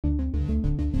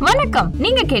வணக்கம்,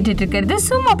 நீங்க கேட்டுட்டு இருக்கிறது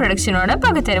சும்மா ப்ரொடக்ஷனோட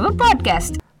பகுத்தறிவு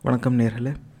பாட்காஸ்ட். வணக்கம்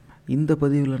நேர்களே. இந்த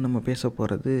பதிவில் நம்ம பேச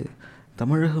போகிறது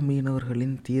தமிழக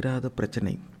மீனவர்களின் தீராத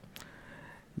பிரச்சனை.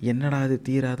 என்னடா அது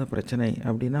தீராத பிரச்சனை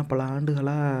அப்படின்னா, பல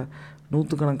ஆண்டுகளாக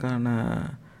நூற்றுக்கணக்கான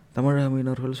தமிழக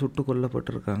மீனவர்கள் சுட்டு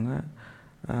கொல்லப்பட்டிருக்காங்க.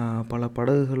 பல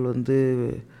படகுகள்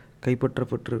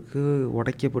கைப்பற்றப்பட்டிருக்கு,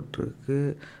 உடைக்கப்பட்டிருக்கு,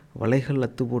 வலைகள்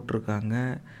அத்து போட்டிருக்காங்க.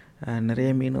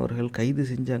 நிறைய மீனவர்கள் கைது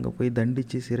செஞ்சு அங்கே போய்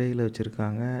தண்டித்து சிறையில்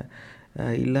வச்சுருக்காங்க.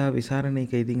 இல்லை விசாரணை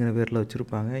கைதிங்கிற பேரில்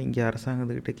வச்சுருப்பாங்க. இங்கே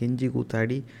அரசாங்கத்துக்கிட்ட கெஞ்சி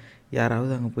கூத்தாடி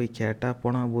யாராவது அங்கே போய் கேட்டால்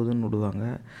போனால் போதுன்னு விடுவாங்க.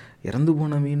 இறந்து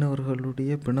போன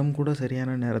மீனவர்களுடைய பிணம் கூட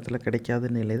சரியான நேரத்தில்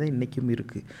கிடைக்காத நிலை தான் இன்றைக்கும்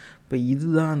இருக்குது. இப்போ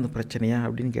இதுதான் அந்த பிரச்சனையா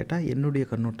அப்படின்னு கேட்டால் என்னுடைய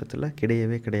கண்ணோட்டத்தில்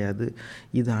கிடையவே கிடையாது.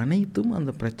 இது அனைத்தும்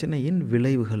அந்த பிரச்சனையின்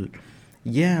விளைவுகள்.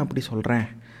 ஏன் அப்படி சொல்கிறேன்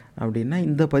அப்படின்னா,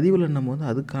 இந்த பதிவில் நம்ம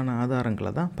அதுக்கான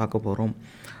ஆதாரங்களை தான் பார்க்க போகிறோம்.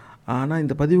 ஆனால்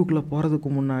இந்த பதிவுக்குள்ளே போகிறதுக்கு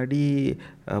முன்னாடி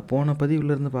போன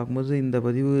பதிவுலேருந்து பார்க்கும்போது இந்த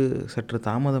பதிவு சற்று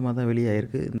தாமதமாக தான்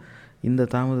வெளியாகிருக்கு. இந்த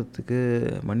தாமதத்துக்கு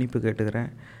மன்னிப்பு கேட்டுக்கிறேன்.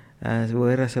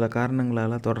 வேறு சில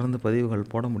காரணங்களால் தொடர்ந்து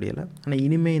பதிவுகள் போட முடியலை. ஆனால்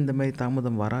இனிமேல் இந்த மாதிரி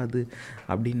தாமதம் வராது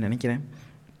அப்படின்னு நினைக்கிறேன்.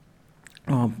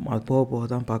 அது போக போக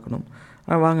தான் பார்க்கணும்.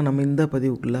 வாங்க நம்ம இந்த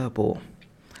பதிவுக்குள்ளே போவோம்.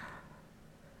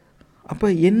 அப்போ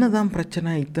என்ன தான்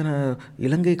பிரச்சனை? இத்தனை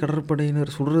இலங்கை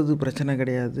கடற்படையினர் சுடுறது பிரச்சனை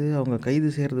கிடையாது, அவங்க கைது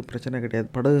செய்கிறது பிரச்சனை கிடையாது,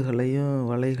 படகுகளையும்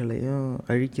வலைகளையும்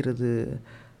அழிக்கிறது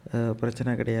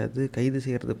பிரச்சனை கிடையாது, கைது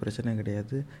செய்கிறது பிரச்சனை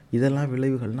கிடையாது. இதெல்லாம்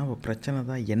விளைவுகள்னால் அப்போ பிரச்சனை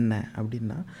தான் என்ன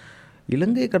அப்படின்னா,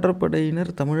 இலங்கை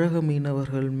கடற்படையினர் தமிழக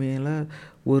மீனவர்கள் மேலே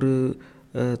ஒரு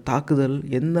தாக்குதல்,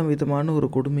 எந்த விதமான ஒரு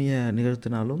கொடுமையை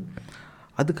நிகழ்த்தினாலும்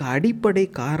அதுக்கு அடிப்படை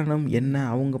காரணம் என்ன?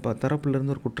 அவங்க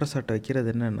தரப்புலேருந்து ஒரு குற்றச்சாட்டை வைக்கிறது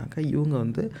என்னன்னாக்கா,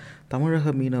 இவங்க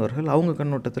தமிழக மீனவர்கள், அவங்க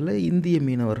கண்ணோட்டத்தில் இந்திய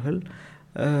மீனவர்கள்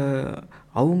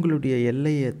அவங்களுடைய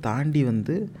எல்லையை தாண்டி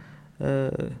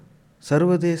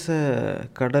சர்வதேச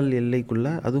கடல்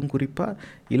எல்லைக்குள்ளே, அதுவும் குறிப்பாக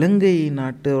இலங்கை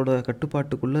நாட்டோட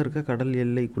கட்டுப்பாட்டுக்குள்ளே இருக்க கடல்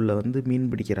எல்லைக்குள்ளே மீன்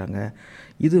பிடிக்கிறாங்க.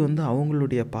 இது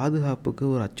அவங்களுடைய பாதுகாப்புக்கு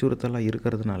ஒரு அச்சுறுத்தலாக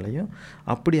இருக்கிறதுனாலையும்,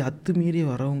 அப்படி அத்துமீறி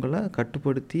வரவங்களை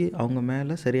கட்டுப்படுத்தி அவங்க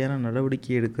மேலே சரியான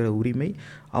நடவடிக்கை எடுக்கிற உரிமை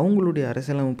அவங்களுடைய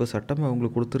அரசியலமைப்பு சட்டம்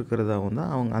அவங்களுக்கு கொடுத்துருக்கிறதாகவும்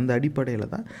தான் அவங்க அந்த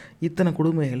அடிப்படையில் தான் இத்தனை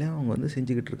கொடுமைகளையும் அவங்க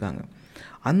செஞ்சுக்கிட்டு இருக்காங்க.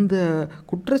 அந்த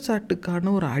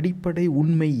குற்றச்சாட்டுக்கான ஒரு அடிப்படை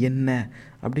உண்மை என்ன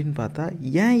அப்படின்னு பார்த்தா,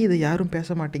 ஏன் இதை யாரும்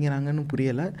பேச மாட்டேங்கிறாங்கன்னு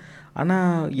புரியலை.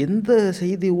 ஆனால் எந்த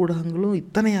செய்தி ஊடகங்களும்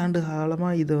இத்தனை ஆண்டு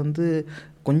காலமாக இதை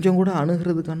கொஞ்சம் கூட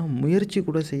அணுகிறதுக்கான முயற்சி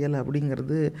கூட செய்யலை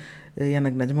அப்படிங்கிறது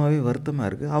எனக்கு நிஜமாகவே வருத்தமாக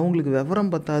இருக்குது. அவங்களுக்கு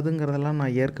விவரம் பத்தாதுங்கிறதெல்லாம்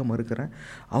நான் ஏற்க மறுக்கிறேன்.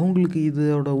 அவங்களுக்கு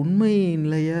இதோட உண்மை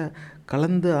நிலையை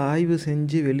கலந்து ஆய்வு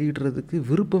செஞ்சு வெளியிடுறதுக்கு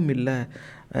விருப்பம் இல்லை.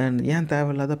 ஏன்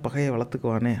தேவையில்லாத பகையை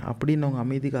வளர்த்துக்குவானே அப்படின்னு அவங்க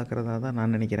அமைதி காக்கிறதா தான்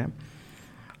நான் நினைக்கிறேன்.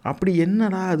 அப்படி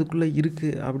என்னடா அதுக்குள்ளே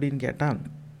இருக்குது அப்படின்னு கேட்டால்,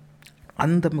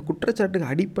 அந்த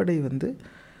குற்றச்சாட்டுக்கு அடிப்படை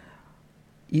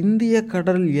இந்திய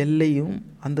கடல் எல்லையும்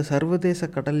அந்த சர்வதேச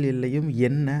கடல் எல்லையும்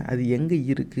என்ன, அது எங்கே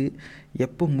இருக்குது,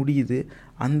 எப்போ முடியுது,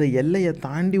 அந்த எல்லையை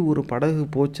தாண்டி ஒரு படகு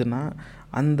போச்சுன்னா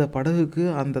அந்த படகுக்கு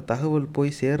அந்த தகவல்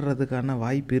போய் சேர்றதுக்கான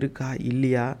வாய்ப்பு இருக்கா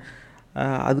இல்லையா,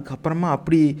 அதுக்கப்புறமா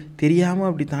அப்படி தெரியாமல்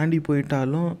அப்படி தாண்டி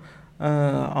போயிட்டாலும்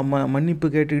மன்னிப்பு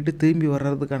கேட்டுக்கிட்டு திரும்பி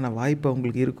வர்றதுக்கான வாய்ப்பு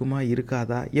அவங்களுக்கு இருக்குமா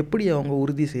இருக்காதா, எப்படி அவங்க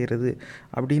உறுதி செய்கிறது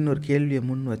அப்படின்னு ஒரு கேள்வியை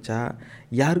முன் வச்சா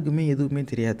யாருக்குமே எதுவுமே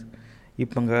தெரியாது.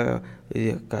 இப்போங்க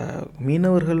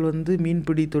மீனவர்கள்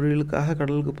மீன்பிடி தொழிலுக்காக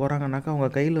கடலுக்கு போகிறாங்கனாக்கா அவங்க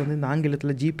கையில் இந்த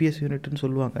ஆங்கிலத்தில் ஜிபிஎஸ் யூனிட்னு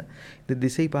சொல்லுவாங்க. இந்த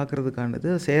திசை பார்க்குறதுக்கானது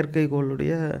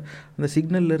செயற்கைக்கோளுடைய அந்த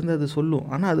சிக்னல்லேருந்து அது சொல்லும்.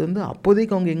 ஆனால் அது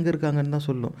அப்போதைக்கு அவங்க எங்கே இருக்காங்கன்னு தான்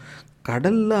சொல்லும்.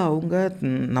 கடலில் அவங்க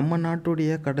நம்ம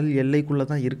நாட்டுடைய கடல் எல்லைக்குள்ளே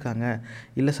தான் இருக்காங்க,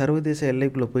 இல்லை சர்வதேச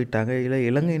எல்லைக்குள்ளே போயிட்டாங்க, இல்லை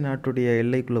இலங்கை நாட்டுடைய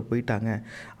எல்லைக்குள்ளே போயிட்டாங்க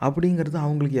அப்படிங்கிறது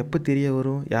அவங்களுக்கு எப்போ தெரிய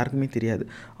வரும்? யாருக்குமே தெரியாது.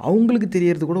 அவங்களுக்கு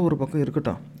தெரியறது கூட ஒரு பக்கம்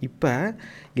இருக்கட்டும். இப்போ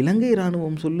இலங்கை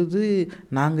இராணுவம் சொல்லுது,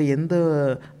 நாங்கள் எந்த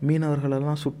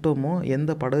மீனவர்களெல்லாம் சுட்டோமோ,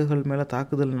 எந்த படகுகள் மேலே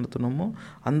தாக்குதல் நடத்தினோமோ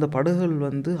அந்த படகுகள்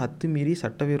அத்துமீறி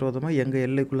சட்டவிரோதமாக எங்கள்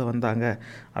எல்லைக்குள்ளே வந்தாங்க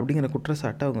அப்படிங்கிற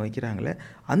குற்றச்சாட்டை அவங்க வைக்கிறாங்களே.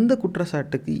 அந்த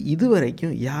குற்றச்சாட்டுக்கு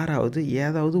இதுவரைக்கும் யாராவது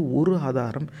ஏதாவது ஒரு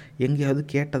ஆதாரம் எங்கேயாவது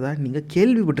கேட்டதா நீங்கள்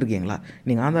கேள்விப்பட்டிருக்கீங்களா?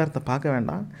 நீங்கள் ஆதாரத்தை பார்க்க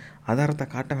வேண்டாம், ஆதாரத்தை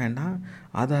காட்ட வேண்டாம்,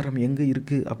 ஆதாரம் எங்கே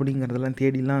இருக்குது அப்படிங்கிறதெல்லாம்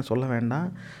தேடிலாம் சொல்ல வேண்டாம்.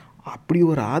 அப்படி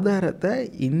ஒரு ஆதாரத்தை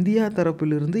இந்தியா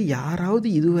தரப்பிலிருந்து யாராவது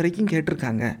இதுவரைக்கும்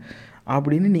கேட்டிருக்காங்க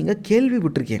அப்படின்னு நீங்கள்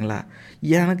கேள்விப்பட்டிருக்கீங்களா?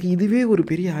 எனக்கு இதுவே ஒரு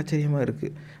பெரிய ஆச்சரியமாக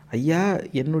இருக்குது. ஐயா,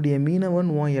 என்னுடைய மீனவன்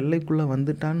உன் எல்லைக்குள்ளே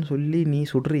வந்துட்டான்னு சொல்லி நீ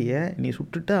சுடுறிய, நீ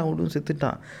சுட்டுட்ட அவனும்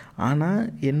செத்துட்டான். ஆனால்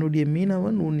என்னுடைய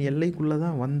மீனவன் உன் எல்லைக்குள்ளே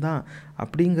தான் வந்தான்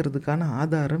அப்படிங்கிறதுக்கான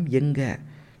ஆதாரம் எங்கே?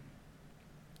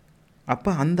 அப்போ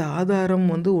அந்த ஆதாரம்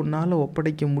வந்து உன்னால்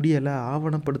ஒப்படைக்க முடியலை,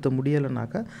 ஆவணப்படுத்த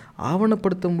முடியலைனாக்கா,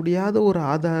 ஆவணப்படுத்த முடியாத ஒரு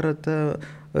ஆதாரத்தை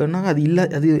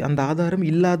அது அந்த ஆதாரம்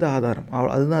இல்லாத ஆதாரம்.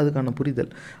 அதுதான் அதுக்கான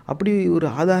புரிதல். அப்படி ஒரு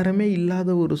ஆதாரமே இல்லாத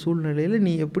ஒரு சூழ்நிலையில்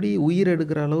நீ எப்படி உயிர்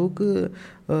எடுக்கிற அளவுக்கு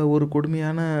ஒரு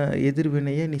கொடுமையான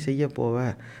எதிர்வினையை நீ செய்ய போவ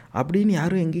அப்படின்னு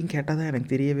யாரும் எங்கேயும் கேட்டதா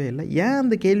எனக்கு தெரியவே இல்லை. ஏன்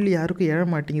அந்த கேள்வி யாருக்கும் எழ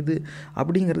மாட்டேங்குது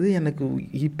அப்படிங்கிறது எனக்கு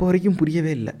இப்போ வரைக்கும்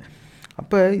புரியவே இல்லை.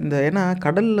 அப்போ ஏன்னா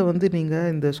கடலில் வந்து நீங்கள்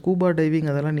இந்த ஸ்கூபா டைவிங்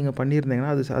அதெல்லாம் நீங்கள்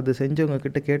பண்ணியிருந்தீங்கன்னா அது செஞ்சவங்க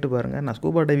கிட்ட கேட்டு பாருங்கள். நான்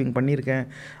ஸ்கூபா டைவிங் பண்ணியிருக்கேன்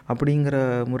அப்படிங்கிற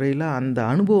முறையில் அந்த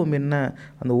அனுபவம் என்ன,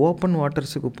 அந்த ஓப்பன்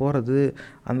வாட்டர்ஸுக்கு போகிறது,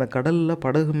 அந்த கடலில்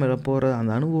படகு மேலே போகிற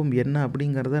அந்த அனுபவம் என்ன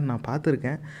அப்படிங்கிறத நான்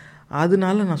பார்த்துருக்கேன்.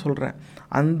 அதனால நான் சொல்கிறேன்,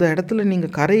 அந்த இடத்துல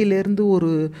நீங்கள் கரையிலேருந்து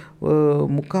ஒரு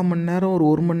 3/4 மணி நேரம், ஒரு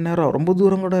 1 மணி நேரம், ரொம்ப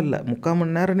தூரம் கூட இல்லை, 3/4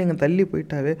 மணி நேரம் நீங்கள் தள்ளி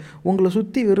போயிட்டாவே உங்களை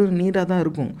சுற்றி வெறும் நீராக தான்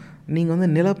இருக்கும். நீங்கள் வந்து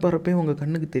நிலப்பரப்பே உங்கள்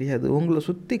கண்ணுக்கு தெரியாது. உங்களை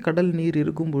சுற்றி கடல் நீர்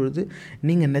இருக்கும் பொழுது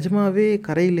நீங்கள் நிஜமாகவே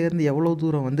கரையிலேருந்து எவ்வளோ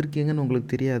தூரம் வந்திருக்கீங்கன்னு உங்களுக்கு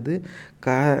தெரியாது.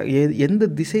 எந்த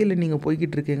திசையில் நீங்கள்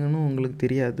போய்கிட்டு இருக்கீங்கன்னு உங்களுக்கு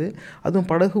தெரியாது. அதுவும்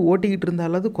படகு ஓட்டிக்கிட்டு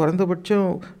இருந்தாலாவது குறைந்தபட்சம்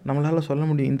நம்மளால் சொல்ல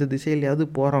முடியும், இந்த திசையிலையாவது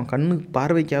போகிறோம், கண்ணு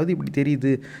பார்வைக்காவது இப்படி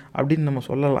தெரியுது அப்படின்னு நம்ம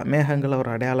சொல்லலாம், மேகங்களை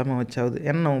ஒரு அடையாளமாக வச்சாவது.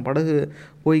 ஏன்னா நம்ம படகு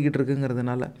போய்கிட்டு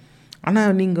இருக்குங்கிறதுனால.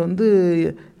 ஆனால் நீங்கள் வந்து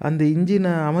அந்த இன்ஜினை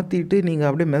அமர்த்திட்டு நீங்கள்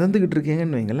அப்படியே மிதந்துக்கிட்டு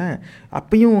இருக்கீங்கன்னு வைங்களேன்,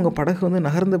 அப்பயும் உங்கள் படகு வந்து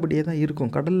நகர்ந்தபடியே தான் இருக்கும்.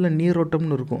 கடலில்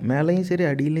நீரோட்டம்னு இருக்கும், மேலேயும் சரி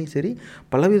அடியிலையும் சரி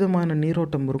பலவிதமான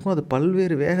நீரோட்டம் இருக்கும். அது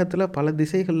பல்வேறு வேகத்தில் பல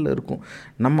திசைகளில் இருக்கும்.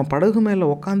 நம்ம படகு மேலே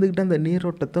உக்காந்துக்கிட்டு அந்த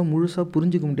நீரோட்டத்தை முழுசாக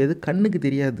புரிஞ்சிக்க முடியாது, கண்ணுக்கு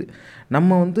தெரியாது.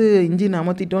 நம்ம வந்து இன்ஜினை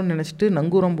அமர்த்திட்டோன்னு நினச்சிட்டு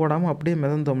நங்கூரம் போடாமல் அப்படியே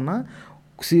மிதந்தோம்னா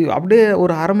அப்படியே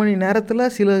ஒரு அரை மணி நேரத்தில்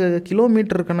சில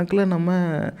கிலோமீட்டர் கணக்கில் நம்ம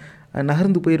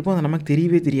நகர்ந்து போயிருப்போம், அது நமக்கு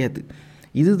தெரியவே தெரியாது.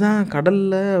 இதுதான்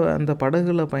கடலில் அந்த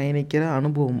படகுல பயணிக்கிற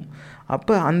அனுபவம்.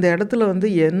 அப்போ அந்த இடத்துல வந்து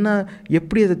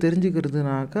எப்படி அதை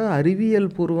தெரிஞ்சுக்கிறதுனாக்கா, அறிவியல்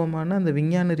பூர்வமான அந்த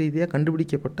விஞ்ஞான ரீதியாக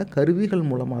கண்டுபிடிக்கப்பட்ட கருவிகள்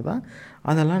மூலமாக தான்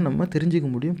அதெல்லாம் நம்ம தெரிஞ்சுக்க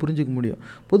முடியும், புரிஞ்சிக்க முடியும்.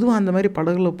 பொதுவாக அந்த மாதிரி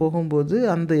படகுல போகும்போது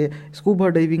அந்த ஸ்கூபா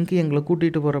டைவிங்க்கு எங்களை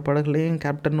கூட்டிகிட்டு போகிற படகுலையும்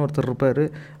கேப்டன் ஒருத்தர் இருப்பார்.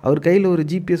 அவர் கையில் ஒரு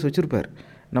ஜிபிஎஸ் வச்சுருப்பார்.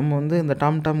 நம்ம வந்து இந்த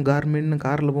டாம் கார்மின்னு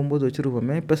காரில் போகும்போது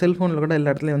வச்சுருப்போமே, இப்போ செல்ஃபோனில் கூட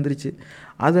எல்லா இடத்துலையும் வந்துருச்சு.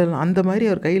 அந்த மாதிரி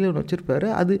அவர் கையில் ஒன்று வச்சுருப்பாரு.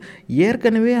 அது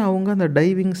ஏற்கனவே அவங்க அந்த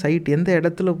டைவிங் சைட் எந்த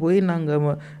இடத்துல போய்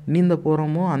நாங்கள் நீந்த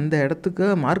போகிறோமோ அந்த இடத்துக்கு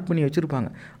மார்க் பண்ணி வச்சுருப்பாங்க.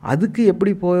 அதுக்கு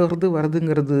எப்படி போகிறது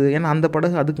வரதுங்கிறது, ஏன்னா அந்த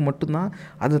படகு அதுக்கு மட்டும்தான்,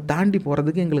 அதை தாண்டி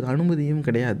போகிறதுக்கு எங்களுக்கு அனுமதியும்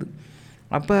கிடையாது.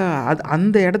 அப்போ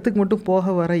அந்த இடத்துக்கு மட்டும்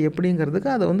போக வர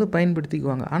எப்படிங்கிறதுக்கு அதை வந்து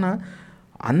பயன்படுத்திக்குவாங்க. ஆனால்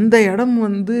அந்த இடம்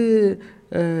வந்து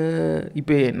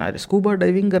இப்போ நான் ஸ்கூபா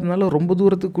டைவிங்கிறதுனால ரொம்ப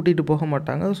தூரத்துக்கு கூட்டிகிட்டு போக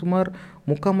மாட்டாங்க. சுமார்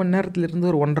 3/4 மணி நேரத்துலேருந்து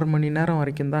ஒரு 1.5 மணி நேரம்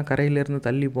வரைக்கும் தான் கரையிலேருந்து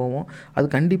தள்ளி போவோம். அது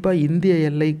கண்டிப்பாக இந்திய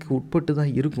எல்லைக்கு உட்பட்டு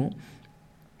தான் இருக்கும்.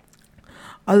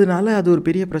 அதனால அது ஒரு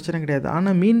பெரிய பிரச்சனை கிடையாது.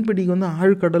 ஆனால் மீன்பிடிக்கு வந்து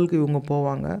ஆழ்கடலுக்கு இவங்க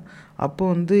போவாங்க. அப்போ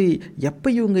வந்து எப்போ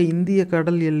இவங்க இந்திய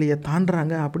கடல் எல்லையை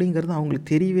தாண்டுறாங்க அப்படிங்கிறது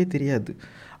அவங்களுக்கு தெரியவே தெரியாது.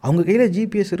 அவங்க கையில்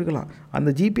ஜிபிஎஸ் இருக்கலாம், அந்த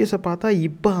ஜிபிஎஸை பார்த்தா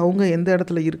இப்போ அவங்க எந்த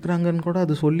இடத்துல இருக்கிறாங்கன்னு கூட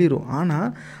அது சொல்லிடும். ஆனால்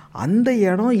அந்த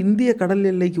இடம் இந்திய கடல்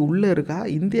எல்லைக்கு உள்ளே இருக்கா,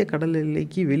 இந்திய கடல்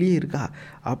எல்லைக்கு வெளியே இருக்கா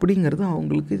அப்படிங்கிறது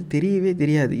அவங்களுக்கு தெரியவே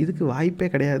தெரியாது. இதுக்கு வாய்ப்பே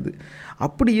கிடையாது.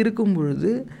 அப்படி இருக்கும்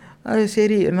பொழுது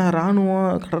சரி, நான்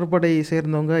இராணுவம் கடற்படை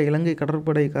சேர்ந்தவங்க, இலங்கை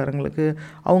கடற்படைக்காரங்களுக்கு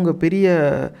அவங்க பெரிய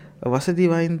வசதி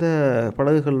வாய்ந்த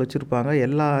படகுகள் வச்சுருப்பாங்க.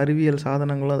 எல்லா அறிவியல்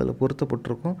சாதனங்களும் அதில்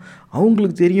பொருத்தப்பட்டிருக்கும்.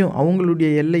 அவங்களுக்கு தெரியும் அவங்களுடைய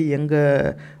எல்லை எங்கே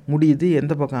முடியுது,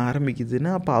 எந்த பக்கம்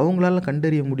ஆரம்பிக்குதுன்னு. அப்போ அவங்களால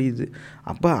கண்டறிய முடியுது.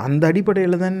 அப்போ அந்த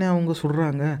அடிப்படையில் தானே அவங்க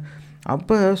சுடுறாங்க.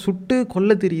 அப்போ சுட்டு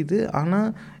கொல்ல தெரியுது. ஆனால்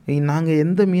நாங்கள்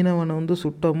எந்த மீனவனை வந்து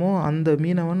சுட்டோமோ அந்த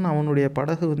மீனவன் அவனுடைய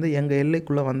படகு வந்து எங்கள்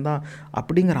எல்லைக்குள்ளே வந்தான்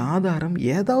அப்படிங்கிற ஆதாரம்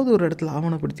ஏதாவது ஒரு இடத்துல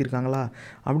ஆவணப்படுத்தியிருக்காங்களா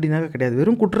அப்படின்னாக்க கிடையாது.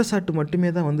 வெறும் குற்றச்சாட்டு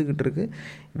மட்டுமே தான் வந்துக்கிட்டு இருக்கு.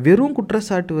 வெறும்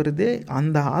குற்றச்சாட்டு வருதே,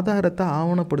 அந்த ஆதாரத்தை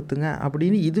ஆவணப்படுத்துங்க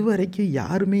அப்படின்னு இதுவரைக்கும்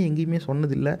யாருமே எங்கேயுமே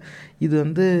சொன்னதில்லை. இது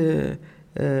வந்து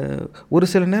ஒரு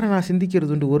சில நேரம் நான்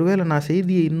சிந்திக்கிறது உண்டு, ஒருவேளை நான்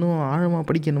செய்தியை இன்னும் ஆழமாக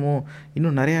படிக்கணுமோ,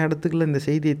 இன்னும் நிறையா இடத்துக்குள்ள இந்த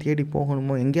செய்தியை தேடி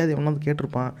போகணுமோ, எங்கேயாவது எவனாவது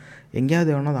கேட்டிருப்பான்,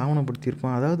 எங்கேயாவது எவனாவது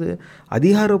ஆவணப்படுத்தியிருப்பான். அதாவது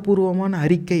அதிகாரப்பூர்வமான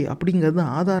அறிக்கை அப்படிங்கிறது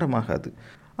ஆதாரமாகாது.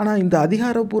 ஆனால் இந்த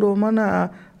அதிகாரப்பூர்வமான,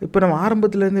 இப்போ நம்ம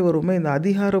ஆரம்பத்துலேருந்தே வருவோமே, இந்த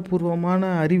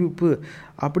அதிகாரப்பூர்வமான அறிவிப்பு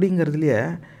அப்படிங்கிறதுலையே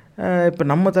இப்போ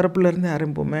நம்ம தரப்புலேருந்தே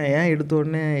ஆரம்பிப்போமே. ஏன்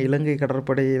எடுத்தோடனே இலங்கை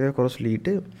கடற்படையவே குறை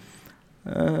சொல்லிக்கிட்டு,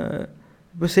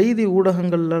 இப்போ செய்தி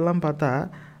ஊடகங்கள்லாம் பார்த்தா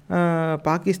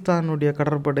பாகிஸ்தானுடைய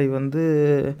கடற்படை வந்து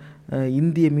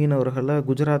இந்திய மீனவர்களை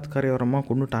குஜராத் கரையோரமாக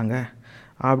கொண்டுட்டாங்க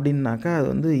அப்படின்னாக்கா, அது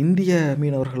வந்து இந்திய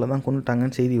மீனவர்களை தான்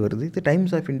கொண்டுட்டாங்கன்னு செய்தி வருது. இது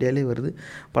டைம்ஸ் ஆஃப் இந்தியாவிலே வருது.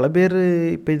 பல பேர்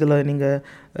இப்போ இதில்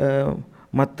நீங்கள்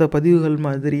மற்ற பதிவுகள்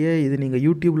மாதிரியே இது நீங்கள்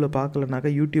யூடியூப்பில் பார்க்கலனாக்கா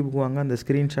யூடியூபுக்கு வாங்க, அந்த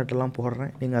ஸ்க்ரீன்ஷாட்டெல்லாம்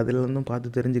போடுறேன், நீங்கள் அதிலேருந்தும் பார்த்து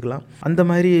தெரிஞ்சுக்கலாம். அந்த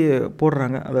மாதிரி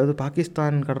போடுறாங்க. அதாவது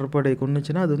பாகிஸ்தான் கடற்படை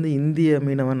கொன்னுச்சுன்னா அது வந்து இந்திய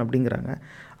மீனவன் அப்படிங்கிறாங்க.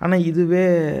 ஆனால் இதுவே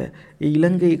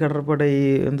இலங்கை கடற்படை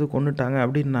வந்து கொன்னுட்டாங்க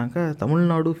அப்படின்னாக்கா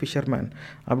தமிழ்நாடு ஃபிஷர்மேன்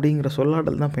அப்படிங்கிற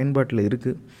சொல்லாடல் தான் பயன்பாட்டில்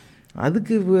இருக்குது.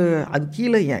 அதுக்கு அது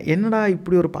கீழே என்னடா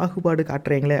இப்படி ஒரு பாகுபாடு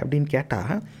காட்டுறீங்களே அப்படின்னு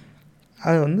கேட்டால்,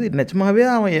 அது வந்து நிஜமாகவே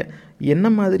அவன் என்ன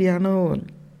மாதிரியான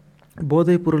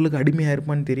போதைப் பொருளுக்கு அடிமையாக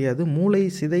இருப்பான்னு தெரியாது. மூளை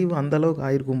சிதைவு அந்தளவுக்கு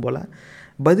ஆயிருக்கும் போல்.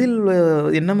 பதில்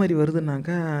என்ன மாதிரி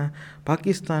வருதுன்னாக்கா,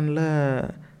 பாகிஸ்தானில்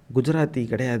குஜராத்தி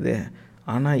கிடையாது,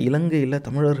 ஆனால் இலங்கையில்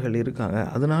தமிழர்கள் இருக்காங்க,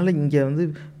 அதனால் இங்கே வந்து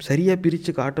சரியாக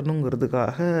பிரித்து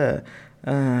காட்டணுங்கிறதுக்காக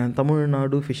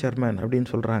தமிழ்நாடு ஃபிஷர்மேன்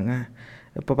அப்படின்னு சொல்கிறாங்க.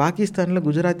 இப்போ பாகிஸ்தானில்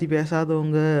குஜராத்தி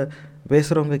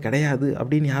பேசுகிறவங்க கிடையாது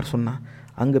அப்படின்னு யார் சொன்னால்?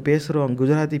 அங்கே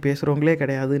குஜராத்தி பேசுகிறவங்களே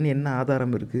கிடையாதுன்னு என்ன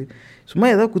ஆதாரம் இருக்குது? சும்மா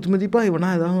ஏதாவது குத்துமதிப்பாக இவனா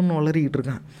ஏதாவது ஒன்று வளரிக்கிட்டு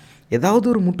இருக்கான், ஏதாவது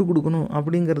ஒரு முட்டு கொடுக்கணும்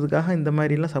அப்படிங்கிறதுக்காக இந்த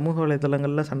மாதிரிலாம் சமூக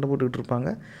வலைத்தளங்களில் சண்டை போட்டுக்கிட்டு இருப்பாங்க.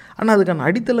 ஆனால் அதுக்கான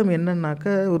அடித்தளம்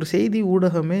என்னன்னாக்கா, ஒரு செய்தி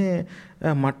ஊடகமே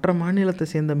மற்ற மாநிலத்தை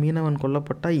சேர்ந்த மீனவன்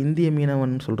கொல்லப்பட்டால் இந்திய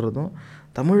மீனவன் சொல்கிறதும்,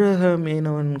 தமிழக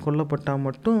மீனவன் கொல்லப்பட்டால்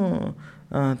மட்டும்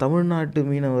தமிழ்நாட்டு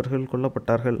மீனவர்கள்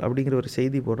கொல்லப்பட்டார்கள் அப்படிங்கிற ஒரு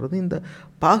செய்தி போடுறது. இந்த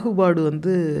பாகுபாடு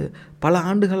வந்து பல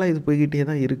ஆண்டுகளாக இது போய்கிட்டே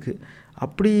தான் இருக்குது.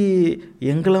 அப்படி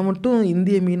எங்களை மட்டும்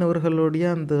இந்திய மீனவர்களுடைய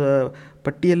அந்த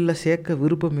பட்டியலில் சேர்க்க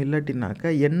விருப்பம்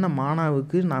இல்லாட்டினாக்கா என்ன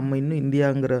மானாவுக்கு நம்ம இன்னும்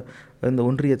இந்தியாங்கிற இந்த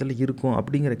ஒன்றியத்தில் இருக்கோம்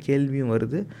அப்படிங்கிற கேள்வியும்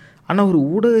வருது. ஆனால் ஒரு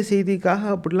ஊடக செய்திக்காக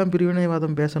அப்படிலாம்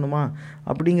பிரிவினைவாதம் பேசணுமா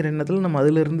அப்படிங்கிற எண்ணத்தில் நம்ம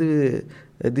அதிலிருந்து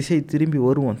திசை திரும்பி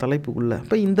வருவோம் தலைப்புக்குள்ளே.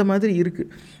 இப்போ இந்த மாதிரி இருக்குது.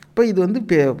 இப்போ இது வந்து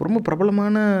ரொம்ப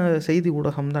பிரபலமான செய்தி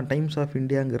ஊடகம் தான் டைம்ஸ் ஆஃப்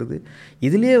இந்தியாங்கிறது.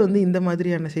 இதுலேயே வந்து இந்த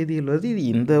மாதிரியான செய்திகள் வருது. இது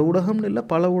இந்த ஊடகம்னு இல்லை,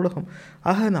 பல ஊடகம்.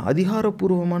 ஆக அந்த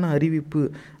அதிகாரப்பூர்வமான அறிவிப்பு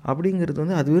அப்படிங்கிறது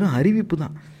வந்து அது வெறும் அறிவிப்பு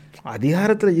தான்.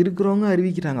 அதிகாரத்தில் இருக்கிறவங்க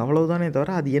அறிவிக்கிறாங்க, அவ்வளவுதானே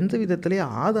தவிர அது எந்த விதத்துலேயே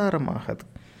ஆதாரமாகாது.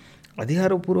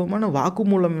 அதிகாரப்பூர்வமான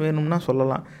வாக்குமூலம் வேணும்னா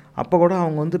சொல்லலாம். அப்போ கூட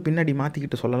அவங்க வந்து பின்னாடி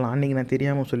மாற்றிக்கிட்டு சொல்லலாம், அன்றைக்கி நான்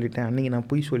தெரியாமல் சொல்லிட்டேன், அன்றைக்கி நான்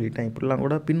பொய் சொல்லிட்டேன், இப்படிலாம்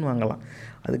கூட பின் வாங்கலாம்.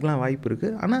 அதுக்கெலாம் வாய்ப்பு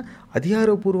இருக்குது. ஆனால்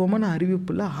அதிகாரப்பூர்வமான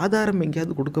அறிவிப்பில் ஆதாரம்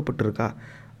எங்கேயாவது கொடுக்கப்பட்டிருக்கா?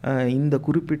 இந்த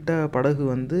குறிப்பிட்ட படகு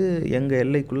வந்து எங்கள்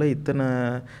எல்லைக்குள்ளே இத்தனை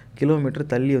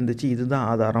கிலோமீட்டர் தள்ளி வந்துச்சு, இதுதான்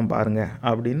ஆதாரம் பாருங்கள்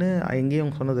அப்படின்னு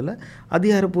எங்கேயும் சொன்னதில்லை.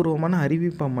 அதிகாரப்பூர்வமான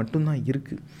அறிவிப்பாக மட்டும்தான்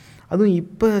இருக்குது. அதுவும்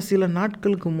இப்போ சில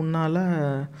நாட்களுக்கு முன்னால்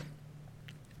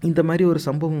இந்த மாதிரி ஒரு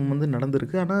சம்பவம் வந்து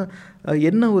நடந்திருக்கு. ஆனால்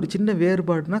என்ன ஒரு சின்ன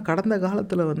வேறுபாடுனா, கடந்த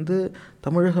காலத்தில் வந்து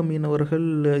தமிழக மீனவர்கள்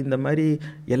இந்த மாதிரி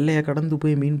எல்லையை கடந்து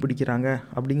போய் மீன் பிடிக்கிறாங்க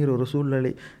அப்படிங்கிற ஒரு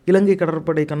சூழ்நிலை இலங்கை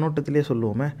கடற்படை கண்ணோட்டத்திலே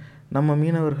சொல்லுவோமே, நம்ம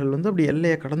மீனவர்கள் வந்து அப்படி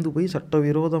எல்லையை கடந்து போய்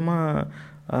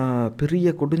சட்டவிரோதமாக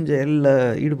பெரிய கொடுஞ்செயலில்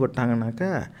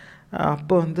ஈடுபட்டாங்கனாக்கா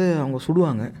அப்போ வந்து அவங்க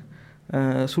சுடுவாங்க.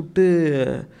 சுட்டு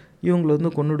இவங்களை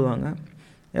வந்து கொன்னுடுவாங்க.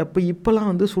 இப்போலாம்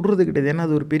வந்து சுடுறது கிடையாது, ஏன்னா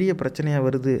அது ஒரு பெரிய பிரச்சனையாக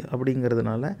வருது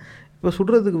அப்படிங்கிறதுனால. இப்போ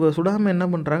சுடாமல் என்ன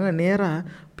பண்ணுறாங்க, நேராக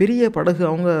பெரிய படகு,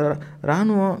 அவங்க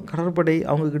இராணுவம் கடற்படை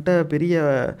அவங்கக்கிட்ட பெரிய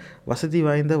வசதி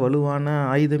வாய்ந்த வலுவான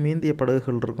ஆயுதமேந்திய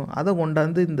படகுகள் இருக்கும். அதை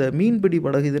கொண்டாந்து இந்த மீன்பிடி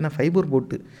படகு, இதுனா ஃபைபர்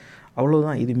போட்டு,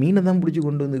 அவ்வளோதான், இது மீனை தான் பிடிச்சி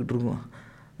கொண்டு வந்துக்கிட்டு இருக்கோம்.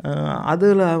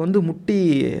 அதில் வந்து முட்டி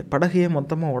படகையே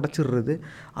மொத்தமாக உடச்சிடுறது.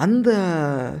 அந்த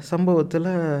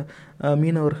சம்பவத்தில்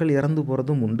மீனவர்கள் இறந்து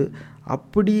போகிறதும் உண்டு.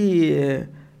 அப்படி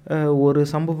ஒரு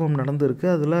சம்பவம் நடந்திருக்கு.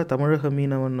 அதில் தமிழக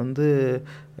மீனவன் வந்து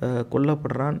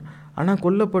கொல்லப்படுறான். ஆனால்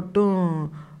கொல்லப்பட்டும்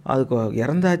அதுக்கு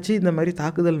இறந்தாச்சு, இந்த மாதிரி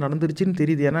தாக்குதல் நடந்துருச்சுன்னு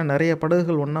தெரியுது. ஏன்னா நிறைய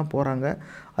படகுகள் ஒன்றா போகிறாங்க,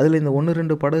 அதில் இந்த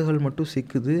 1-2 படகுகள் மட்டும்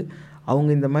சிக்குது. அவங்க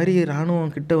இந்த மாதிரி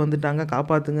இராணுவம் கிட்ட வந்துட்டாங்க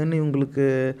காப்பாற்றுங்கன்னு இவங்களுக்கு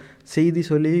செய்தி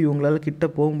சொல்லி இவங்களால கிட்ட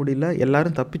போக முடியல,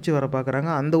 எல்லோரும் தப்பிச்சு வர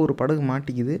பார்க்குறாங்க. அந்த ஒரு படகு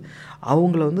மாட்டிக்குது.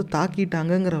 அவங்கள வந்து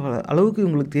தாக்கிட்டாங்கங்கிற அளவுக்கு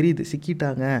இவங்களுக்கு தெரியுது,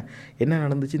 சிக்கிட்டாங்க, என்ன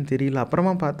நடந்துச்சுன்னு தெரியல.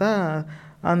 அப்புறமா பார்த்தா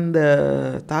அந்த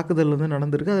தாக்குதல் வந்து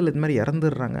நடந்திருக்கு, அதில் இது மாதிரி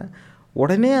இறந்துடுறாங்க.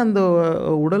 உடனே அந்த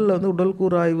உடலில் வந்து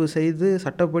உடல்கூறு ஆய்வு செய்து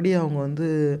சட்டப்படி அவங்க வந்து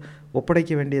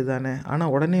ஒப்படைக்க வேண்டியது தானே.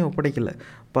 ஆனால் உடனே ஒப்படைக்கலை,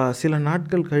 சில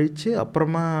நாட்கள் கழித்து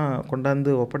அப்புறமா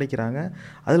கொண்டாந்து ஒப்படைக்கிறாங்க.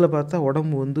 அதில் பார்த்தா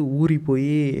உடம்பு வந்து ஊறி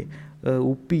போய்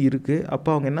உப்பி இருக்குது. அப்போ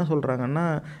அவங்க என்ன சொல்கிறாங்கன்னா,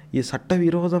 இது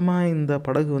சட்டவிரோதமாக இந்த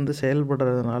படகு வந்து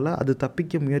செயல்படுறதுனால அது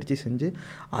தப்பிக்க முயற்சி செஞ்சு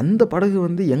அந்த படகு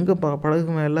வந்து எங்கள்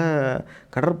படகு மேலே,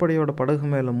 கடற்படையோட படகு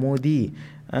மேலே மோதி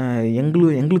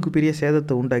எங்களுக்கு பெரிய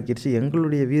சேதத்தை உண்டாக்கிடுச்சு,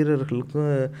 எங்களுடைய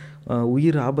வீரர்களுக்கும்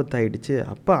உயிர் ஆபத்தாயிடுச்சு.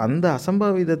 அப்போ அந்த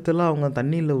அசம்பாவிதத்தில் அவங்க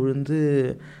தண்ணியில் விழுந்து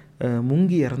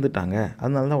முங்கி இறந்துட்டாங்க,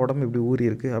 அதனால தான் உடம்பு இப்படி ஊறி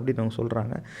இருக்குது அப்படின்னு அவங்க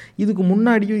சொல்கிறாங்க. இதுக்கு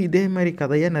முன்னாடியும் இதே மாதிரி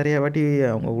கதையை நிறைய வாட்டி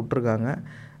அவங்க விட்ருக்காங்க.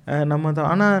 நம்ம தான்.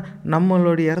 ஆனால்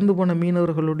நம்மளுடைய இறந்து போன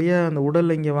மீனவர்களுடைய அந்த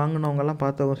உடல் இங்கே வாங்கினவங்கலாம்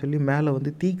பார்த்தவங்க சொல்லி மேலே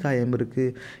வந்து தீக்காயம்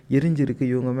இருக்குது, எரிஞ்சிருக்கு,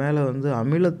 இவங்க மேலே வந்து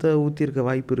அமிலத்தை ஊற்றிருக்க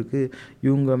வாய்ப்பு இருக்குது,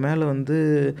 இவங்க மேலே வந்து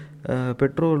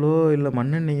பெட்ரோலோ இல்லை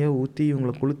மண்ணெண்ணெயோ ஊற்றி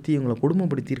இவங்களை கொளுத்தி இவங்களை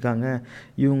கொடுமைப்படுத்தியிருக்காங்க,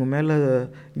 இவங்க மேலே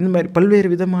இந்த மாதிரி பல்வேறு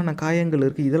விதமான காயங்கள்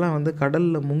இருக்குது. இதெல்லாம் வந்து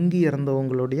கடலில் முங்கி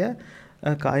இறந்தவங்களுடைய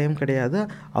காயம் கிடையாது.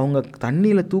 அவங்க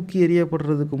தண்ணியில் தூக்கி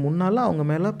எறியப்படுறதுக்கு முன்னால் அவங்க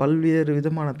மேலே பல்வேறு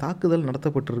விதமான தாக்குதல்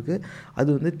நடத்தப்பட்டிருக்கு. அது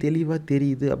வந்து தெளிவாக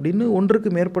தெரியுது அப்படின்னு ஒன்றுக்கு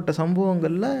மேற்பட்ட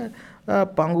சம்பவங்களில்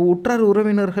அங்கே உற்றார்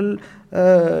உறவினர்கள்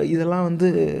இதெல்லாம் வந்து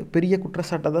பெரிய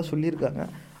குற்றச்சாட்டை தான் சொல்லியிருக்காங்க.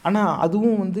 ஆனால்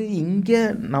அதுவும் வந்து இங்கே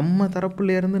நம்ம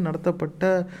தரப்புலேருந்து நடத்தப்பட்ட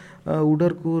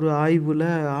உடற்கூறு ஆய்வில்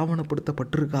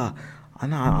ஆவணப்படுத்தப்பட்டிருக்கா?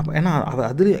 ஆனால் ஏன்னா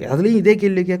அதுலேயும் இதே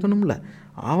கேள்வி கேட்கணும்ல,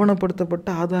 ஆவணப்படுத்தப்பட்ட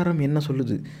ஆதாரம் என்ன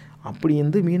சொல்லுது? அப்படி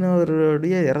வந்து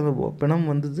மீனவருடைய இறந்த பிணம்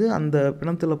வந்தது, அந்த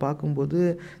பிணத்தில் பார்க்கும்போது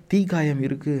தீக்காயம்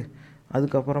இருக்குது,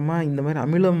 அதுக்கப்புறமா இந்த மாதிரி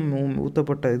அமிலம்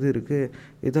ஊற்றப்பட்ட இது இருக்குது,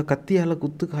 ஏதோ கத்தியால்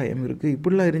குத்து காயம் இருக்குது,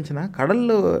 இப்படிலாம் இருந்துச்சுன்னா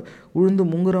கடலில் உழுந்து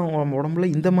முங்குறவங்க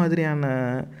உடம்புல இந்த மாதிரியான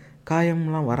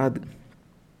காயம்லாம் வராது.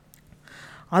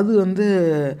 அது வந்து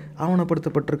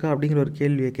ஆவணப்படுத்தப்பட்டிருக்கா அப்படிங்கிற ஒரு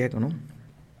கேள்வியை கேட்கணும்.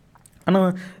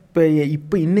 ஆனால்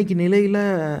இப்போ இன்றைக்கி நிலையில்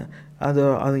அது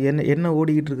என்ன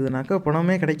ஓடிக்கிட்டு இருக்குதுனாக்கா,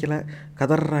 பணமே கிடைக்கல,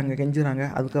 கதறாங்க, கெஞ்சுறாங்க.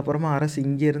 அதுக்கப்புறமா அரசு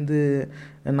இங்கேருந்து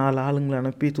 4 ஆளுங்களை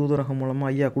அனுப்பி தூதரகம்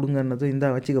மூலமாக ஐயா கொடுங்கன்னது, இந்தா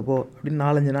வச்சுக்கப்போ அப்படின்னு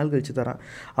 4-5 நாள் கழித்து தரான்.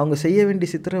 அவங்க செய்ய வேண்டிய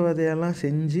சித்திரவதையெல்லாம்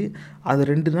செஞ்சு அது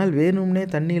 2 நாள் வேணும்னே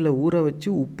தண்ணியில் ஊற வச்சு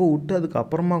உப்பை விட்டு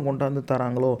அதுக்கப்புறமா கொண்டாந்து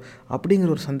தராங்களோ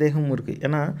அப்படிங்கிற ஒரு சந்தேகமும் இருக்குது.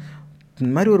 ஏன்னா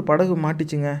இந்த மாதிரி ஒரு படகு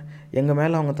மாட்டிச்சுங்க, எங்கள்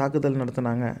மேலே அவங்க தாக்குதல்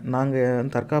நடத்தினாங்க, நாங்கள்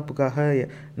தற்காப்புக்காக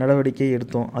நடவடிக்கை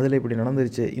எடுத்தோம், அதில் இப்படி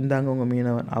நடந்துருச்சு, இந்தாங்க உங்கள்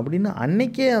மீனவன் அப்படின்னு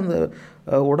அன்றைக்கே அந்த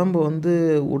உடம்பை வந்து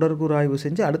உடற்கூறு ஆய்வு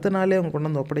செஞ்சு அடுத்த நாளே அவங்க கொண்டு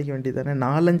வந்து ஒப்படைக்க வேண்டியது தானே.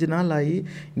 4-5 நாள் ஆகி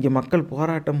இங்கே மக்கள்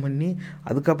போராட்டம் பண்ணி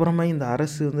அதுக்கப்புறமா இந்த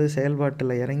அரசு வந்து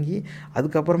செயல்பாட்டில் இறங்கி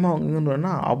அதுக்கப்புறமா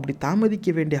அவங்க அப்படி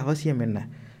தாமதிக்க வேண்டிய அவசியம் என்ன?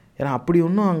 ஏன்னா அப்படி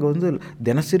ஒன்றும் அங்கே வந்து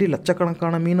தினசரி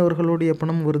லட்சக்கணக்கான மீனவர்களுடைய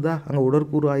பணம் வருதா அங்கே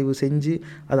உடற்கூறு ஆய்வு செஞ்சு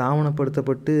அது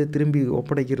ஆவணப்படுத்தப்பட்டு திரும்பி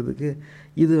ஒப்படைக்கிறதுக்கு?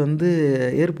 இது வந்து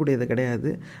ஏற்புடையது கிடையாது.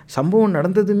 சம்பவம்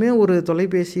நடந்ததுமே ஒரு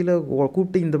தொலைபேசியில்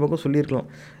கூப்பிட்டு இந்த பக்கம் சொல்லியிருக்கலாம்,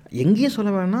 எங்கேயும்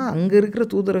சொல்ல வேணாம், அங்கே இருக்கிற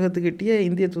தூதரகத்துக்கிட்டேயே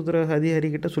இந்திய தூதரக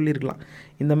அதிகாரிகிட்ட சொல்லியிருக்கலாம்,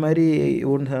 இந்த மாதிரி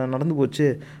ஒன்று நடந்து போச்சு,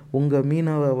 உங்கள்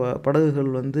மீனவ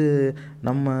படகுகள் வந்து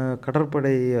நம்ம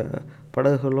கடற்படை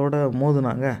படகுகளோட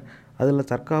மோதுனாங்க, அதில்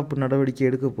தற்காப்பு நடவடிக்கை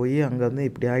எடுக்க போய் அங்கே வந்து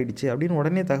இப்படி ஆகிடுச்சு அப்படின்னு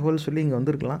உடனே தகவல் சொல்லி இங்கே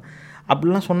வந்திருக்கலாம்.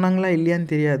 அப்படிலாம் சொன்னாங்களா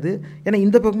இல்லையான்னு தெரியாது. ஏன்னா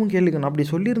இந்த பக்கமும் கேள்விக்கணும், அப்படி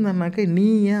சொல்லியிருந்தானாக்கா நீ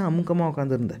ஏன் அமுக்கமாக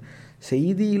உட்காந்துருந்த?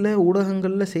 செய்தியில்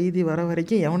ஊடகங்களில் செய்தி வர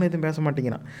வரைக்கும் எவனும் எதுவும் பேச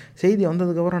மாட்டேங்கிறான். செய்தி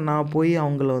வந்ததுக்கப்புறம் நான் போய்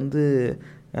அவங்கள வந்து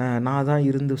நான் தான்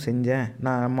இருந்து செஞ்சேன்,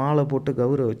 நான் மாலை போட்டு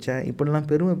கௌரவிச்சேன், இப்படிலாம்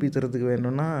பெருமை பீத்துறதுக்கு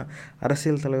வேணும்னா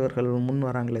அரசியல் தலைவர்கள் முன்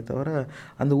வராங்களே தவிர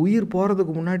அந்த உயிர்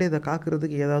போகிறதுக்கு முன்னாடி அதை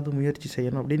காக்கிறதுக்கு ஏதாவது முயற்சி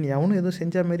செய்யணும் அப்படின்னு எவனும் எதுவும்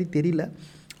செஞ்ச மாதிரி தெரியல.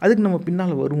 அதுக்கு நம்ம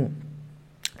பின்னால் வருவோம்.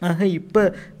 ஆக இப்போ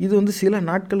இது வந்து சில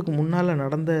நாட்களுக்கு முன்னால்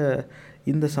நடந்த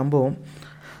இந்த சம்பவம்.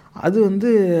 அது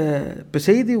வந்து இப்போ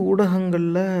செய்தி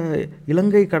ஊடகங்களில்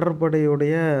இலங்கை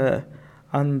கடற்படையுடைய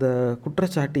அந்த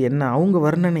குற்றச்சாட்டு என்ன, அவங்க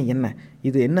வர்ணனை என்ன,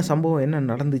 இது என்ன சம்பவம், என்ன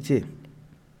நடந்துச்சு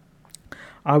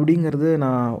அப்படிங்கிறது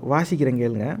நான் வாசிக்கிறேன்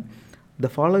கேளுங்க. The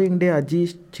following day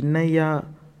Ajeesh Chinnaiya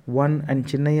 1 and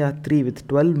Chinnaiya 3 with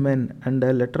 12 men and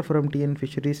a letter from TN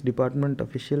Fisheries Department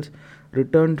officials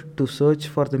returned to search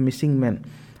for the missing men.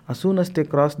 As soon as they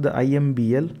crossed the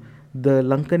IMBL, the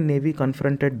Lankan Navy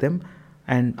confronted them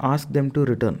and asked them to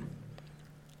return.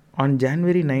 On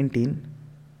January 19,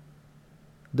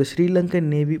 the Sri Lankan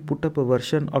Navy put up a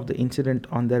version of the incident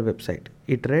on their website.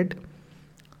 It read,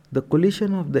 "The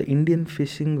collision of the Indian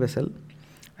fishing vessel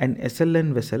and SLN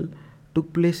vessel took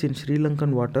place in Sri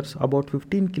Lankan waters about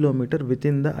 15 km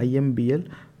within the IMBL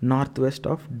northwest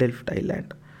of Delft Island.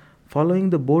 Following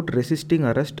the boat resisting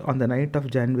arrest on the night of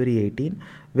January 18,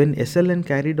 when SLN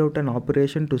carried out an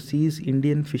operation to seize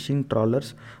Indian fishing trawlers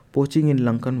poaching in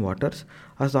Lankan waters,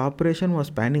 as the operation was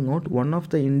panning out, one of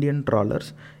the Indian trawlers,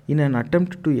 in an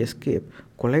attempt to escape,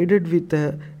 collided with a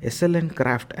SLN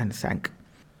craft and sank.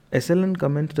 SLN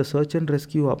commenced a search and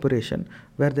rescue operation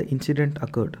where the incident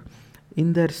occurred.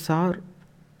 In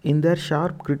their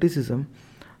sharp criticism,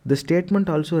 the statement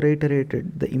also reiterated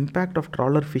the impact of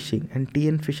trawler fishing and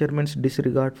TN fishermen's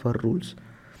disregard for rules.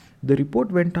 The report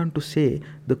went on to say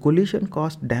the collision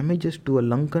caused damages to a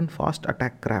Lankan fast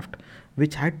attack craft,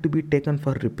 which had to be taken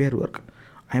for repair work.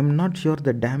 I am not sure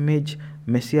the damage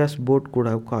Messiah's boat could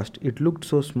have caused. It looked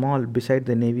so small beside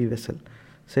the Navy vessel,"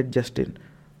 said Justin,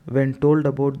 when told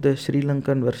about the Sri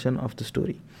Lankan version of the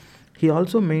story. He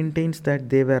also maintains that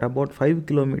they were about 5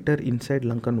 km inside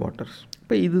Lankan waters.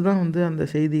 இப்போ இதுதான் வந்து அந்த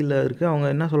செய்தியில் இருக்குது. அவங்க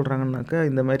என்ன சொல்கிறாங்கன்னாக்கா,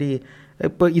 இந்த மாதிரி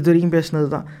இப்போ இது வரைக்கும் பேசுனது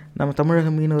தான். நம்ம தமிழக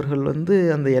மீனவர்கள் வந்து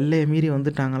அந்த எல்லையை மீறி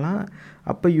வந்துட்டாங்களாம்.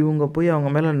 அப்போ இவங்க போய்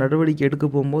அவங்க மேலே நடவடிக்கை எடுக்க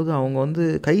போகும்போது அவங்க வந்து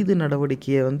கைது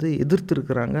நடவடிக்கையை வந்து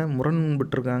எதிர்த்துருக்குறாங்க,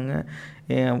 முரண்பட்டுருக்காங்க,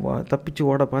 தப்பிச்சு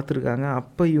ஓட பார்த்துருக்காங்க.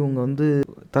 அப்போ இவங்க வந்து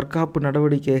தற்காப்பு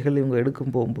நடவடிக்கைகள் இவங்க எடுக்க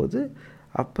போகும்போது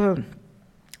அப்போ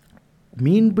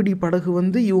மீன்பிடி படகு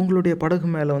வந்து இவங்களுடைய படகு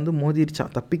மேலே வந்து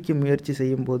மோதிருச்சான் தப்பிக்க முயற்சி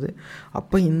செய்யும்போது.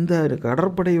 அப்போ இந்த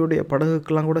கடற்படையுடைய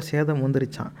படகுக்கெல்லாம் கூட சேதம்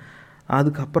வந்துருச்சான்.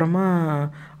 அதுக்கப்புறமா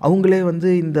அவங்களே வந்து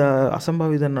இந்த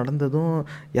அசம்பாவிதம் நடந்ததும்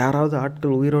யாராவது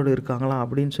ஆட்கள் உயிரோடு இருக்காங்களா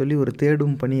அப்படின்னு சொல்லி ஒரு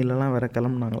தேடும் பணியிலலாம் வேற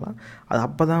கிளம்புனாங்களாம். அது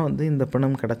அப்போ தான் வந்து இந்த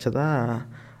பணம் கிடச்சதா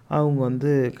அவங்க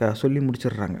வந்து சொல்லி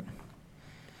முடிச்சிடுறாங்க.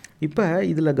 இப்போ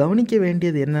இதில் கவனிக்க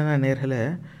வேண்டியது என்னென்ன நேர்களே,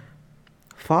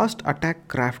 ஃபாஸ்ட் அட்டாக்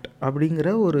கிராஃப்ட் அப்படிங்கிற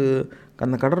ஒரு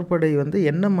அந்த கடற்படை வந்து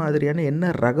என்ன மாதிரியான என்ன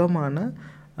ரகமான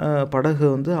படகு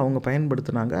வந்து அவங்க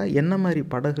பயன்படுத்தினாங்க, என்ன மாதிரி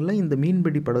படகுல இந்த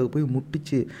மீன்பிடி படகு போய்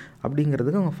முட்டுச்சு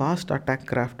அப்படிங்கிறதுக்கு அவங்க ஃபாஸ்ட் அட்டாக்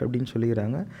கிராஃப்ட் அப்படின்னு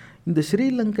சொல்லிக்கிறாங்க. இந்த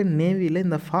ஸ்ரீலங்கன் நேவியில்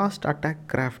இந்த ஃபாஸ்ட் அட்டாக்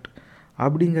கிராஃப்ட்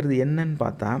அப்படிங்கிறது என்னன்னு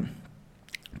பார்த்தா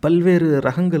பல்வேறு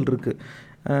ரகங்கள் இருக்குது.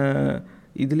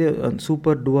 இதில்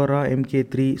super Dvora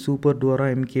MK3, super Dvora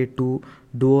MK2,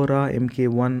 Dvora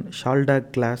MK1,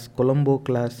 Shaldag class, Colombo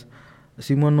class,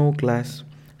 Simonneau class,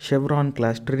 Chevron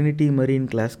class, Trinity Marine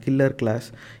class, Killer class,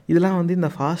 இதெல்லாம் வந்து இந்த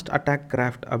ஃபாஸ்ட் அட்டாக்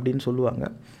கிராஃப்ட் அப்படின்னு சொல்லுவாங்க.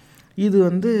 இது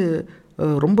வந்து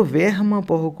ரொம்ப வேகமாக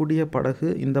போகக்கூடிய படகு.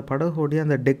 இந்த படகுடைய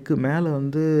அந்த டெக்கு மேலே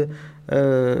வந்து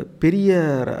பெரிய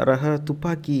ரக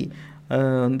துப்பாக்கி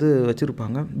வந்து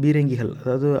வச்சுருப்பாங்க, பீரங்கிகள்,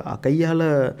 அதாவது கையால்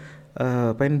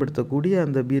பயன்படுத்தக்கூடிய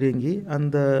அந்த பீரங்கி.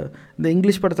 இந்த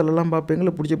இங்கிலீஷ் படத்துலலாம்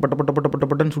பார்ப்பீங்களே, பிடிச்சி பட்ட பட்ட பட்ட பட்ட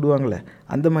பட்டன்னு சுடுவாங்களே,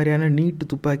 அந்த மாதிரியான நீட்டு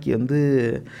துப்பாக்கி வந்து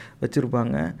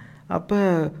வச்சுருப்பாங்க. அப்போ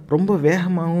ரொம்ப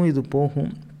வேகமாகவும் இது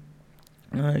போகும்.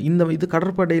 இது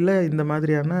கடற்படையில் இந்த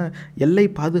மாதிரியான எல்லை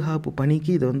பாதுகாப்பு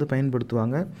பணிக்கு இதை வந்து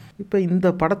பயன்படுத்துவாங்க. இப்போ இந்த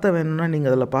படத்தை வேணும்னா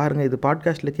நீங்கள் அதில் பாருங்கள். இது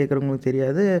பாட்காஸ்ட்டில் கேட்குறவங்களுக்கு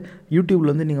தெரியாது,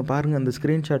 யூடியூப்பில் வந்து நீங்கள் பாருங்கள், அந்த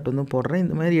ஸ்க்ரீன்ஷாட் வந்து போடுறேன்.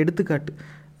 இந்த மாதிரி எடுத்துக்காட்டு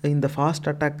இந்த ஃபாஸ்ட்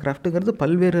அட்டாக் கிராஃப்ட்டுங்கிறது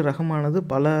பல்வேறு ரகமானது,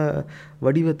 பல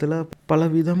வடிவத்தில் பல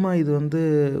விதமாக இது வந்து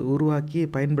உருவாக்கி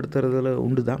பயன்படுத்துறதுல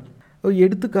உண்டு தான்.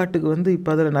 எடுத்துக்காட்டுக்கு வந்து இப்போ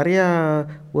அதில் நிறையா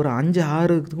ஒரு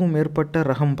 5-6க்கும் மேற்பட்ட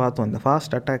ரகம் பார்த்தோம் இந்த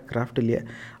ஃபாஸ்ட் அட்டாக் கிராஃப்ட்லேயே.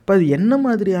 அப்போ அது என்ன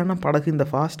மாதிரியான படகு இந்த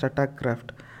ஃபாஸ்ட் அட்டாக்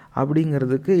கிராஃப்ட்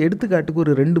அப்படிங்கிறதுக்கு எடுத்துக்காட்டுக்கு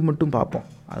ஒரு 2 மட்டும் பார்ப்போம்,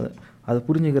 அது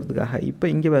புரிஞ்சுக்கிறதுக்காக. இப்போ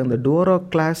இங்கே இந்த Dora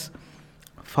class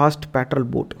fast patrol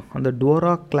boat, அந்த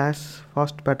Dora class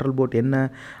fast patrol boat என்ன,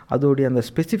 அதோடைய அந்த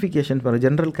ஸ்பெசிஃபிகேஷன்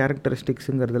ஜென்ரல்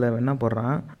கேரக்டரிஸ்டிக்ஸுங்கிறதுல என்ன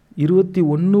போடுறான்,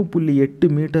 21.8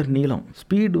 மீட்டர் நீளம்,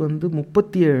 ஸ்பீடு வந்து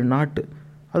 37 நாட்டு,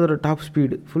 அதோட டாப்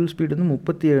ஸ்பீடு ஃபுல் ஸ்பீடு வந்து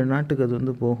 37 நாட்டுக்கு அது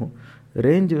வந்து போகும்.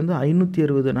 ரேஞ்சு வந்து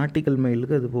 560 நாட்டிக்கல்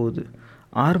மைலுக்கு அது போகுது.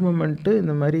 ஆர்மமெண்ட்டு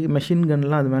இந்த மாதிரி மெஷின்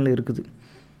கன்லாம் அது மேலே இருக்குது.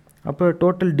 அப்போ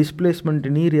டோட்டல் டிஸ்பிளேஸ்மெண்ட்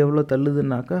நீர் எவ்வளோ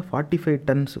தள்ளுதுன்னாக்கா 45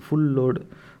 tons full load.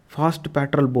 Fast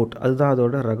patrol boat அதுதான்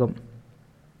அதோட ரகம்.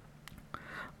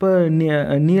 இப்போ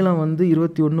நீளம் வந்து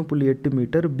 21.8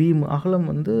 மீட்டர், பீம் அகலம்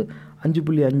வந்து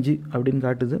 5.5 அப்படின்னு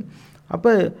காட்டுது.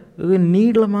 அப்போ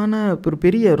நீளமான ஒரு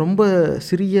பெரிய ரொம்ப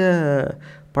சிறிய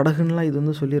படகுன்னெலாம் இது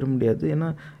வந்து சொல்லிட முடியாது, ஏன்னா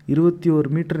 21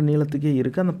 மீட்டர் நீளத்துக்கே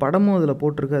இருக்குது. அந்த படமும் அதில்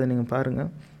போட்டிருக்கு, அதை நீங்கள்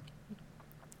பாருங்கள்.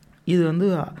 இது வந்து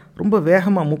ரொம்ப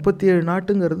வேகமாக 37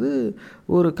 நாட்டுங்கிறது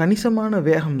ஒரு கணிசமான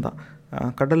வேகம்தான்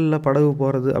கடலில் படகு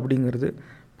போகிறது அப்படிங்கிறது.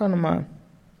 இப்போ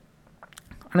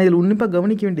ஆனால் இதில் உன்னிப்பாக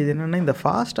கவனிக்க வேண்டியது என்னென்னா, இந்த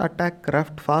fast attack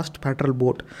craft fast patrol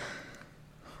boat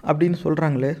அப்படின்னு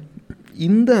சொல்கிறாங்களே,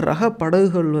 இந்த ரக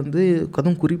படகுகள் வந்து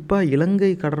அதுவும் குறிப்பாக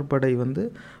இலங்கை கடற்படை வந்து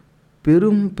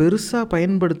பெருசாக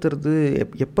பயன்படுத்துறது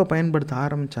எப்போ பயன்படுத்த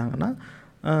ஆரம்பித்தாங்கன்னா,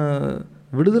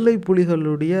 விடுதலை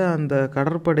புலிகளுடைய அந்த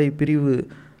கடற்படை பிரிவு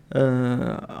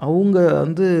அவங்க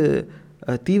வந்து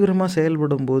தீவிரமாக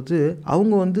செயல்படும் போது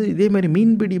அவங்க வந்து இதே மாதிரி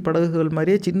மீன்பிடி படகுகள்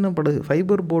மாதிரியே சின்ன படகு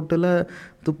ஃபைபர் போட்டில்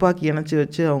துப்பாக்கி இணைச்சி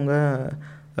வச்சு அவங்க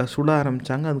சுட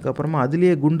ஆரம்பித்தாங்க. அதுக்கப்புறமா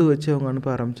அதுலேயே குண்டு வச்சு அவங்க அனுப்ப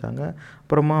ஆரம்பித்தாங்க.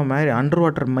 அப்புறமா அண்டர்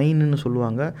வாட்டர் மைன்னு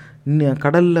சொல்லுவாங்க,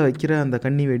 கடலில் வைக்கிற அந்த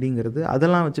கன்னி வெடிங்கிறது,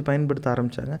 அதெல்லாம் வச்சு பயன்படுத்த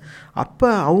ஆரம்பித்தாங்க. அப்போ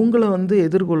அவங்கள வந்து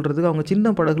எதிர்கொள்கிறதுக்கு அவங்க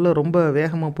சின்ன படகுல ரொம்ப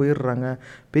வேகமாக போயிடுறாங்க.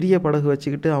 பெரிய படகு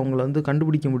வச்சுக்கிட்டு அவங்கள வந்து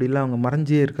கண்டுபிடிக்க முடியல, அவங்க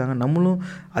மறைஞ்சே இருக்காங்க. நம்மளும்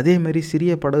அதே மாதிரி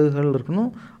சிறிய படகுகள்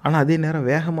இருக்கணும், ஆனால் அதே நேரம்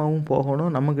வேகமாகவும்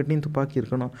போகணும், நம்மக்கிட்டையும் துப்பாக்கி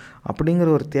இருக்கணும் அப்படிங்கிற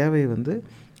ஒரு தேவை வந்து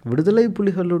விடுதலை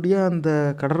புலிகளுடைய அந்த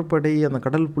கடற்படை, அந்த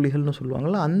கடல் புலிகள்னு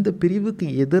சொல்லுவாங்கள்ல, அந்த பிரிவுக்கு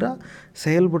எதிராக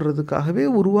செயல்படுறதுக்காகவே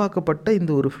உருவாக்கப்பட்ட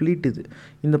இந்த ஒரு ஃப்ளீட் இது.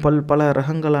 இந்த பல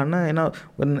ரகங்களான, ஏன்னா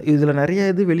இதில் நிறைய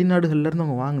இது வெளிநாடுகள்லேருந்து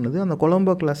அவங்க வாங்கினது. அந்த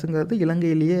கொலம்போ கிளாஸுங்கிறது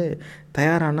இலங்கையிலேயே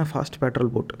தயாரான ஃபாஸ்ட்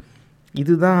பேட்ரல் போட்.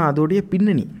 இதுதான் அதோடைய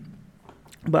பின்னணி.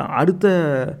 இப்போ அடுத்த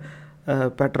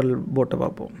பேட்ரல் போட்டை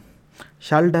பார்ப்போம்.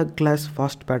 Shaldag class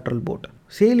fast patrol boat.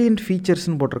 Salient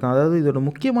ஃபீச்சர்ஸ்னு போட்டிருக்கான். அதாவது இதோட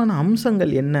முக்கியமான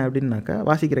அம்சங்கள் என்ன அப்படின்னாக்கா,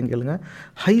 வாசிக்கிறேன் கேளுங்க.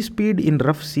 High speed in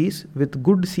rough seas with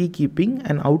good sea keeping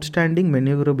and outstanding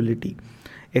manoeuvrability,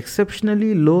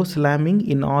 exceptionally low slamming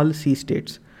in all sea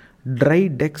states, dry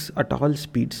decks at all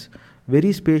speeds,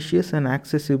 very spacious and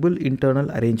accessible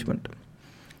internal arrangement.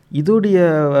 இதோடைய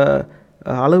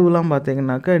அளவுலாம்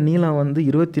பார்த்தீங்கன்னாக்கா, நீளம் வந்து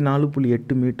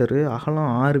 24.8 மீட்டரு,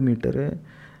 அகலம் 6 metre.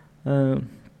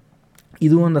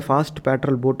 இதுவும் அந்த fast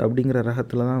patrol boat அப்படிங்கிற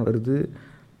ரகத்தில் தான் வருது.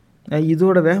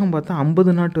 இதோட வேகம் பார்த்தா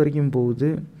 50 நாட் வரைக்கும் போகுது.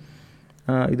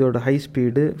 இதோட high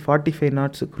speed 45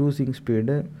 knots cruising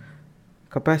speed,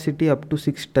 capacity up to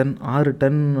 6 ton, 6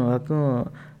 ton வரைக்கும்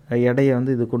எடையை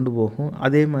வந்து இது கொண்டு போகும்.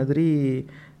 அதே மாதிரி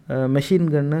மெஷின்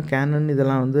கன்னு, கேனன்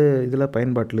இதெல்லாம் வந்து இதில்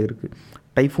பயன்பாட்டில் இருக்குது.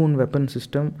 Typhoon weapon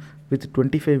system with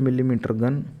 25 millimetre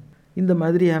gun, இந்த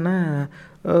மாதிரியான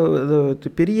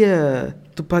பெரிய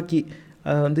துப்பாக்கி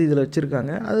வந்து இதில்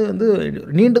வச்சுருக்காங்க. அது வந்து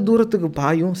நீண்ட தூரத்துக்கு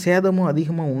பாயும், சேதமும்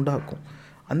அதிகமாக உண்டாக்கும்,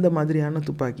 அந்த மாதிரியான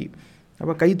துப்பாக்கி.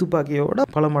 அப்போ கை துப்பாக்கியோட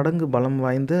பல மடங்கு பலம்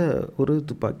வாய்ந்த ஒரு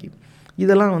துப்பாக்கி.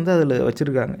 இதெல்லாம் வந்து அதில்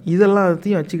வச்சுருக்காங்க.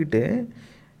 இதெல்லாத்தையும் வச்சுக்கிட்டு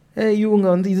இவங்க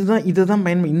வந்து இதை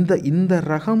தான் இந்த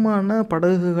ரகமான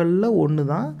படகுகளில் ஒன்று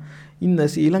தான் இந்த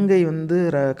இலங்கை வந்து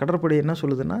கடற்படை என்ன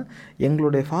சொல்லுதுன்னா,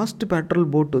 எங்களுடைய ஃபாஸ்ட் பேட்ரோல்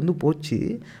போட் வந்து போச்சு,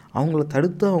 அவங்கள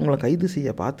தடுத்து அவங்கள கைது செய்ய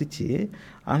பார்த்துச்சு.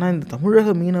 ஆனால் இந்த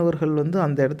தமிழக மீனவர்கள் வந்து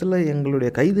அந்த இடத்துல எங்களுடைய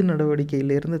கைது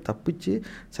நடவடிக்கையிலேருந்து தப்பிச்சு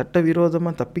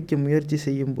சட்டவிரோதமாக தப்பிக்க முயற்சி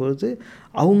செய்யும்போது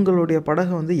அவங்களுடைய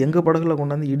படகை வந்து எங்கள் படகுல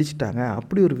கொண்டாந்து இடிச்சிட்டாங்க,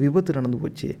 அப்படி ஒரு விபத்து நடந்து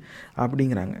போச்சு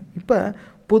அப்படிங்கிறாங்க. இப்போ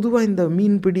பொதுவாக இந்த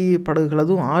மீன்பிடி படகுகள்,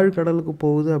 அதுவும் ஆழ்கடலுக்கு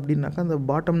போகுது அப்படின்னாக்கா அந்த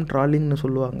பாட்டம் ட்ராலிங்னு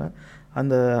சொல்லுவாங்க,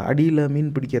 அந்த அடியில் மீன்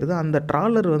பிடிக்கிறது. அந்த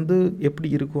ட்ராலர் வந்து எப்படி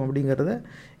இருக்கும் அப்படிங்கிறத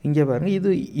இங்கே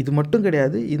பாருங்கள். இது மட்டும்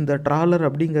கிடையாது, இந்த ட்ராலர்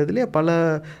அப்படிங்கிறதுலே பல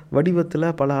வடிவத்தில்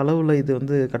பல அளவில் இது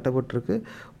வந்து கட்டப்பட்டிருக்கு.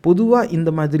 பொதுவாக இந்த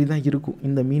மாதிரி தான் இருக்கும்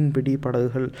இந்த மீன்பிடி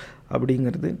படகுகள்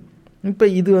அப்படிங்கிறது. இப்போ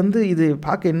இது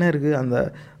பார்க்க என்ன இருக்குது, அந்த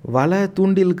வலை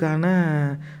தூண்டிலுக்கான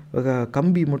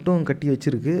கம்பி மட்டும் கட்டி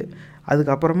வச்சுருக்கு.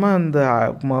 அதுக்கப்புறமா இந்த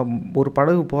ஒரு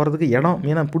படகு போகிறதுக்கு இடம்,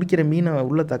 ஏன்னா பிடிக்கிற மீனை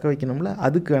உள்ளே தக்க வைக்கணும்ல,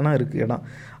 அதுக்கு வேணால் இருக்குது இடம்,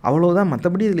 அவ்வளோதான்.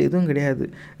 மற்றபடி இதில் எதுவும் கிடையாது.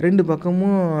 2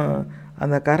 பக்கமும்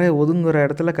அந்த கரை ஒதுங்குற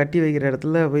இடத்துல, கட்டி வைக்கிற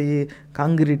இடத்துல போய்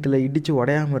காங்கிரீட்டில் இடித்து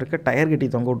உடையாமல் இருக்க டயர் கட்டி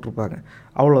தொங்க விட்ருப்பாங்க,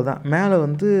 அவ்வளோதான். மேலே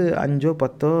வந்து 5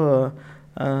 10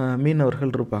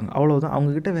 மீனவர்கள் இருப்பாங்க, அவ்வளோதான்.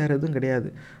 அவங்கக்கிட்ட வேறு எதுவும்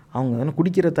கிடையாது. அவங்க வேணால்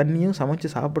குடிக்கிற தண்ணியும் சமைச்சு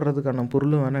சாப்பிட்றதுக்கான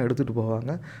பொருளும் வேணால் எடுத்துகிட்டு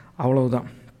போவாங்க, அவ்வளவுதான்.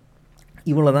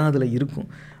 இவ்வளோ தான் அதில் இருக்கும்.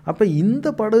 அப்போ இந்த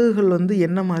படகுகள் வந்து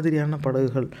என்ன மாதிரியான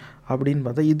படகுகள் அப்படின்னு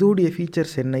பார்த்தா, இதோடைய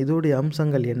ஃபீச்சர்ஸ் என்ன, இதோடைய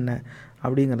அம்சங்கள் என்ன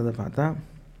அப்படிங்கிறத பார்த்தா,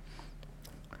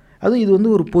 அதுவும் இது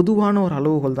வந்து ஒரு பொதுவான ஒரு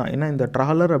அளவுகோல் தான். ஏன்னா இந்த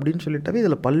ட்ராலர் அப்படின்னு சொல்லிட்டாவே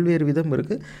இதில் பல்வேறு விதம்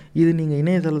இருக்குது. இது நீங்கள்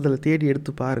இணையதளத்தில் தேடி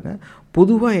எடுத்து பாருங்கள்.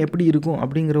 பொதுவாக எப்படி இருக்கும்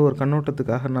அப்படிங்கிற ஒரு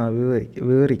கண்ணோட்டத்துக்காக நான்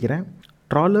விவரிக்கிறேன்.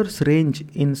 Trawlers range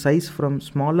in size from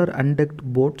smaller undecked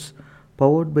boats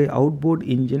powered by outboard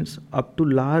engines up to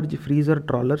large freezer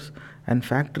trawlers and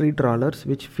factory trawlers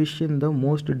which fish in the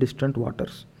most distant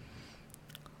waters.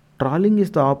 Trawling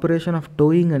is the operation of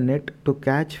towing a net to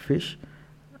catch fish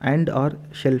and or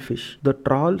shellfish. The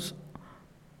trawls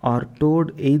are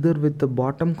towed either with the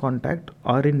bottom contact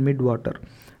or in mid-water.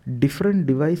 Different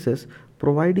devices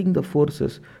providing the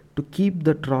forces to keep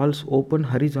the trawls open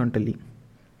horizontally.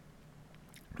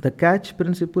 The catch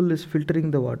principle is filtering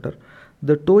the water.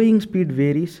 The towing speed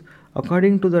varies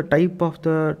according to the type of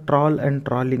the trawl and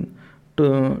trawling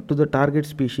to the target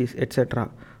species, etc.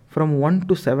 from 1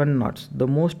 to 7 knots, the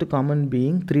most common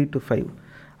being 3 to 5.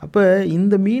 அப்போ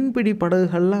இந்த மீன்பிடி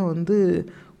படகுகள்லாம் வந்து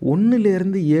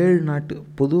 1லேருந்து 7 நாட்டு,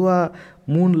 பொதுவாக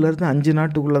 3லேருந்து 5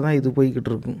 நாட்டுக்குள்ளே தான் இது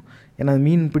போய்கிட்டு இருக்கும், ஏன்னா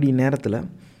மீன்பிடி நேரத்தில்.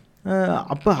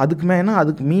 அப்போ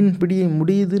அதுக்கு மீன்பிடி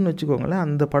முடியுதுன்னு வச்சுக்கோங்களேன்,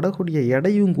 அந்த படகுடைய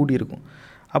எடையும் கூடியிருக்கும்.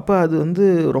 அப்போ அது வந்து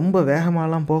ரொம்ப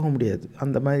வேகமாகலாம் போக முடியாது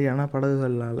அந்த மாதிரியான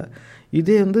படகுகள்னால.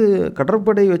 இதே வந்து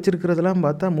கடற்படை வச்சுருக்கிறதெல்லாம்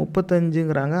பார்த்தா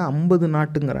 35ங்கிறாங்க, 50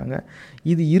 நாட்டுங்கிறாங்க.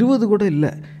 இது 20 கூட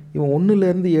இல்லை, இவன்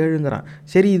 1லேருந்து 7ங்கிறான்.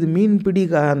 சரி, இது மீன்பிடி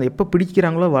அந்த எப்போ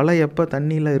பிடிக்கிறாங்களோ, வலை எப்போ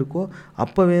தண்ணியில் இருக்கோ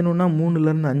அப்போ வேணும்னா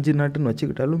 3லேருந்து 5 நாட்டுன்னு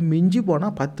வச்சுக்கிட்டாலும், மிஞ்சி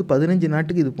போனால் 10-15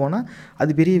 நாட்டுக்கு இது போனால்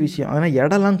அது பெரிய விஷயம். ஆனால்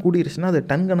இடம்லாம் கூடிருச்சுன்னா, அது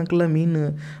டன் கணக்கில் மீன்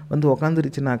வந்து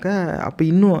உக்காந்துருச்சுனாக்கா, அப்போ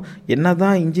இன்னும் என்ன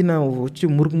தான் இன்ஜினை வச்சு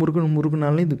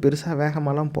முறுக்குனாலும் இது பெருசாக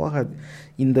வேகமாகலாம் போகாது.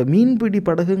 இந்த மீன்பிடி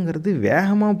படகுங்கிறது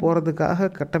வேகமாக போகிறதுக்காக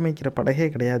கட்டமைக்கிற படகே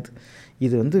கிடையாது.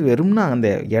 இது வந்து வெறும்னா அந்த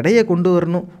எடையை கொண்டு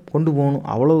போகணும்,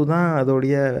 அவ்வளவுதான்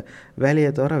அதோடைய வேலையை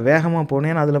தவிர வேகமாக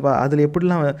போனேன். அதில்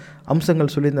எப்படிலாம்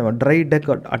அம்சங்கள் சொல்லியிருந்தேன், dry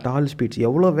deck at all speeds,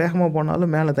 எவ்வளோ வேகமாக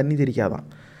போனாலும் மேலே தண்ணி தெரிக்காதான்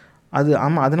அது.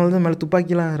 ஆமாம், அதனால தான் மேலே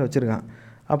துப்பாக்கிலாம் வேறு வச்சுருக்கான்.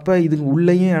 அப்போ இதுக்கு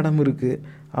உள்ளேயும் இடம் இருக்குது.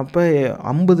 அப்போ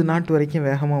 50 நாட்டு வரைக்கும்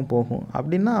வேகமாக போகும்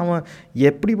அப்படின்னா, அவன்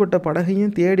எப்படிப்பட்ட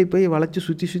படகையும் தேடி போய் வளைச்சி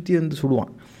சுற்றி வந்து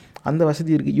சுடுவான். அந்த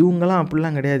வசதி இருக்குது. இவங்கெல்லாம்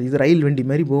அப்படிலாம் கிடையாது. இது ரயில் வண்டி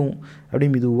மாதிரி போகும், அப்படியே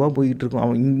மெதுவாக போய்கிட்டுருக்கும்.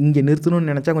 அவன் இங்கே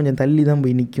நிறுத்தணும்னு நினச்சா கொஞ்சம் தள்ளி தான்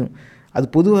போய் நிற்கும். அது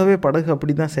பொதுவாகவே படகு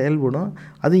அப்படி தான் செயல்படும்.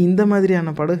 அது இந்த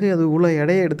மாதிரியான படகு அது இவ்வளோ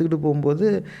எடையை எடுத்துக்கிட்டு போகும்போது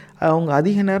அவங்க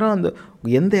அதிக நேரம் அந்த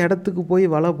எந்த இடத்துக்கு போய்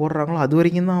வலை போடுறாங்களோ அது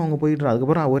வரைக்கும் தான் அவங்க போயிட்டு,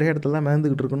 அதுக்கப்புறம் ஒரே இடத்துல தான்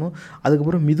மிதந்துக்கிட்டு இருக்கணும்.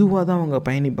 அதுக்கப்புறம் மெதுவாக தான் அவங்க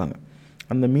பயணிப்பாங்க.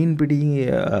 அந்த மீன்பிடி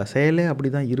செயலே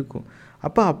அப்படி தான் இருக்கும்.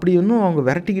 அப்போ அப்படி ஒன்றும் அவங்க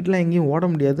விரட்டிக்கிட்டுலாம் எங்கேயும் ஓட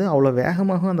முடியாது, அவ்வளோ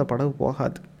வேகமாகவும் அந்த படகு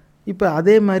போகாது. இப்போ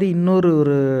அதே மாதிரி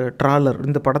ஒரு ட்ராலர்,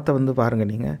 இந்த படத்தை வந்து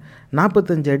பாருங்கள் நீங்கள்,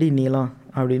 45 அடி நீளம்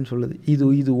அப்படின்னு சொல்லுது.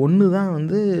 இது ஒன்று தான்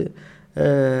வந்து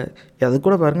அது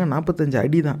கூட பாருங்கள் 45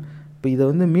 அடி தான். இப்போ இதை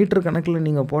வந்து மீட்டர் கணக்கில்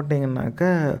நீங்கள் போட்டிங்கன்னாக்கா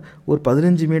ஒரு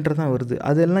 15 மீட்டர் தான் வருது.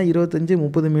 அதெல்லாம்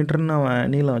 25-30 மீட்டர்னு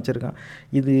அவன் நீளம் வச்சுருக்கான்.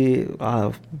 இது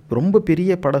ரொம்ப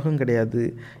பெரிய படகும் கிடையாது,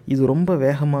 இது ரொம்ப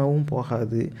வேகமாகவும்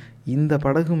போகாது. இந்த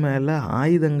படகு மேலே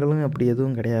ஆயுதங்களும் அப்படி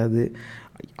எதுவும் கிடையாது.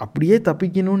 அப்படியே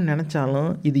தப்பிக்கணும்னு நினச்சாலும்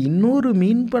இது இன்னொரு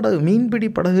மீன்பிடி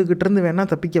படகுக்கிட்டேருந்து வேணால்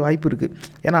தப்பிக்க வாய்ப்பு இருக்குது.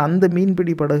 ஏன்னா அந்த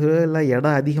மீன்பிடி படகு எல்லாம்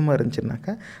இடம் அதிகமாக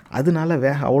இருந்துச்சுனாக்கா அதனால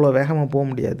அவ்வளோ வேகமாக போக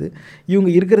முடியாது.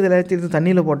 இவங்க இருக்கிறது எல்லாத்தையும் எடுத்து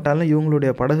தண்ணியில் போட்டாலும்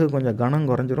இவங்களுடைய படகு கொஞ்சம் கனம்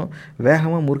குறைஞ்சிரும்,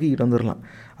 வேகமாக முறுக்கிக்கிட்டு வந்துடலாம்.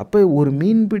 அப்போ ஒரு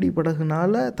மீன்பிடி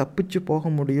படகுனால் தப்பிச்சு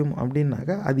போக முடியும்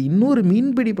அப்படின்னாக்கா அது இன்னொரு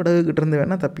மீன்பிடி படகுக்கிட்டேருந்து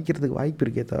வேணால் தப்பிக்கிறதுக்கு வாய்ப்பு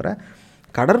இருக்கே தவிர,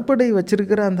 கடற்படை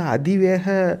வச்சுருக்கிற அந்த அதிவேக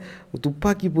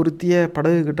துப்பாக்கி பொருத்திய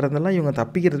படகுக்கிட்ட இருந்தெல்லாம் இவங்க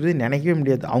தப்பிக்கிறது நினைக்கவே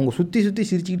முடியாது. அவங்க சுற்றி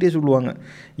சிரிச்சுக்கிட்டே சொல்லுவாங்க,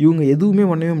 இவங்க எதுவுமே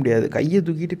பண்ணவே முடியாது. கையை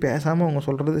தூக்கிட்டு பேசாமல் அவங்க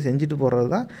சொல்கிறத செஞ்சுட்டு போகிறது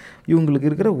தான் இவங்களுக்கு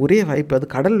இருக்கிற ஒரே வாய்ப்பு.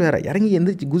 அது கடல் வேறு, இறங்கி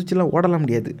எந்திரிச்சு குதிச்சுலாம் ஓடலாம்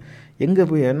முடியாது. எங்கே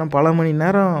போய் என்ன பல மணி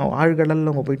நேரம் ஆழ்கடலில்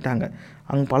அவங்க போயிட்டாங்க,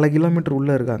 அங்கே பல கிலோமீட்டர்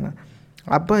உள்ளே இருக்காங்க.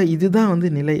 அப்போ இதுதான் வந்து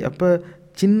நிலை. அப்போ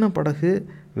சின்ன படகு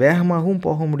வேகமாகவும்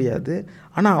போக முடியாது,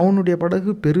 ஆனால் அவனுடைய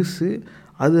படகு பெருசு,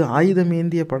 அது ஆயுதம்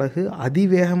ஏந்திய படகு,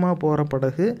 அதிவேகமாக போகிற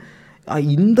படகு.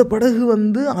 இந்த படகு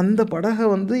வந்து அந்த படகை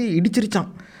வந்து இடிச்சிருச்சான்,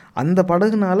 அந்த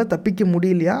படகுனால் தப்பிக்க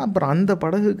முடியலையா, அப்புறம் அந்த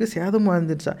படகுக்கு சேதமாக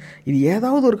இருந்துருச்சா. இது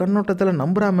ஏதாவது ஒரு கண்ணோட்டத்தில்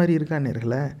நம்புகிற மாதிரி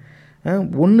இருக்கானேர்களே.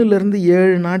 1லேருந்து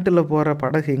 7 நாட்டில் போகிற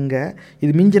படகு எங்கே,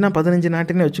 இது மிஞ்சினா 15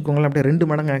 நாட்டுன்னு வச்சுக்கோங்களேன், அப்படியே 2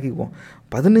 மடங்கு ஆக்கிக்குவோம்.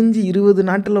 15-20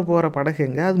 நாட்டில் போகிற படகு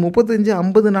எங்கே, அது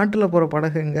 35-50 நாட்டில் போகிற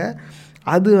படகு எங்கே.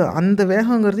 அது அந்த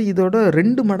வேகங்கிறது இதோட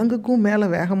 2 மடங்குக்கும் மேலே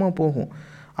வேகமாக போகும்.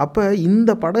 அப்போ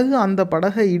இந்த படகு அந்த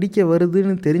படகை இடிக்க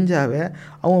வருதுன்னு தெரிஞ்சாவே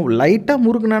அவன் லைட்டாக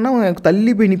முறுக்குனானா அவன்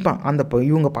தள்ளி போய் நிற்பான்.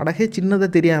 இவங்க படகே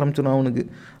சின்னதாக தெரிய ஆரம்பிச்சிடும் அவனுக்கு,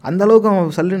 அந்தளவுக்கு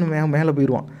அவன் சல்லுன்னு மேலே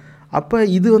போயிடுவான். அப்போ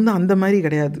இது வந்து அந்த மாதிரி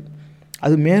கிடையாது,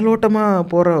 அது மேலோட்டமாக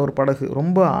போகிற ஒரு படகு,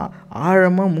 ரொம்ப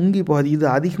ஆழமாக முங்கி போகாது. இது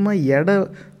அதிகமாக எடை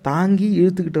தாங்கி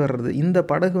இழுத்துக்கிட்டு வர்றது. இந்த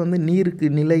படகு வந்து நீருக்கு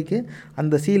நிலைக்கு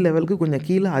அந்த சீ லெவலுக்கு கொஞ்சம்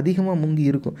கீழே அதிகமாக முங்கி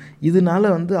இருக்கும். இதனால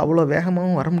வந்து அவ்வளோ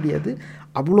வேகமாகவும் வர முடியாது,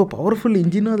 அவ்வளோ பவர்ஃபுல்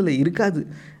இன்ஜினும் அதில் இருக்காது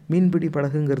மீன்பிடி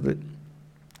படகுங்கிறது.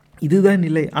 இதுதான்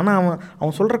நிலை. ஆனால்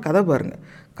அவன் சொல்கிற கதை பாருங்கள்,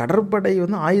 கடற்படை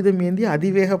வந்து ஆயுதம் ஏந்தி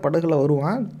அதிவேக படகுல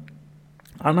வருவான்,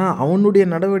 ஆனால் அவனுடைய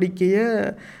நடவடிக்கையை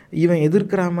இவன்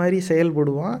எதிர்க்கிற மாதிரி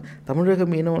செயல்படுவான். தமிழக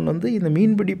மீனவன் வந்து இந்த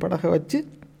மீன்பிடி படகை வச்சு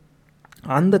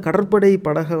அந்த கடற்படை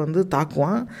படகை வந்து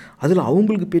தாக்குவான், அதில்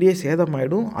அவங்களுக்கு பெரிய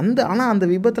சேதமாயிடும். ஆனால் அந்த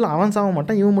விபத்தில் அவன் சாக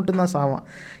மாட்டான், இவன் மட்டும்தான் சாவான்.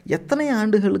 எத்தனை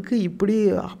ஆண்டுகளுக்கு இப்படி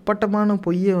அப்பட்டமான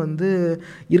பொய்யை வந்து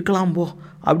இருக்கலாம் போ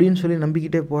அப்படின்னு சொல்லி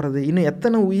நம்பிக்கிட்டே போகிறது. இன்னும்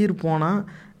எத்தனை உயிர் போனால்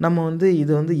நம்ம வந்து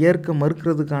இதை வந்து ஏற்க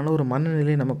மறுக்கிறதுக்கான ஒரு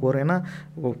மனநிலை நமக்கு வரும். ஏன்னா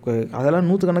அதெல்லாம்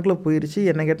 100 கணக்கில் போயிடுச்சு.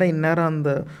 என்ன கேட்டால் இந்நேரம்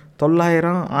அந்த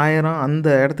 900, 1000 அந்த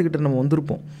இடத்துக்கிட்ட நம்ம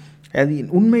வந்திருப்போம். அது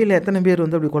உண்மையில் எத்தனை பேர்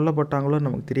வந்து அப்படி கொல்லப்பட்டாங்களோ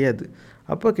நமக்கு தெரியாது.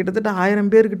 அப்போ கிட்டத்தட்ட 1000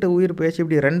 பேர்கிட்ட உயிர் போயிடுச்சு.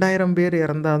 இப்படி 2000 பேர்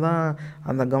இறந்தால் தான்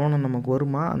அந்த கவனம் நமக்கு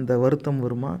வருமா, அந்த வருத்தம்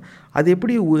வருமா? அது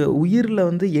எப்படி உயிரில்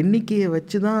வந்து எண்ணிக்கையை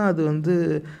வச்சு தான் அது வந்து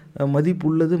மதிப்பு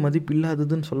உள்ளது மதிப்பு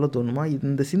இல்லாததுன்னு சொல்ல தோணுமா?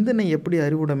 இந்த சிந்தனை எப்படி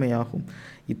அறிவுடைமையாகும்?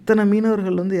 இத்தனை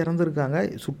மீனவர்கள் வந்து இறந்துருக்காங்க,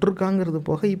 சுட்டிருக்காங்கிறது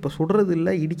போக இப்போ சுடுறது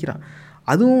இல்லை, இடிக்கிறான்.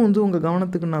 அதுவும் வந்து உங்கள்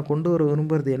கவனத்துக்கு நான் கொண்டு வர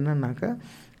விரும்புகிறது என்னன்னாக்கா,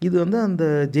 இது வந்து அந்த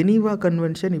ஜெனீவா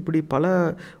கன்வென்ஷன், இப்படி பல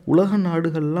உலக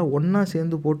நாடுகள்லாம் ஒன்றா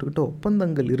சேர்ந்து போட்டுக்கிட்ட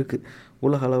ஒப்பந்தங்கள் இருக்குது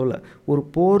உலக அளவில். ஒரு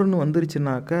போர்னு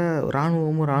வந்துருச்சுனாக்கா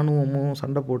இராணுவமும்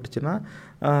சண்டை போட்டுச்சுன்னா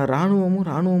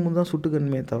இராணுவமும் தான்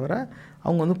சுட்டுக்கணுமே தவிர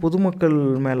அவங்க வந்து பொதுமக்கள்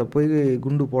மேலே போய்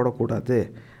குண்டு போடக்கூடாது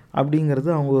அப்படிங்கிறது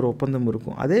அவங்க ஒரு ஒப்பந்தம்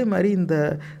இருக்கும். அதே மாதிரி இந்த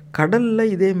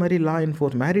கடலில் இதே மாதிரி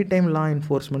மேரிடைம் லா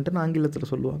என்ஃபோர்ஸ்மெண்ட்டுன்னு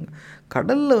ஆங்கிலத்தில் சொல்லுவாங்க.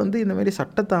 கடலில் வந்து இந்த மாதிரி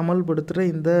சட்டத்தை அமல்படுத்துகிற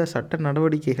இந்த சட்ட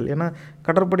நடவடிக்கைகள், ஏன்னா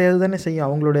கடற்படையாது தானே செய்யும்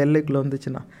அவங்களோட எல்லைக்குள்ளே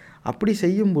வந்துச்சுன்னா, அப்படி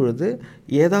செய்யும் பொழுது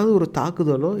ஏதாவது ஒரு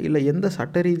தாக்குதலோ இல்லை எந்த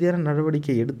சட்ட ரீதியான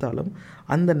நடவடிக்கை எடுத்தாலும்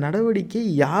அந்த நடவடிக்கை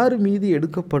யார் மீது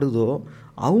எடுக்கப்படுதோ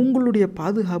அவங்களுடைய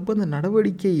பாதுகாப்பு அந்த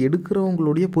நடவடிக்கை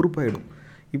எடுக்கிறவங்களுடைய பொறுப்பாயிடும்.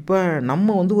 இப்போ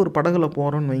நம்ம வந்து ஒரு படகுல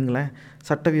போகிறோன்னு வைங்களேன்,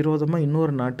 சட்டவிரோதமாக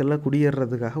இன்னொரு நாட்டில்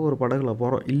குடியேறதுக்காக ஒரு படகுல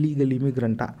போகிறோம், இல்லீகல்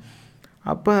இமிக்ரெண்ட்டாக.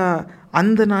 அப்போ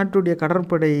அந்த நாட்டுடைய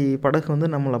கடற்படை படகு வந்து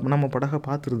நம்ம படகை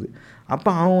பார்த்துருது. அப்போ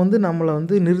அவன் வந்து நம்மளை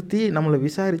வந்து நிறுத்தி நம்மளை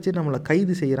விசாரித்து நம்மளை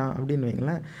கைது செய்கிறான் அப்படின்னு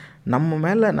வைங்களேன். நம்ம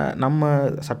மேலே நம்ம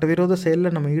சட்டவிரோத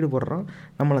செயலில் நம்ம ஈடுபடுறோம்,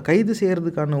 நம்மளை கைது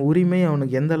செய்கிறதுக்கான உரிமை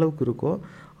அவனுக்கு எந்த அளவுக்கு இருக்கோ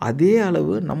அதே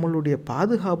அளவு நம்மளுடைய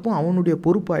பாதுகாப்பும் அவனுடைய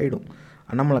பொறுப்பாயிடும்.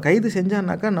 நம்மளை கைது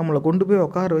செஞ்சானாக்கா நம்மளை கொண்டு போய்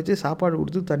உட்கார வச்சு சாப்பாடு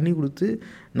கொடுத்து தண்ணி கொடுத்து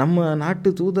நம்ம நாட்டு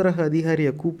தூதரக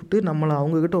அதிகாரியை கூப்பிட்டு நம்மளை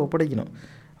அவங்கக்கிட்ட ஒப்படைக்கணும்.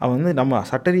 அவன் வந்து நம்ம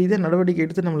சட்ட ரீதியாக நடவடிக்கை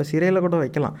எடுத்து நம்மளை சிறையில் கூட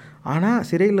வைக்கலாம். ஆனால்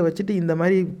சிறையில் வச்சுட்டு இந்த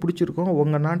மாதிரி பிடிச்சிருக்கோம்,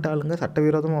 உங்கள் நாட்டு ஆளுங்க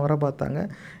சட்டவிரோதமாக வர பார்த்தாங்க,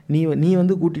 நீ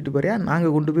வந்து கூட்டிகிட்டு போறியா,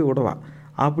 நாங்கள் கொண்டு போய் விடவா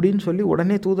அப்படின்னு சொல்லி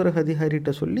உடனே தூதரக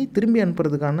அதிகாரிகிட்ட சொல்லி திரும்பி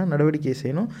அனுப்புறதுக்கான நடவடிக்கை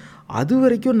செய்யணும். அது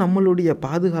வரைக்கும் நம்மளுடைய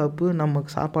பாதுகாப்பு,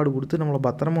 நமக்கு சாப்பாடு கொடுத்து நம்மளை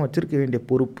பத்திரமா வச்சுருக்க வேண்டிய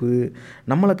பொறுப்பு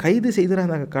நம்மளை கைது செய்கிற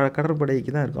அந்த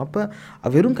கடற்படைக்கு தான் இருக்கும். அப்போ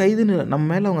வெறும் கைதுன்னு நம்ம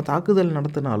மேலே அவங்க தாக்குதல்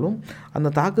நடத்தினாலும்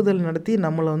அந்த தாக்குதல் நடத்தி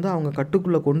நம்மளை வந்து அவங்க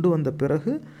கட்டுக்குள்ளே கொண்டு வந்த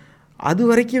பிறகு அது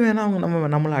வரைக்கும் வேணால்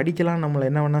அவங்க நம்மளை அடிக்கலாம், நம்மளை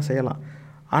என்ன வேணால் செய்யலாம்.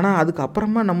 ஆனால்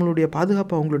அதுக்கப்புறமா நம்மளுடைய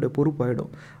பாதுகாப்பு அவங்களுடைய பொறுப்பாயிடும்.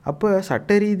 அப்போ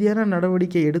சட்ட ரீதியான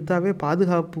நடவடிக்கை எடுத்தாவே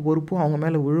பாதுகாப்பு பொறுப்பும் அவங்க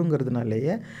மேலே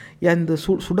விழுங்கிறதுனாலேயே அந்த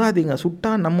சுடாதீங்க,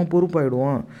 சுட்டால் நம்ம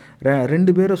பொறுப்பாயிடுவோம்,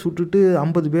 2 பேரை சுட்டுட்டு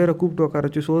 50 பேரை கூப்பிட்டு உட்கார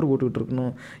வச்சு சோறு போட்டுக்கிட்டு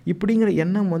இருக்கணும் இப்படிங்கிற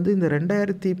எண்ணம் வந்து இந்த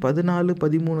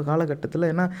 2014-13 காலகட்டத்தில்,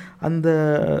 ஏன்னா அந்த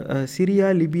சிரியா,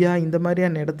 லிபியா இந்த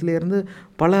மாதிரியான இடத்துலேருந்து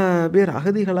பல பேர்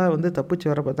அகதிகளாக வந்து தப்பிச்சு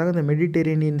வர பார்த்தாங்க. இந்த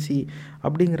மெடிட்டரேனியன் சி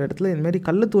அப்படிங்கிற இடத்துல இந்த மாதிரி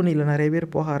கள்ளத்தோணியில் நிறைய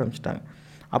பேர் போக ஆரம்பிச்சிட்டாங்க.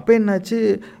 அப்போ என்னாச்சு,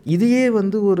 இதையே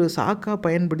வந்து ஒரு சாக்காக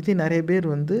பயன்படுத்தி நிறைய பேர்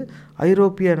வந்து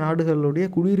ஐரோப்பிய நாடுகளுடைய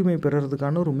குடியுரிமை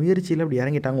பெறுறதுக்கான ஒரு முயற்சியில் அப்படி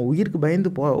இறங்கிட்டாங்க, உயிருக்கு பயந்து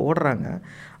ஓடுறாங்க.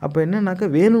 அப்போ என்னன்னாக்கா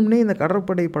வேணும்னே இந்த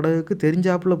கடற்படை படகுக்கு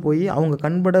தெரிஞ்சாப்புல போய் அவங்க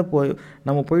கண்பட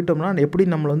நம்ம போயிட்டோம்னா எப்படி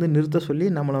நம்மளை வந்து நிறுத்த சொல்லி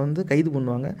நம்மளை வந்து கைது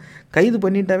பண்ணுவாங்க. கைது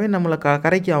பண்ணிட்டாவே நம்மளை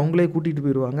கரைக்கு அவங்களே கூட்டிகிட்டு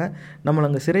போயிடுவாங்க, நம்மளை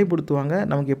அங்கே சிறைப்படுத்துவாங்க,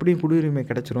 நமக்கு எப்படியும் குடியுரிமை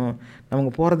கிடச்சிரும்,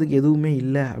 நமக்கு போகிறதுக்கு எதுவுமே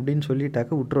இல்லை அப்படின்னு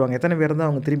சொல்லிட்டாக்க விட்டுருவாங்க. எத்தனை பேர் தான்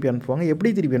அவங்க திருப்பி அனுப்புவாங்க,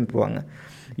 எப்படி திருப்பி அனுப்புவாங்க,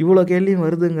 இவ்வளோ கேள்வியும்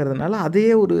வருதுங்கிறதுனால அதே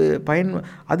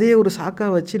ஒரு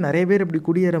சாக்காக வச்சு நிறைய பேர் இப்படி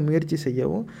குடியேற முயற்சி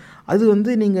செய்யவும், அது வந்து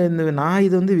நான்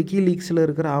இது வந்து விக்கிலீக்ஸில்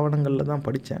இருக்கிற ஆவணங்களில் தான்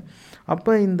படித்தேன்.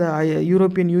 அப்போ இந்த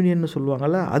யூரோப்பியன் யூனியன்னு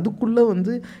சொல்லுவாங்கள்ல, அதுக்குள்ளே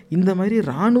வந்து இந்த மாதிரி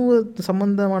இராணுவ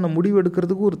சம்பந்தமான முடிவு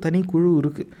எடுக்கிறதுக்கு ஒரு தனி குழு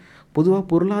இருக்குது. பொதுவாக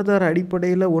பொருளாதார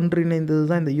அடிப்படையில் ஒன்றிணைந்தது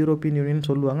தான் இந்த யூரோப்பியன் யூனியன்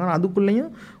சொல்லுவாங்க. ஆனால்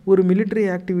அதுக்குள்ளேயும் ஒரு மிலிட்ரி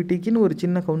ஆக்டிவிட்டிக்குன்னு ஒரு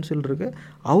சின்ன கவுன்சில் இருக்குது.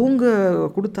 அவங்க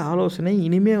கொடுத்த ஆலோசனை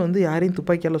இனிமேல் வந்து யாரையும்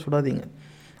துப்பாக்கியால் சுடாதீங்க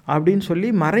அப்படின்னு சொல்லி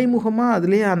மறைமுகமாக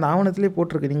அதுலேயே அந்த ஆவணத்திலே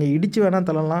போட்டிருக்கு. நீங்கள் இடித்து வேணால்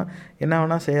தள்ளலாம், என்ன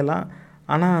வேணால் செய்யலாம்,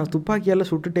 ஆனால் துப்பாக்கியால்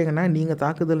சுட்டுட்டீங்கன்னா நீங்கள்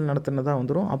தாக்குதல் நடத்தினதாக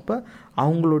வந்துடும். அப்போ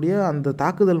அவங்களுடைய அந்த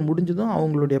தாக்குதல் முடிஞ்சதும்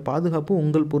அவங்களுடைய பாதுகாப்பு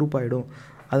உங்கள் பொறுப்பாயிடும்,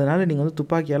 அதனால் நீங்கள் வந்து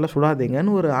துப்பாக்கியால்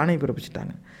சுடாதீங்கன்னு ஒரு ஆணை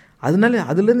பிறப்பிச்சிட்டாங்க.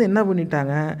 அதுலேருந்து என்ன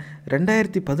பண்ணிட்டாங்க,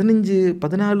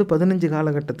 2014-15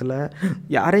 காலகட்டத்தில்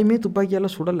யாரையுமே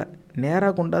துப்பாக்கியால் சுடலை,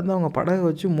 நேராக கொண்டாந்து அவங்க படகை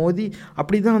வச்சு மோதி,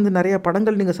 அப்படி தான் வந்து நிறையா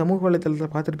படங்கள் நீங்கள் சமூக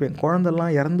வலைத்தளத்தில் பார்த்துருப்பீங்க.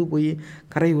 குழந்தெல்லாம் இறந்து போய்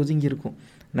கரை ஒதுங்கியிருக்கும்,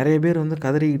 நிறைய பேர் வந்து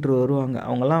கதறிக்கிட்டு வருவாங்க.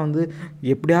 அவங்கெல்லாம் வந்து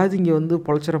எப்படியாவது இங்கே வந்து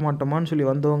பொழைச்சிட மாட்டோமான்னு சொல்லி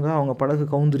வந்தவங்க, அவங்க படகு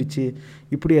கவுந்துருச்சு,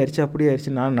 இப்படி ஆயிடுச்சு அப்படி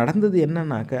ஆயிடுச்சு. நடந்தது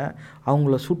என்னன்னாக்க,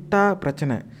 அவங்கள சுட்டா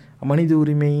பிரச்சனை, மனித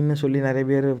உரிமைன்னு சொல்லி நிறைய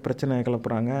பேர் பிரச்சனை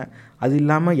கிளப்புறாங்க. அது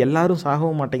இல்லாமல் எல்லாரும்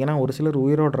சாகவும் மாட்டேங்கன்னா ஒரு சிலர்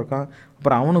உயிரோடு இருக்கான்,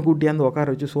 அப்புறம் அவனை கூட்டியாந்து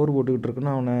உட்கார வச்சு சோறு போட்டுக்கிட்டு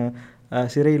இருக்குன்னு அவனை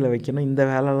சிறையில் வைக்கணும், இந்த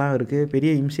வேலைலாம் இருக்குது,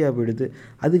 பெரிய இம்சையாக போயிடுது.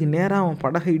 அதுக்கு நேராக அவன்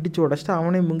படகை இடித்து உடச்சிட்டு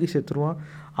அவனே முங்கி செத்துருவான்.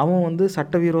 அவன் வந்து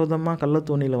சட்டவிரோதமாக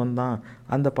கள்ளத்தோணியில் வந்தான்,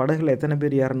 அந்த படகுல எத்தனை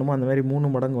பேர் ஏறணுமோ அந்த மாதிரி 3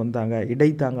 மடங்கு வந்தாங்க, இடை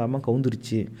தாங்காமல்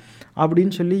கவுந்துருச்சு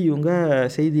அப்படின்னு சொல்லி இவங்க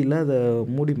செய்தியில் அதை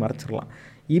மூடி மறைச்சிடலாம்.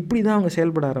 இப்படி தான் அவங்க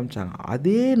செயல்பட ஆரம்பித்தாங்க.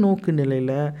 அதே நோக்கு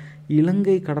நிலையில்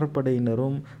இலங்கை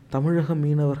கடற்படையினரும் தமிழக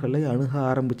மீனவர்களை அணுக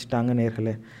ஆரம்பிச்சிட்டாங்க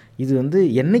நேர்களே. இது வந்து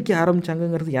என்றைக்கு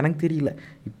ஆரம்பித்தாங்கங்கிறது எனக்கு தெரியல.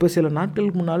 இப்போ சில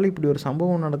நாட்களுக்கு முன்னால் இப்படி ஒரு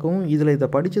சம்பவம் நடக்கவும் இதை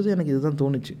படித்ததும் எனக்கு இதுதான்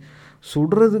தோணுச்சு.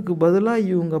 சுடுறதுக்கு பதிலாக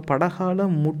இவங்க படகால்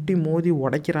முட்டி மோதி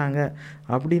உடைக்கிறாங்க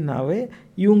அப்படின்னாவே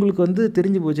இவங்களுக்கு வந்து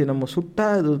தெரிஞ்சு போச்சு, நம்ம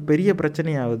சுட்டால் இது பெரிய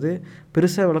பிரச்சனையாகுது,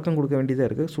 பெருசாக விளக்கம் கொடுக்க வேண்டியதாக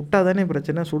இருக்குது, சுட்டால் தானே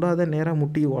பிரச்சனை, சுடாத நேராக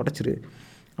முட்டி உடச்சிரு,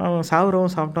 அவன்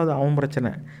சாப்பிட்றவன் சாப்பிட்டா அது அவன்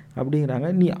பிரச்சனை அப்படிங்கிறாங்க.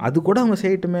 நீ அது கூட அவங்க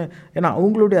செய்யட்டுமே, ஏன்னா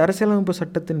அவங்களுடைய அரசியலமைப்பு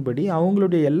சட்டத்தின்படி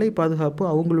அவங்களுடைய எல்லை பாதுகாப்பு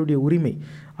அவங்களுடைய உரிமை,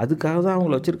 அதுக்காக தான்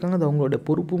அவங்கள வச்சுருக்காங்க, அது அவங்களுடைய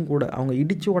பொறுப்பும் கூட. அவங்க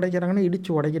இடித்து உடைக்கிறாங்கன்னா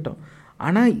இடித்து உடைக்கட்டும்,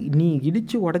 ஆனால் நீ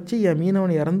இடித்து உடச்சி என்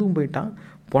மீனவன் இறந்தும் போயிட்டான்,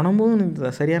 பணமும்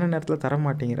சரியான நேரத்தில் தர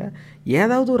மாட்டேங்கிற,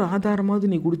 ஏதாவது ஒரு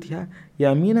ஆதாரமாவது நீ கொடுத்தியா,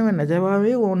 என் மீனவன்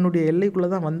நிஜமாகவே உன்னுடைய எல்லைக்குள்ளே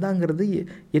தான் வந்தாங்கிறது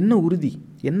என்ன உறுதி,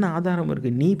 என்ன ஆதாரம்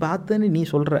இருக்குது, நீ பார்த்தேன்னு நீ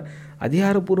சொல்கிற,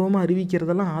 அதிகாரப்பூர்வமாக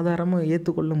அறிவிக்கிறதெல்லாம் ஆதாரமாக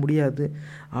ஏற்றுக்கொள்ள முடியாது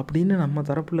அப்படின்னு நம்ம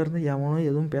தரப்புலேருந்து எவனோ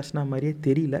எதுவும் பேசின மாதிரியே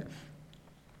தெரியல.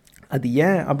 அது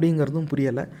ஏன் அப்படிங்கிறதும்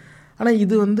புரியலை. ஆனால்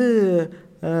இது வந்து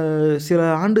சில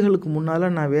ஆண்டுகளுக்கு முன்னால்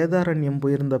நான் வேதாரண்யம்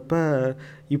போயிருந்தப்ப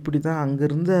இப்படி தான் அங்கே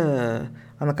இருந்த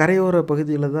அந்த கரையோர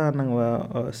பகுதியில் தான்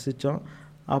நாங்கள் வசித்தோம்.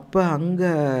 அப்போ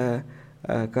அங்கே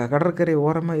கடற்கரை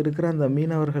ஓரமாக இருக்கிற அந்த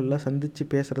மீனவர்களில் சந்தித்து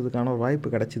பேசுகிறதுக்கான ஒரு வாய்ப்பு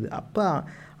கிடச்சிது. அப்போ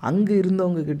அங்கே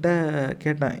இருந்தவங்கக்கிட்ட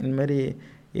கேட்டேன், இந்தமாரி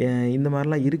இந்த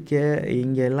மாதிரிலாம் இருக்கே,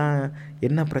 இங்கே எல்லாம்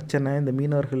என்ன பிரச்சனை, இந்த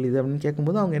மீனவர்கள் இது அப்படின்னு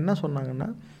கேட்கும்போது அவங்க என்ன சொன்னாங்கன்னா,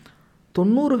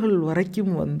 90கள்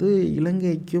வரைக்கும் வந்து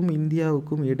இலங்கைக்கும்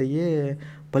இந்தியாவுக்கும் இடையே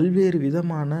பல்வேறு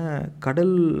விதமான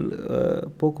கடல்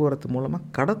போக்குவரத்து மூலமாக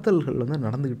கடத்தல்கள் வந்து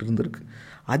நடந்துக்கிட்டு இருந்திருக்கு.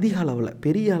 அதிக அளவில்,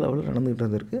 பெரிய அளவில் நடந்துக்கிட்டு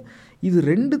இருந்திருக்கு. இது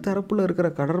 2 தரப்பில் இருக்கிற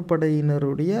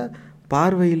கடற்படையினருடைய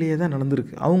பார்வையிலேயே தான்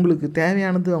நடந்திருக்கு. அவங்களுக்கு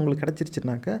தேவையானது அவங்களுக்கு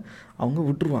கிடச்சிருச்சுனாக்க அவங்க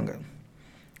விட்டுருவாங்க.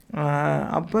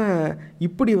 அப்போ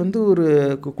இப்படி வந்து ஒரு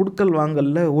குடுக்கல்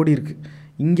வாங்கல்ல ஓடிருக்கு.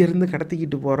 இங்கேருந்து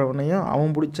கடத்திக்கிட்டு போகிறவனையும்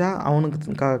அவன் பிடிச்சா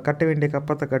அவனுக்கு கட்ட வேண்டிய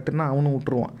கப்பத்தை கட்டுனா அவனும்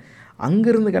விட்டுருவான்.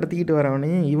 அங்கேருந்து கடத்திக்கிட்டு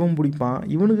வரவனையும் இவன் பிடிப்பான்,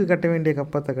 இவனுக்கு கட்ட வேண்டிய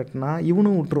கப்பத்தை கட்டினா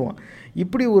இவனும் விட்டுருவான்.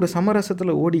 இப்படி ஒரு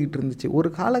சமரசத்தில் ஓடிக்கிட்டு இருந்துச்சு. ஒரு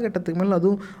காலகட்டத்துக்கு மேலே,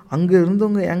 அதுவும் அங்கே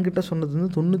இருந்தவங்க என்கிட்ட சொன்னது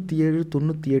வந்து 97,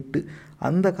 98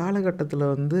 அந்த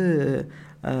காலகட்டத்தில் வந்து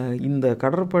இந்த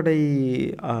கடற்படை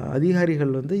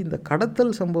அதிகாரிகள் வந்து இந்த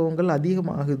கடத்தல் சம்பவங்கள்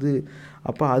அதிகமாகுது,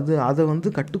 அப்போ அதை வந்து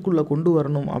கட்டுக்குள்ளே கொண்டு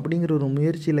வரணும் அப்படிங்கிற ஒரு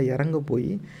முயற்சியில் இறங்க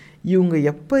போய் இவங்க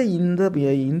எப்போ இந்த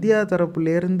இந்தியா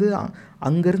தரப்புலேருந்து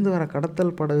அங்கேருந்து வர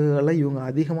கடத்தல் படகுகளை இவங்க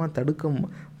அதிகமாக தடுக்க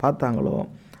பார்த்தாங்களோ,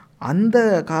 அந்த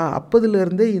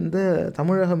அப்போதுலேருந்தே இந்த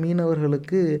தமிழக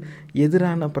மீனவர்களுக்கு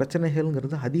எதிரான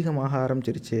பிரச்சனைகள்ங்கிறது அதிகமாக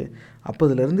ஆரம்பிச்சிருச்சு.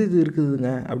 அப்போதுலேருந்து இது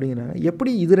இருக்குதுங்க அப்படிங்கிறாங்க.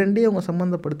 எப்படி இது 2ஐயும் அவங்க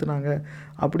சம்மந்தப்படுத்துனாங்க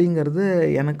அப்படிங்கிறது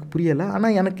எனக்கு புரியலை.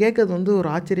 ஆனால் எனக்கு கேட்கறது வந்து ஒரு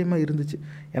ஆச்சரியமாக இருந்துச்சு.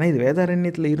 ஏன்னா இது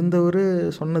வேதாரண்யத்தில் இருந்தவர்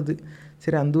சொன்னது.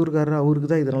 சரி, அந்த ஊருக்காரர்,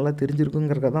 அவருக்கு தான் இது நல்லா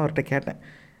தெரிஞ்சிருக்குங்கிறத தான் அவர்கிட்ட கேட்டேன்.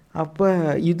 அப்போ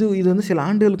இது வந்து சில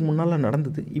ஆண்டுகளுக்கு முன்னால்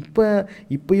நடந்தது.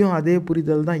 இப்போயும் அதே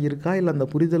புரிதல் தான் இருக்கா, இல்லை அந்த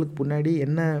புரிதலுக்கு முன்னாடி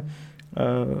என்ன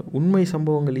உண்மை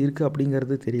சம்பவங்கள் இருக்குது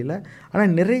அப்படிங்கிறது தெரியல.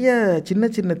 ஆனால் நிறைய சின்ன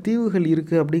சின்ன தீவுகள்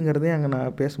இருக்குது அப்படிங்கிறதையும் அங்கே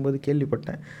நான் பேசும்போது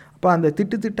கேள்விப்பட்டேன். அப்போ அந்த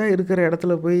திட்டாக இருக்கிற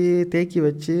இடத்துல போய் தேக்கி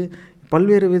வச்சு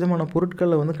பல்வேறு விதமான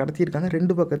பொருட்களை வந்து கடத்தியிருக்காங்க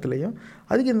 2 பக்கத்துலேயும்.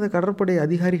 அதுக்கு இந்த கடற்படை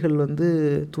அதிகாரிகள் வந்து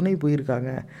துணை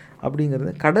போயிருக்காங்க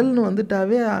அப்படிங்கிறது. கடல்னு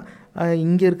வந்துட்டாவே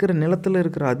இங்கே இருக்கிற நிலத்தில்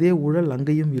இருக்கிற அதே ஊழல்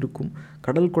அங்கேயும் இருக்கும்.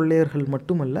 கடல் கொள்ளையர்கள்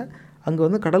மட்டுமல்ல, அங்கே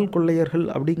வந்து கடல் கொள்ளையர்கள்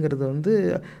அப்படிங்கிறது வந்து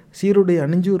சீருடை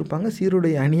அணிஞ்சும் இருப்பாங்க,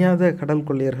 சீருடை அணியாத கடல்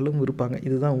கொள்ளையர்களும் இருப்பாங்க.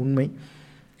 இதுதான் உண்மை.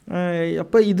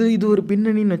 அப்போ இது ஒரு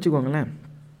பின்னணின்னு வச்சுக்கோங்களேன்.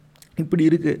 இப்படி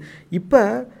இருக்குது. இப்போ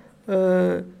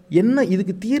என்ன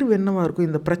இதுக்கு தீர்வு என்னவாக இருக்கும்?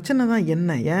 இந்த பிரச்சனை தான் என்ன?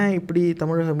 ஏன் இப்படி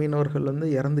தமிழக மீனவர்கள் வந்து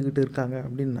இறந்துக்கிட்டு இருக்காங்க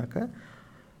அப்படின்னாக்கா,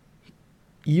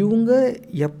 இவங்க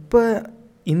எப்போ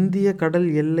இந்திய கடல்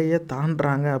எல்லையை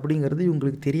தாண்டுறாங்க அப்படிங்கிறது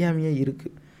இவங்களுக்கு தெரியாமையே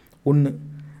இருக்குது. 1.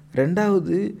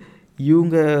 2வது,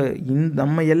 இவங்க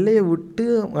நம்ம எல்லையை விட்டு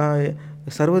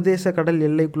சர்வதேச கடல்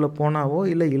எல்லைக்குள்ளே போனாவோ,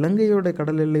 இல்லை இலங்கையோட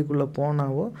கடல் எல்லைக்குள்ளே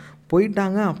போனாவோ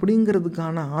போயிட்டாங்க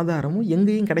அப்படிங்கிறதுக்கான ஆதாரமும்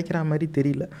எங்கேயும் கிடைக்கிற மாதிரி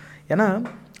தெரியல. ஏன்னா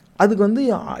அதுக்கு வந்து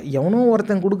எவனோ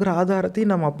ஒருத்தன் கொடுக்குற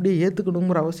ஆதாரத்தையும் நம்ம அப்படியே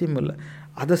ஏற்றுக்கணுங்கிற அவசியம் இல்லை.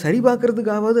 அதை சரி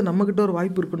பார்க்குறதுக்காவது நம்மக்கிட்ட ஒரு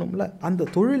வாய்ப்பு இருக்கணும்ல. அந்த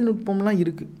தொழில்நுட்பம்லாம்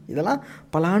இருக்குது. இதெல்லாம்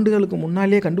பல ஆண்டுகளுக்கு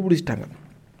முன்னாலேயே கண்டுபிடிச்சிட்டாங்க.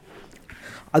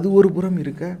 அது ஒரு புறம்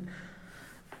இருக்க,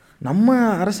 நம்ம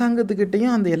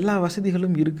அரசாங்கத்துக்கிட்டேயும் அந்த எல்லா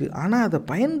வசதிகளும் இருக்குது. ஆனால் அதை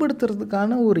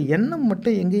பயன்படுத்துறதுக்கான ஒரு எண்ணம்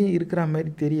மட்டும் எங்கேயும் இருக்கிற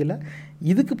மாதிரி தெரியல.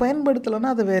 இதுக்கு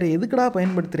பயன்படுத்தலைன்னா அதை வேறு எதுக்கடா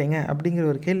பயன்படுத்துகிறீங்க அப்படிங்கிற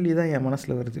ஒரு கேள்வி தான் என்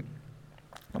மனசில் வருது.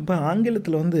 அப்போ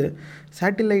ஆங்கிலத்தில் வந்து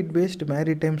சேட்டிலைட் பேஸ்டு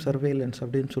மேரிடைம் சர்வேலன்ஸ்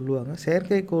அப்படின்னு சொல்லுவாங்க.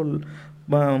 செயற்கைக்கோள்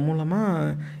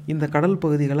மூலமாக இந்த கடல்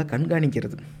பகுதிகளை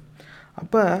கண்காணிக்கிறது.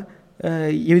 அப்போ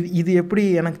இது எப்படி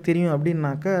எனக்கு தெரியும்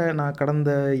அப்படின்னாக்கா, நான்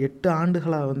கடந்த 8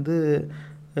 ஆண்டுகளாக வந்து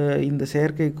இந்த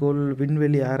செயற்கைக்கோள்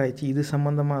விண்வெளி ஆராய்ச்சி இது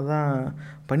சம்மந்தமாக தான்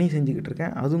பணி செஞ்சுக்கிட்டு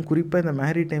இருக்கேன். அதுவும் குறிப்பாக இந்த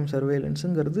மேரிடைம்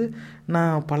சர்வேலன்ஸுங்கிறது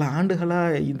நான் பல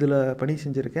ஆண்டுகளாக இதில் பணி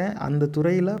செஞ்சுருக்கேன். அந்த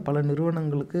துறையில் பல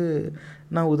நிறுவனங்களுக்கு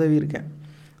நான் உதவியிருக்கேன்.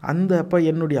 அப்போ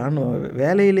என்னுடைய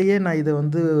வேலையிலேயே நான்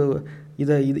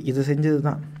இதை செஞ்சது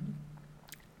தான்.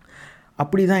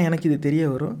 அப்படி தான் எனக்கு இது தெரிய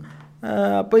வரும்.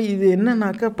 அப்போ இது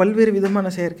என்னன்னாக்கா, பல்வேறு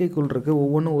விதமான செயற்கைக்கோள் இருக்குது.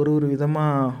 ஒவ்வொன்றும் ஒரு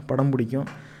விதமாக படம் பிடிக்கும்.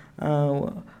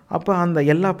 அப்போ அந்த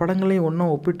எல்லா படங்களையும்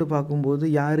ஒன்றும் ஒப்பிட்டு பார்க்கும்போது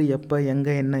யார் எப்போ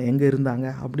எங்கே இருந்தாங்க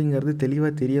அப்படிங்கிறது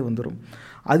தெளிவாக தெரிய வந்துடும்.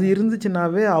 அது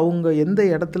இருந்துச்சுனாவே அவங்க எந்த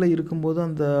இடத்துல இருக்கும்போது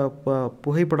அந்த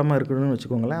புகைப்படமாக இருக்கணும்னு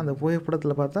வச்சுக்கோங்களேன். அந்த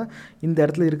புகைப்படத்தில் பார்த்தா இந்த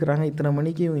இடத்துல இருக்கிறாங்க, இத்தனை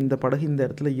மணிக்கு இந்த படகு இந்த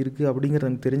இடத்துல இருக்குது அப்படிங்கிறது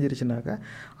எனக்கு தெரிஞ்சிருச்சுனாக்கா,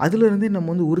 அதுலேருந்தே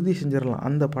நம்ம வந்து உறுதி செஞ்சிடலாம்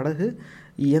அந்த படகு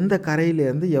எந்த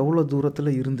கரையிலேருந்து எவ்வளோ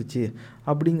தூரத்தில் இருந்துச்சு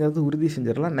அப்படிங்கிறது உறுதி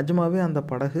செஞ்சிடலாம். நிஜமாகவே அந்த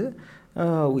படகு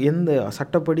எந்த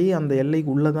சட்டப்படி அந்த எல்லைக்கு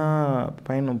உள்ளே தான்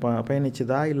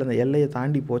பயணிச்சுதா இல்லை அந்த எல்லையை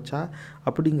தாண்டி போச்சா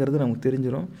அப்படிங்கிறது நமக்கு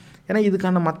தெரிஞ்சிடும். ஏன்னா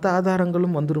இதுக்கான மற்ற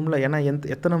ஆதாரங்களும் வந்துடும்ல. ஏன்னா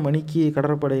எத்தனை மணிக்கு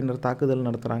கடற்படையினர் தாக்குதல்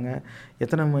நடத்துகிறாங்க,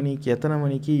 எத்தனை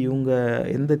மணிக்கு இவங்க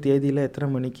எந்த தேதியில் எத்தனை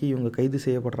மணிக்கு இவங்க கைது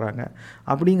செய்யப்படுறாங்க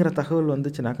அப்படிங்கிற தகவல்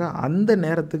வந்துச்சுனாக்கா அந்த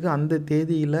நேரத்துக்கு அந்த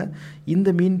தேதியில்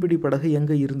இந்த மீன்பிடி படகு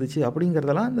எங்கே இருந்துச்சு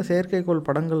அப்படிங்கிறதெல்லாம் அந்த செயற்கைக்கோள்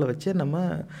படங்களை வச்சே நம்ம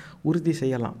உறுதி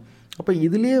செய்யலாம். அப்போ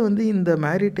இதுலேயே இந்த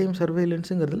மேரிடைம்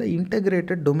சர்வேலன்ஸுங்கிறதுல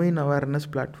இன்டகிரேட்டட் டொமைன் அவேர்னஸ்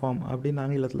பிளாட்ஃபார்ம் அப்படின்னு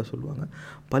ஆங்கிலத்தில் சொல்லுவாங்க.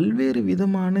 பல்வேறு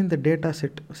விதமான இந்த டேட்டா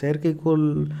செட் செயற்கைக்கோள்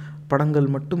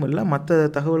படங்கள் மட்டும் இல்லை, மற்ற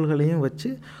தகவல்களையும்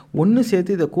வச்சு ஒன்று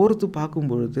சேர்த்து இதை கோர்த்து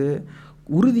பார்க்கும் பொழுது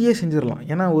உறுதியே செஞ்சிடலாம்.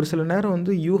 ஏன்னா ஒரு சில நேரம்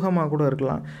யூகமாக கூட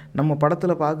இருக்கலாம். நம்ம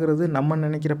படத்தில் பார்க்குறது நம்ம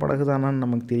நினைக்கிற படகு தானான்னு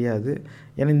நமக்கு தெரியாது.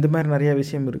 ஏன்னா இந்த மாதிரி நிறையா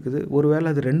விஷயம் இருக்குது. ஒருவேளை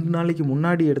அது 2 நாளைக்கு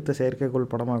முன்னாடி எடுத்த செயற்கைக்கோள்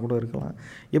படமாக கூட இருக்கலாம்.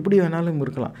 எப்படி வேணாலும்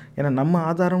இருக்கலாம். ஏன்னா நம்ம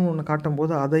ஆதாரம் ஒன்று காட்டும்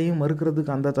போது அதையும்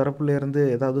மறுக்கிறதுக்கு அந்த தரப்புலேருந்து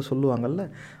ஏதாவது சொல்லுவாங்கள்ல.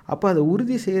 அப்போ அதை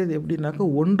உறுதி செய்கிறது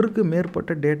எப்படின்னாக்கா ஒன்றுக்கு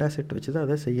மேற்பட்ட டேட்டா செட் வச்சு தான்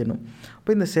அதை செய்யணும்.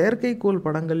 அப்போ இந்த செயற்கைக்கோள்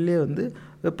படங்கள்லேயே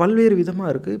பல்வேறு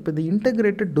விதமாக இருக்குது. இப்போ இந்த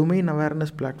இன்டகிரேட்டட் டொமைன்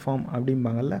அவேர்னஸ் பிளாட்ஃபார்ம்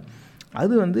அப்படிம்பாங்கள்ல,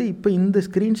 அது இப்போ இந்த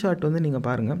ஸ்க்ரீன்ஷாட் நீங்கள்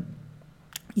பாருங்கள்.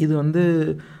 இது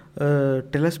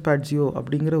டெலஸ்பாட்ஜியோ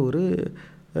அப்படிங்கிற ஒரு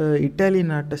இட்டாலி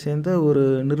நாட்டை சேர்ந்த ஒரு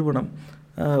நிறுவனம்.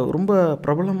 ரொம்ப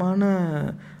பிரபலமான,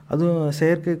 அதுவும்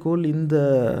செயற்கைக்கோள் இந்த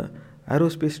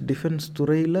ஏரோஸ்பேஸ் டிஃபென்ஸ்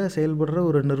துறையில் செயல்படுற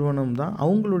ஒரு நிறுவனம் தான்.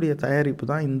 அவங்களுடைய தயாரிப்பு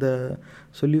தான் இந்த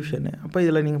சொல்யூஷனு. அப்போ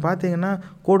இதில் நீங்கள் பார்த்தீங்கன்னா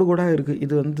கோடாக இருக்குது.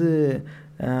 இது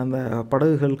அந்த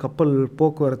படகுகள், கப்பல்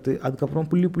போக்குவரத்து, அதுக்கப்புறம்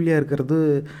புள்ளியாக இருக்கிறது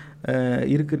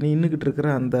நின்றுக்கிட்டு இருக்கிற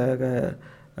அந்த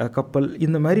கப்பல்,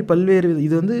 இந்த மாதிரி பல்வேறு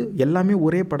இது எல்லாமே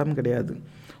ஒரே படம் கிடையாது.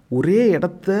 ஒரே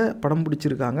இடத்த படம்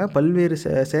பிடிச்சிருக்காங்க, பல்வேறு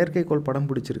செயற்கைக்கோள் படம்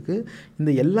பிடிச்சிருக்கு.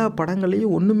 இந்த எல்லா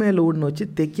படங்களையும் ஒன்று மேலே ஒன்று வச்சு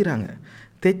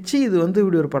தைச்சி இது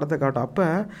இப்படி ஒரு படத்தை காட்டும். அப்போ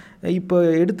இப்போ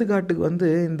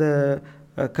எடுத்துக்காட்டுக்கு இந்த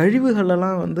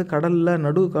கழிவுகளெல்லாம் கடலில்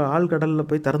ஆழ்கடலில்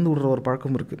போய் திறந்து விடுற ஒரு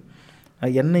பழக்கம் இருக்குது.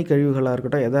 எண்ணெய் கழிவுகளாக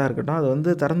இருக்கட்டும், எதாக இருக்கட்டும்,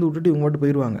 அதை திறந்து விட்டுட்டு இவங்க மட்டும்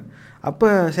போயிடுவாங்க. அப்போ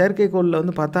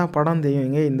செயற்கைக்கோளில் பார்த்தா படம்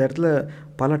தெரியுங்க, இந்த இடத்துல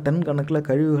பல டன் கணக்கில்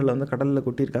கழிவுகளை கடலில்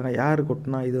கொட்டியிருக்காங்க. யார்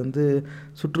கொட்டினா இது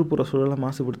சுற்றுப்புற சூழலை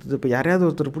மாசுபடுத்துது. இப்போ யாரையாவது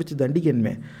ஒருத்தர் பிடிச்சி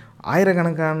தண்டிக்கணுமே.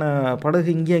 ஆயிரக்கணக்கான படகு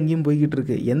இங்கேயும் அங்கேயும் போய்கிட்டு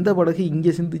இருக்கு, எந்த படகு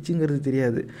இங்கே சிந்திச்சுங்கிறது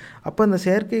தெரியாது. அப்போ அந்த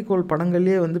செயற்கைக்கோள்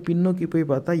படங்கள்லேயே பின்னோக்கி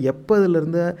போய் பார்த்தா எப்போ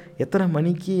அதுலேருந்து எத்தனை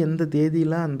மணிக்கு எந்த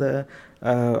தேதியில் அந்த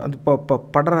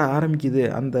படர ஆரம்பிக்குது,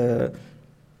 அந்த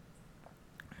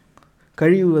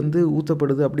கழிவு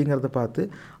ஊற்றப்படுது அப்படிங்கிறத பார்த்து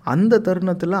அந்த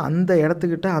தருணத்தில் அந்த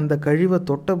இடத்துக்கிட்ட அந்த கழிவை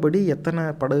தொட்டபடி எத்தனை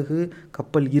படகு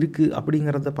கப்பல் இருக்குது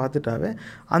அப்படிங்கிறத பார்த்துட்டாவே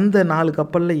அந்த 4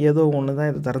 கப்பலில் ஏதோ ஒன்று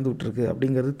தான் இதை திறந்து விட்டுருக்கு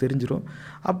அப்படிங்கிறது தெரிஞ்சிடும்.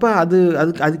 அப்போ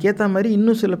அதுக்கேற்ற மாதிரி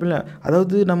இன்னும் சில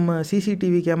அதாவது நம்ம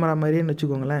சிசிடிவி கேமரா மாதிரின்னு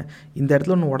வச்சுக்கோங்களேன். இந்த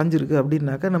இடத்துல ஒன்று உடஞ்சிருக்கு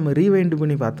அப்படின்னாக்கா நம்ம ரீவைண்டு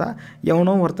பண்ணி பார்த்தா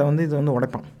எவனோ ஒருத்தன் இதை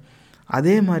உடைப்பான்.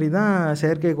 அதே மாதிரி தான்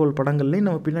செயற்கைக்கோள் படங்கள்லேயும்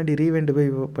நம்ம பின்னாடி ரீவைண்டு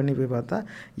பண்ணி பார்த்தா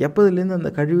எப்போதுலேருந்து அந்த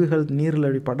கழிவுகள் நீரில்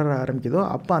அப்படி படர ஆரம்பிக்குதோ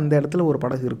அப்போ அந்த இடத்துல ஒரு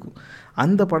படகு இருக்கும்.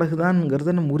 அந்த படகு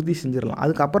தான்ங்கிறத நம்ம உறுதி செஞ்சிடலாம்.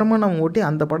 அதுக்கப்புறமா நம்ம ஓட்டி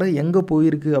அந்த படகு எங்கே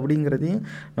போயிருக்கு அப்படிங்கிறதையும்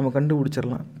நம்ம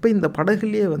கண்டுபிடிச்சிடலாம். இப்போ இந்த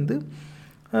படகுலேயே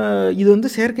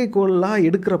இது செயற்கைக்கோளாக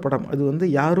எடுக்கிற படம்.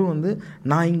 அது யாரும்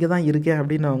நான் இங்கே தான் இருக்கேன்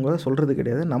அப்படின்னு அவங்க சொல்கிறது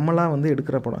கிடையாது. நம்மளாம்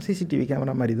எடுக்கிற படம் சிசிடிவி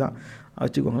கேமரா மாதிரி தான்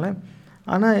வச்சுக்கோங்களேன்.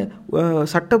 ஆனால்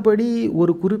சட்டப்படி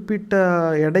ஒரு குறிப்பிட்ட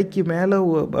எடைக்கு மேலே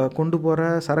கொண்டு போகிற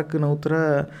சரக்கு நவுத்துற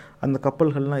அந்த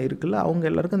கப்பல்கள்லாம் இருக்குல்ல, அவங்க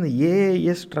எல்லாருக்கும் அந்த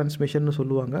ஏஐஎஸ் டிரான்ஸ்மிஷன்னு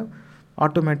சொல்லுவாங்க,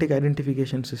 ஆட்டோமேட்டிக்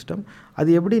ஐடென்டிஃபிகேஷன் சிஸ்டம்.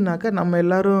 அது எப்படின்னாக்கா நம்ம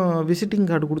எல்லோரும் விசிட்டிங்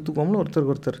கார்டு கொடுத்துக்கோம்ல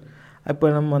ஒருத்தருக்கு ஒருத்தர். இப்போ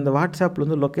நம்ம அந்த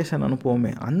வாட்ஸ்அப்பில் லொக்கேஷன்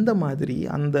அனுப்புவோமே, அந்த மாதிரி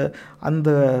அந்த அந்த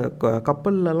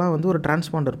கப்பல்லலாம் ஒரு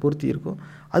டிரான்ஸ்பாண்டர் பொருத்தி இருக்கும்.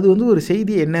 அது ஒரு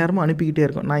செய்தியை எந்நேரமும் அனுப்பிக்கிட்டே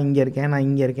இருக்கும். நான் இங்கே இருக்கேன், நான்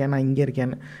இங்கே இருக்கேன், நான் இங்கே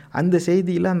இருக்கேன்னு. அந்த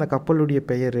செய்தியில் அந்த கப்பலுடைய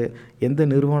பெயர், எந்த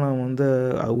நிறுவனம்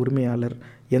உரிமையாளர்,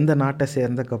 எந்த நாட்டை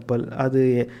சேர்ந்த கப்பல், அது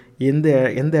எந்த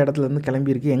எந்த இடத்துலேருந்து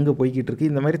கிளம்பியிருக்கு, எங்கே போய்கிட்டு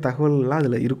இருக்குது, இந்த மாதிரி தகவல்கள்லாம்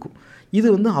அதில் இருக்கும். இது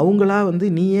அவங்களா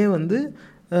நீயே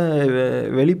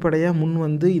வெளிப்படையாக முன்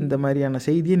இந்த மாதிரியான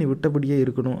செய்தியை நீ விட்டபடியே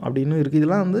இருக்கணும் அப்படின்னு இருக்குது.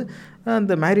 இதெல்லாம்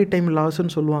அந்த மேரிடைம்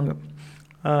லாஸ்ன்னு சொல்லுவாங்க.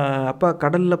 அப்போ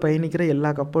கடலில் பயணிக்கிற எல்லா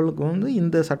கப்பலுக்கும்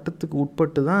இந்த சட்டத்துக்கு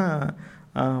உட்பட்டு தான்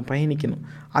பயணிக்கணும்.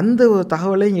 அந்த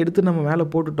தகவலையும் எடுத்து நம்ம மேலே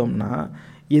போட்டுட்டோம்னா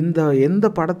எந்த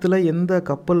படத்தில் எந்த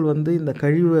கப்பல் இந்த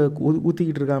கழிவை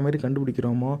ஊற்றிக்கிட்டு இருக்கா மாதிரி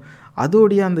கண்டுபிடிக்கிறோமோ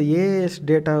அதோடைய அந்த ஏஎஸ்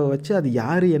டேட்டாவை வச்சு அது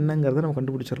யார் என்னங்கிறத நம்ம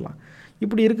கண்டுபிடிச்சிடலாம்.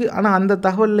 இப்படி இருக்குது. ஆனால் அந்த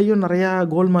தகவல்லையும் நிறையா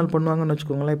கோல்மால் பண்ணுவாங்கன்னு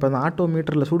வச்சுக்கோங்களேன். இப்போ அந்த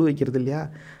ஆட்டோமீட்டரில் சூடு வைக்கிறது இல்லையா,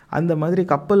 அந்த மாதிரி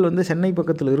கப்பல் வந்து சென்னை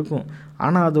பக்கத்தில் இருக்கும்.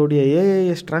 ஆனால் அதோடைய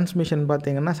ஏஐஎஸ் டிரான்ஸ்மிஷன்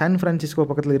பார்த்தீங்கன்னா சான் ஃப்ரான்சிஸ்கோ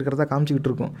பக்கத்தில் இருக்கிறதா காமிச்சிக்கிட்டு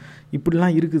இருக்கும்.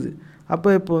 இப்படிலாம் இருக்குது.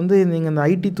 இப்போ வந்து நீங்கள் இந்த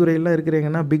ஐடி துறையெல்லாம்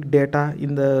இருக்கிறீங்கன்னா பிக் டேட்டா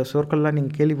இந்த சொற்கள்லாம்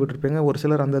நீங்கள் கேள்விப்பட்டிருப்பீங்க. ஒரு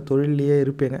சிலர் அந்த தொழிலையே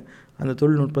இருப்பீங்க, அந்த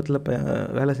தொழில்நுட்பத்தில்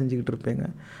வேலை செஞ்சுக்கிட்டு இருப்பீங்க.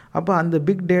 அப்போ அந்த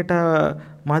பிக் டேட்டா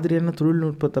மாதிரியான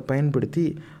தொழில்நுட்பத்தை பயன்படுத்தி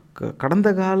கடந்த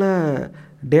கால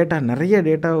டேட்டா நிறைய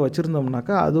டேட்டாவை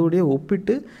வச்சுருந்தோம்னாக்கா அதோடைய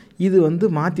ஒப்பிட்டு இது வந்து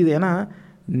மாற்றிது. ஏன்னா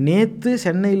நேற்று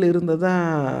சென்னையில் இருந்ததா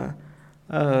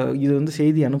இது வந்து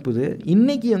செய்தி அனுப்புது,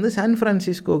 இன்றைக்கி வந்து சான்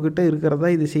ஃப்ரான்சிஸ்கோ கிட்டே இருக்கிறதா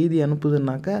இது செய்தி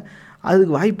அனுப்புதுன்னாக்கா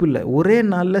அதுக்கு வாய்ப்பு இல்லை. ஒரே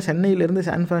நாளில் சென்னையிலேருந்து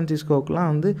சான்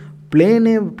ஃப்ரான்சிஸ்கோவுக்குலாம் வந்து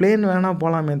பிளேன் வேணால்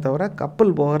போகலாமே தவிர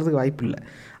கப்பல் போகிறதுக்கு வாய்ப்பு இல்லை.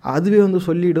 அதுவே வந்து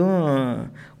சொல்லிவிடும்,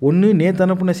 ஒன்று நேற்று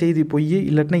அனுப்பின செய்தி பொய்,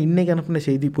 இல்லாட்டினா இன்றைக்கி அனுப்பின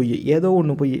செய்தி பொய், ஏதோ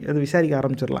ஒன்று பொய். அதை விசாரிக்க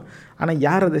ஆரம்பிச்சிடலாம். ஆனால்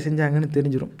யார் அதை செஞ்சாங்கன்னு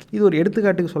தெரிஞ்சிடும். இது ஒரு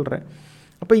எடுத்துக்காட்டுக்கு சொல்கிறேன்.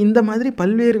 அப்போ இந்த மாதிரி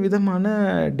பல்வேறு விதமான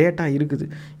டேட்டா இருக்குது.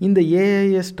 இந்த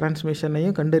ஏஐஎஸ்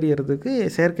டிரான்ஸ்மிஷனையும் கண்டறியறதுக்கு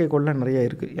செயற்கைக்கோள்லாம் நிறையா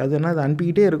இருக்குது. அது என்ன, அது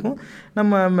அனுப்பிக்கிட்டே இருக்கும்.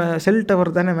 நம்ம செல்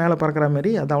டவர் தானே மேலே பறக்கிற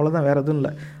மாதிரி, அது அவ்வளோதான், வேறு எதுவும்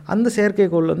இல்லை. அந்த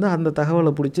செயற்கைக்கோள் வந்து அந்த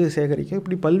தகவலை பிடிச்சி சேகரிக்கும்.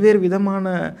 இப்படி பல்வேறு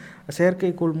விதமான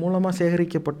செயற்கைக்கோள் மூலமாக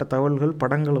சேகரிக்கப்பட்ட தகவல்கள்,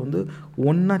 படங்களை வந்து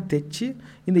ஒன்றா தைச்சி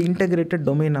இந்த இன்டகிரேட்டட்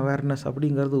டொமைன் அவேர்னஸ்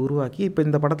அப்படிங்கிறது உருவாக்கி, இப்போ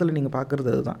இந்த படத்தில் நீங்கள் பார்க்குறது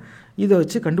அதுதான், இதை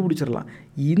வச்சு கண்டுபிடிச்சிடலாம்.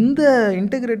 இந்த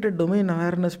இன்டகிரேட்டட் டொமைன்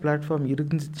அவேர்னஸ் பிளாட்ஃபார்ம்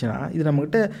இருந்துச்சுன்னா இது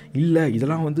நம்மக்கிட்ட இல்லை,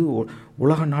 இதெல்லாம் வந்து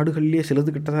உலக நாடுகள்லேயே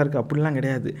சிலதுக்கிட்ட தான் இருக்குது அப்படிலாம்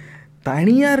கிடையாது.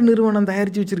 தனியார் நிறுவனம்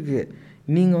தயாரித்து வச்சுருக்கு.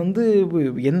 நீங்கள் வந்து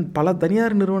பல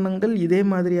தனியார் நிறுவனங்கள் இதே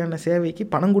மாதிரியான சேவைக்கு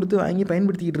பணம் கொடுத்து வாங்கி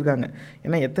பயன்படுத்திக்கிட்டு இருக்காங்க.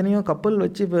 ஏன்னா எத்தனையோ கப்பல்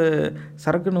வச்சு இப்போ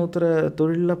சரக்கு நூத்துற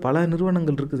தொழிலில் பல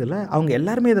நிறுவனங்கள் இருக்குதுல்ல, அவங்க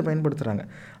எல்லாருமே இதை பயன்படுத்துகிறாங்க.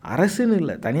 அரசுன்னு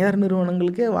இல்லை, தனியார்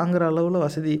நிறுவனங்களுக்கே வாங்குகிற அளவில்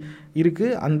வசதி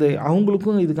இருக்குது.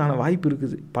 அவங்களுக்கும் இதுக்கான வாய்ப்பு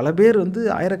இருக்குது. பல பேர் வந்து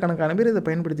ஆயிரக்கணக்கான பேர் இதை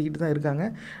பயன்படுத்திக்கிட்டு தான் இருக்காங்க.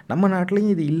 நம்ம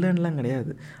நாட்டிலையும் இது இல்லைன்னுலாம்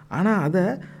கிடையாது. ஆனால் அதை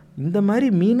இந்த மாதிரி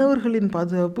மீனவர்களின்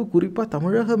பாதுகாப்பு, குறிப்பாக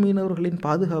தமிழக மீனவர்களின்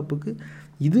பாதுகாப்புக்கு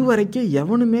இதுவரைக்கும்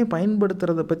எவனுமே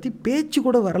பயன்படுத்துகிறத பற்றி பேச்சு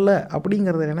கூட வரல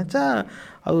அப்படிங்கிறத நினச்சா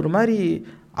அது ஒரு மாதிரி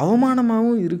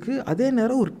அவமானமாகவும் இருக்குது. அதே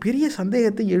நேரம் ஒரு பெரிய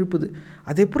சந்தேகத்தை எழுப்புது.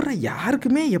 அது எப்படின்னா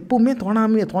யாருக்குமே எப்போவுமே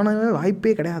தோணவே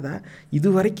வாய்ப்பே கிடையாதா? இது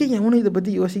வரைக்கும் எவனும் இதை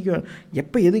பற்றி யோசிக்க,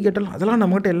 எப்போ எது கேட்டாலும் அதெல்லாம்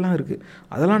நம்மகிட்ட எல்லாம் இருக்குது,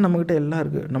 அதெல்லாம் நம்மக்கிட்ட எல்லாம்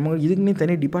இருக்குது. நம்ம இதுக்குன்னே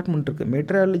தனி டிபார்ட்மெண்ட் இருக்குது,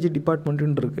 மெட்ராலஜி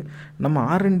டிபார்ட்மெண்ட்டுன்னு இருக்குது, நம்ம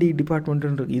R&D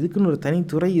டிபார்ட்மெண்ட்டுன்னு இருக்குது, இதுக்குன்னு ஒரு தனி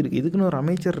துறை இருக்குது, இதுக்குன்னு ஒரு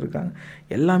அமைச்சர் இருக்காங்க,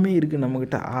 எல்லாமே இருக்குது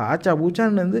நம்மக்கிட்ட. ஆச்சா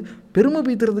பூச்சான்னு வந்து பெருமை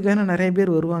பீத்துறதுக்கான நிறைய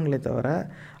பேர் வருவாங்களே தவிர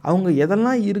அவங்க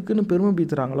எதெல்லாம் இருக்குதுன்னு பெருமை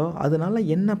பீத்துறாங்களோ அதனால்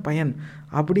என்ன பயன்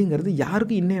அப்படிங்கிறது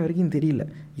யாருக்கும் இன்னைய வரைக்கும் தெரியல.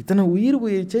 இத்தனை உயிர்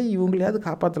போயிடுச்சே, இவங்களையாவது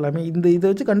காப்பாற்றலாமே, இதை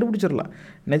வச்சு கண்டுபிடிச்சிடலாம்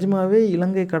நிஜமாகவே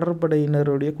இலங்கை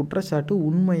கடற்படையினருடைய குற்றச்சாட்டு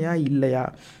உண்மையா இல்லையா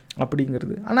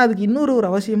அப்படிங்கிறது. ஆனால் அதுக்கு இன்னொரு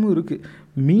அவசியமும் இருக்குது.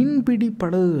 மீன்பிடி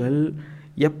படகுகள்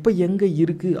எப்போ எங்கே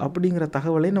இருக்குது அப்படிங்கிற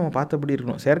தகவலை நம்ம பார்த்தபடி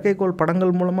இருக்கணும். செயற்கைக்கோள்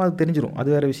படங்கள் மூலமாக அது தெரிஞ்சிடும், அது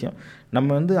வேறு விஷயம். நம்ம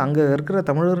வந்து அங்கே இருக்கிற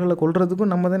தமிழர்களை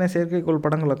கொல்றதுக்கும் நம்ம தானே செயற்கைக்கோள்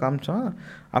படங்களை காமிச்சோம்.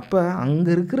 அப்போ அங்கே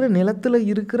இருக்கிற நிலத்தில்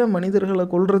இருக்கிற மனிதர்களை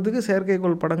கொல்றதுக்கு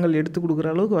செயற்கைக்கோள் படங்கள் எடுத்து கொடுக்குற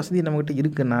அளவுக்கு வசதி நம்மகிட்ட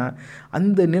இருக்குன்னா,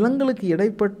 அந்த நிலங்களுக்கு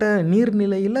இடைப்பட்ட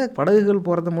நீர்நிலையில் படகுகள்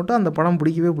போகிறத மட்டும் அந்த படம்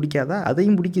பிடிக்கவே பிடிக்காதா?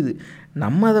 அதையும் பிடிக்குது.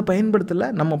 நம்ம அதை பயன்படுத்தலை,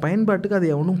 நம்ம பயன்பாட்டுக்கு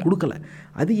அதை ஒன்றும் கொடுக்கல.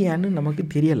 அது ஏன்னு நமக்கு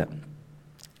தெரியலை.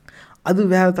 அது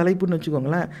வேறு தலைப்புன்னு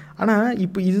வச்சுக்கோங்களேன். ஆனால்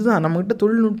இப்போ இதுதான் நம்மக்கிட்ட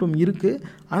தொழில்நுட்பம் இருக்குது,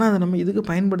 ஆனால் அதை நம்ம இதுக்கு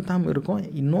பயன்படுத்தாமல் இருக்கோம்.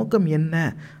 நோக்கம் என்ன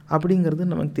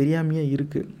அப்படிங்கிறது நமக்கு தெரியாமையே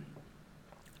இருக்குது.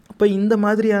 இப்போ இந்த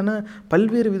மாதிரியான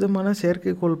பல்வேறு விதமான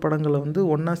செயற்கைக்கோள் படங்களை வந்து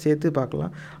ஒன்றா சேர்த்து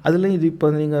பார்க்கலாம். அதில் இது இப்போ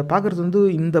நீங்கள் பார்க்குறது வந்து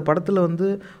இந்த படத்தில் வந்து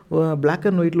பிளாக்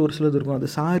அண்ட் ஒயிட்டில் ஒரு சிலது இருக்கும், அது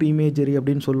சார் இமேஜரி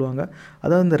அப்படின்னு சொல்லுவாங்க.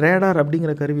 அதாவது இந்த ரேடார்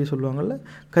அப்படிங்கிற கருவியை சொல்லுவாங்கள்ல,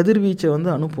 கதிர்வீச்சை வந்து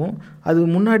அனுப்பும். அது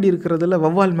முன்னாடி இருக்கிறதுல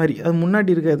வவ்வால் மாதிரி, அது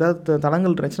முன்னாடி இருக்க ஏதாவது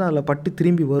தடங்கள் இருந்துச்சுன்னா அதில் பட்டு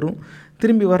திரும்பி வரும்.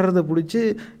 திரும்பி வர்றதை பிடிச்சி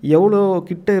எவ்வளோ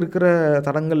கிட்ட இருக்கிற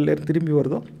தடங்கள்லேருந்து திரும்பி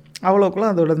வருதோ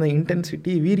அவ்வளோக்கெல்லாம் அதோட அந்த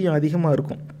இன்டென்சிட்டி, வீரியம் அதிகமாக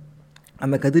இருக்கும்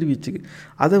அந்த கதிர்வீச்சுக்கு.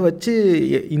 அதை வச்சு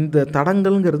இந்த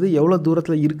தடங்கள்ங்கிறது எவ்வளோ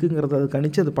தூரத்தில் இருக்குங்கிறத அது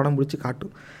கணிச்சு அது படம் பிடிச்சி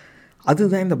காட்டும்.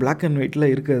 அதுதான் இந்த பிளாக் அண்ட்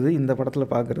ஒயிட்டில் இருக்கிறது இந்த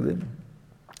படத்தில் பார்க்குறது.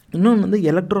 இன்னொன்று வந்து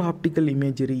electro optical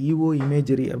imagery, EO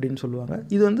imagery அப்படின்னு சொல்லுவாங்க.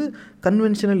 இது வந்து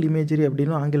கன்வென்ஷனல் இமேஜரி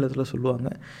அப்படின்னு ஆங்கிலத்தில் சொல்லுவாங்க.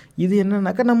 இது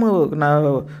என்னன்னாக்கா நான்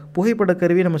புகைப்பட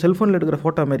கருவி நம்ம செல்ஃபோனில் எடுக்கிற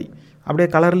ஃபோட்டோ மாதிரி அப்படியே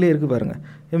கலர்லேயே இருக்குது பாருங்கள்.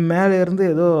 மேலேருந்து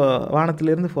ஏதோ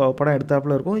வானத்திலேருந்து படம்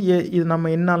எடுத்தாப்புல இருக்கும். இது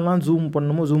நம்ம என்னெல்லாம் ஜூம்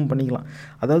பண்ணணுமோ ஜூம் பண்ணிக்கலாம்.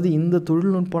 அதாவது இந்த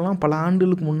தொழில்நுட்பம்லாம் பல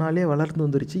ஆண்டுகளுக்கு முன்னாலே வளர்ந்து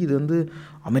வந்துருச்சு. இது வந்து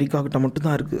அமெரிக்காக்கிட்ட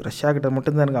மட்டும்தான் இருக்குது, ரஷ்யாக்கிட்ட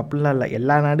மட்டும்தான் இருக்குது அப்படிலாம் இல்லை,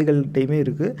 எல்லா நாடுகள்கிட்டையுமே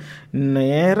இருக்குது.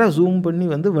 நேராக ஜூம் பண்ணி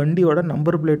வந்து வண்டியோட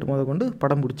நம்பர் பிளேட் முத கொண்டு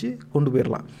படம் பிடிச்சி கொண்டு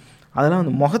போயிடலாம். அதெல்லாம்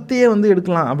வந்து முகத்தையே வந்து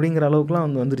எடுக்கலாம் அப்படிங்கிற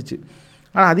அளவுக்குலாம் வந்துருச்சு.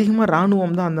 ஆனால் அதிகமாக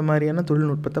இராணுவம் தான் அந்த மாதிரியான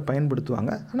தொழில்நுட்பத்தை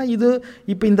பயன்படுத்துவாங்க. ஆனால் இது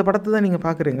இப்போ இந்த படத்தை தான் நீங்கள்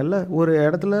பார்க்குறீங்கல்ல, ஒரு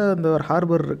இடத்துல இந்த ஒரு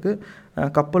ஹார்பர் இருக்குது,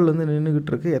 கப்பல் வந்து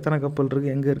நின்றுக்கிட்டு இருக்குது, எத்தனை கப்பல்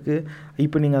இருக்குது, எங்கே இருக்குது.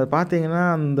 இப்போ நீங்கள் அதை பார்த்தீங்கன்னா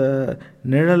அந்த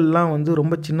நிழல்லாம் வந்து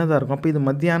ரொம்ப சின்னதாக இருக்கும். அப்போ இது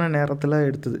மத்தியான நேரத்தில்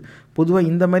எடுத்தது. பொதுவாக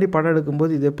இந்த மாதிரி படம்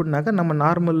எடுக்கும்போது இது எப்படின்னாக்கா நம்ம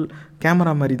நார்மல்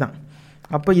கேமரா மாதிரி தான்.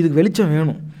 அப்போ இதுக்கு வெளிச்சம்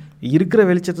வேணும், இருக்கிற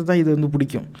வெளிச்சத்தை தான் இது வந்து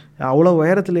பிடிக்கும். அவ்வளோ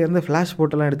உயரத்தில் இருந்து ஃப்ளாஷ்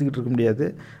போட்டெல்லாம் எடுத்துக்கிட்டு இருக்க முடியாது.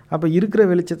 அப்போ இருக்கிற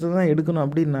வெளிச்சத்தை தான் எடுக்கணும்.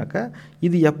 அப்படின்னாக்கா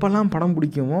இது எப்போல்லாம் படம்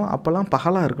பிடிக்குமோ அப்போல்லாம்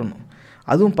பகலாக இருக்கணும்.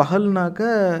 அதுவும் பகல்னாக்க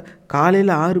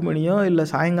காலையில் 6 மணியோ இல்லை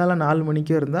சாயங்காலம் 4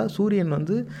 மணிக்கோ இருந்தால் சூரியன்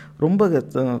வந்து ரொம்ப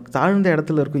தாழ்ந்த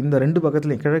இடத்துல இருக்கும். இந்த 2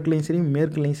 பக்கத்துலையும், கிழக்குலையும் சரி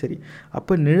மேற்குலையும் சரி.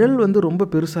 அப்போ நிழல் வந்து ரொம்ப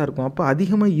பெருசாக இருக்கும். அப்போ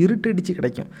அதிகமாக இருட்டடிச்சு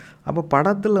கிடைக்கும். அப்போ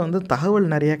படத்தில் வந்து தகவல்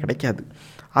நிறையா கிடைக்காது.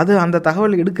 அந்த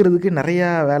தகவல் எடுக்கிறதுக்கு நிறையா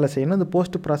வேலை செய்யணும். இந்த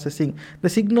போஸ்ட் ப்ராசஸிங், இந்த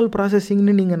சிக்னல்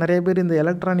ப்ராசஸிங்னு நீங்கள் நிறைய பேர் இந்த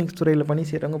எலக்ட்ரானிக்ஸ் துறையில் பணி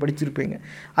செய்கிறவங்க படிச்சிருப்பீங்க.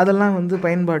 அதெல்லாம் வந்து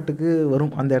பயன்பாட்டுக்கு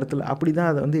வரும் அந்த இடத்துல. அப்படி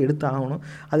தான் அதை வந்து எடுத்து ஆகணும்.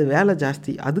 அது வேலை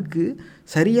ஜாஸ்தி. அதுக்கு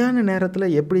சரியான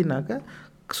நேரத்தில் எப்படின்னாக்கா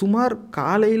சுமார்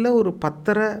காலையில் ஒரு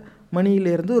 10:30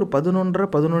 மணியிலேருந்து ஒரு 11:30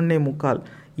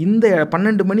 11:45 இந்த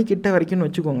 12 மணி கிட்ட வரைக்கும்னு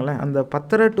வச்சுக்கோங்களேன். அந்த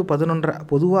 10:30 to 11:30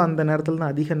 பொதுவாக அந்த நேரத்தில்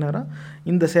தான் அதிக நேரம்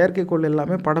இந்த செயற்கைக்கோள்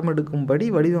எல்லாமே படம் எடுக்கும்படி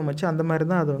வடிவமைச்சு அந்த மாதிரி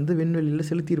தான் அதை வந்து விண்வெளியில்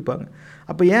செலுத்தியிருப்பாங்க.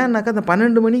 அப்போ ஏன்னாக்கா அந்த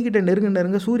 12 மணிக்கிட்ட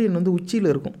நெருங்க சூரியன் வந்து உச்சியில்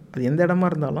இருக்கும். அது எந்த இடமா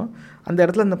இருந்தாலும் அந்த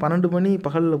இடத்துல அந்த 12 மணி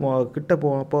பகல் கிட்ட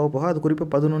போக அது குறிப்பாக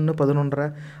 11 11:30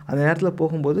 அந்த நேரத்தில்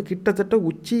போகும்போது கிட்டத்தட்ட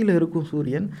உச்சியில் இருக்கும்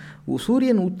சூரியன்.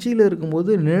 சூரியன் உச்சியில்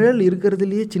இருக்கும்போது நிழல்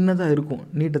இருக்கிறதுலையே சின்னதாக இருக்கும்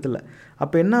நீட்டத்தில்.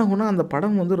 அப்போ என்ன ஆகும்னா அந்த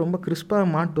படம் வந்து ரொம்ப கிறிஸ்பாக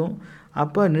மாட்டும்.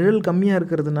 அப்போ நிழல் கம்மியாக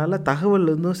இருக்கிறதுனால தகவல்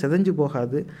வந்து செதஞ்சு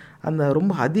போகாது. அந்த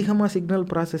ரொம்ப அதிகமாக சிக்னல்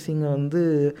ப்ராசஸிங்கை வந்து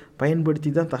பயன்படுத்தி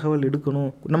தான் தகவல்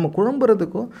எடுக்கணும். நம்ம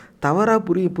குழம்புறதுக்கோ தவறாக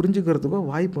புரிஞ்சுக்கிறதுக்கோ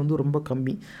வாய்ப்பு வந்து ரொம்ப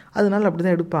கம்மி. அதனால் அப்படி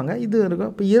தான் எடுப்பாங்க. இது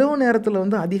இருக்கும். இப்போ இரவு நேரத்தில்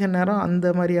வந்து அதிக நேரம்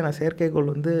அந்த மாதிரியான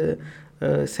செயற்கைக்கோள் வந்து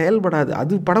செயல்படாது.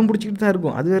 அது படம் பிடிச்சிக்கிட்டு தான்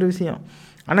இருக்கும், அது வேறு விஷயம்.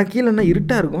 ஆனால் கீழே என்ன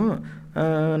இருட்டாக இருக்கும்.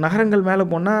 நகரங்கள் மேலே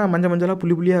போனால் மஞ்சளாக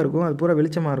புள்ளியாக இருக்கும், அது பூரா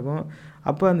வெளிச்சமாக இருக்கும்.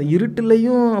 அப்போ அந்த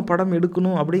இருட்டுலையும் படம்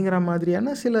எடுக்கணும் அப்படிங்கிற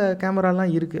மாதிரியான சில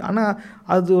கேமராலாம் இருக்குது. ஆனால்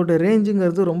அதோட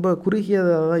ரேஞ்சுங்கிறது ரொம்ப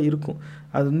குறுகியதாக தான் இருக்கும்.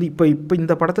 அது வந்து இப்போ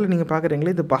இந்த படத்தில் நீங்கள்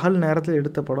பார்க்குறீங்களே, இது பகல் நேரத்தில்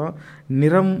எடுத்த படம்.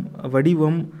 நிறம்,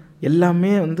 வடிவம்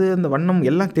எல்லாமே வந்து அந்த வண்ணம்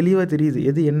எல்லாம் தெளிவாக தெரியுது.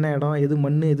 எது என்ன இடம், எது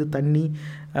மண், எது தண்ணி,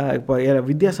 இப்போ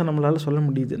வித்தியாசம் நம்மளால் சொல்ல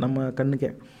முடியுது நம்ம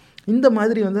கண்ணுக்கே. இந்த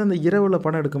மாதிரி வந்து அந்த இரவில்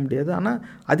படம் எடுக்க முடியாது. ஆனால்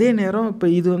அதே நேரம் இப்போ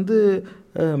இது வந்து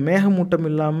மேகமூட்டம்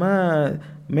இல்லாமல்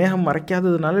மேகம்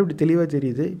மறைக்காததுனால இப்படி தெளிவாக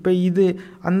தெரியுது. இப்போ இது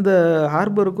அந்த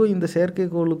ஹார்பருக்கும் இந்த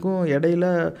செயற்கைக்கோளுக்கும் இடையில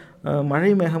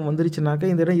மழை மேகம் வந்துருச்சுனாக்கா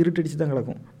இந்த இடம் இருட்டடிச்சு தான்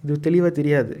கிடக்கும், இது தெளிவாக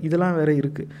தெரியாது. இதெல்லாம் வேறு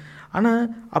இருக்குது. ஆனால்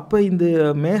அப்போ இந்த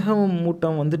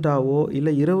மேகமூட்டம் வந்துட்டாவோ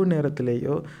இல்லை இரவு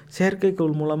நேரத்திலேயோ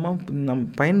செயற்கைக்கோள் மூலமாக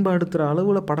பயன்படுத்துகிற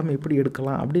அளவில் படம் எப்படி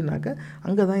எடுக்கலாம் அப்படின்னாக்கா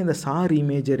அங்கே தான் இந்த சார்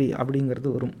இமேஜரி அப்படிங்கிறது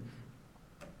வரும்.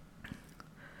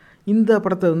 இந்த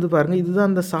படத்தை வந்து பாருங்கள், இதுதான்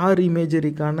அந்த சார்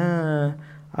இமேஜரிக்கான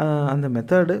அந்த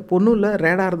மெத்தடு. ஒன்றும் இல்லை,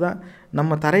 ரேடார் தான்.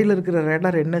 நம்ம தரையில் இருக்கிற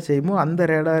ரேடார் என்ன செய்யுமோ அந்த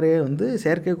ரேடாரே வந்து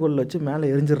செயற்கைக்கோள் வச்சு மேலே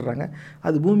எரிஞ்சிடுறாங்க.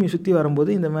 அது பூமியை சுற்றி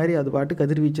வரும்போது இந்த மாதிரி அது பாட்டு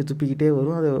கதிர்வீச்சை துப்பிக்கிட்டே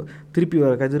வரும். அது திருப்பி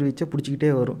வர கதிர்வீச்சை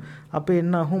பிடிச்சிக்கிட்டே வரும். அப்போ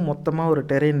என்னாகும், மொத்தமாக ஒரு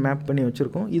டெரெயின் மேப் பண்ணி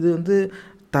வச்சுருக்கோம். இது வந்து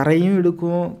தரையும்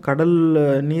எடுக்கும், கடல்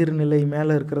நீர்நிலை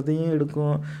மேலே இருக்கிறதையும்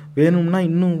எடுக்கும், வேணும்னா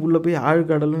இன்னும் உள்ளே போய்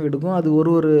ஆழ்கடலும் எடுக்கும். அது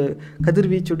ஒரு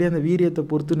கதிர்வீச்சுடைய அந்த வீரியத்தை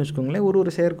பொறுத்துன்னு வச்சுக்கோங்களேன்.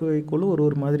 ஒரு செயற்கைக்கோளும்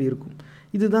ஒரு மாதிரி இருக்கும்.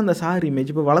 இதுதான் அந்த சார்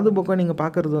இமேஜ். இப்போ வலது பக்கம் நீங்கள்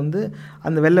பார்க்குறது வந்து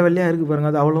அந்த வெள்ளையாக இருக்குது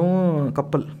பாருங்கள், அது அவ்வளவும்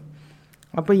கப்பல்.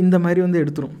 அப்போ இந்த மாதிரி வந்து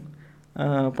எடுத்துரும்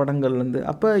படங்கள் வந்து.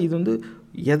 அப்போ இது வந்து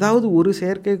ஏதாவது ஒரு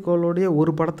செயற்கைக்கோளுடைய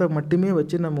ஒரு படத்தை மட்டுமே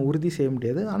வச்சு நம்ம உறுதி செய்ய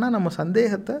முடியாது. ஆனால் நம்ம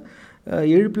சந்தேகத்தை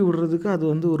எழுப்பி விடுறதுக்கு அது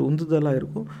வந்து ஒரு உந்துதலாக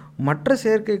இருக்கும். மற்ற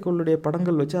செயற்கைக்கோளுடைய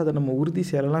படங்கள் வச்சு அதை நம்ம உறுதி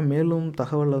செய்யலாம், மேலும்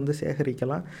தகவலை வந்து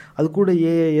சேகரிக்கலாம். அது கூட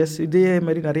ஏஏஎஸ் இதே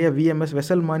மாதிரி நிறைய விஎம்எஸ்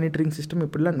வெசல் மானிட்டரிங் சிஸ்டம்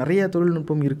இப்படிலாம் நிறையா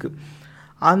தொழில்நுட்பம் இருக்குது.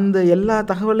 அந்த எல்லா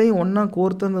தகவலையும் ஒன்றா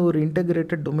கோர்த்து அந்த ஒரு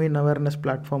இன்டெகிரேட்டட் டொமைன் அவேர்னஸ்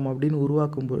பிளாட்ஃபார்ம் அப்படின்னு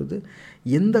உருவாக்கும் பொழுது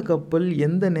எந்த கப்பல்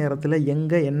எந்த நேரத்தில்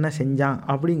எங்கே என்ன செஞ்சான்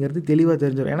அப்படிங்கிறது தெளிவாக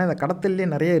தெரிஞ்சிடும். ஏன்னா இந்த கடத்தல்லே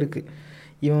நிறைய இருக்குது.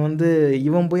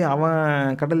 இவன் போய்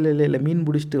அவன் கடல் எல்லையில் மீன்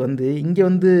பிடிச்சிட்டு வந்து இங்கே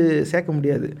வந்து சேர்க்க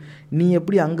முடியாது. நீ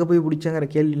எப்படி அங்கே போய் பிடிச்சாங்கிற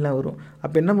கேள்விலாம் வரும்.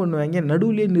 அப்போ என்ன பண்ணுவாங்க,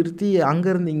 நடுவுலேயே நிறுத்தி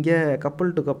அங்கேருந்து இங்கே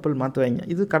கப்பல் டு கப்பல் மாற்றுவாங்க.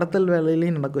 இது கடத்தல்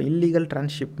வேலையிலையும் நடக்கும், இல்லீகல்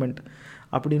டிரான்ஸ்ஷிப்மெண்ட்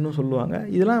அப்படின்னு சொல்லுவாங்க.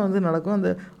 இதெல்லாம் வந்து நடக்கும். அந்த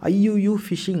ஐயூயூ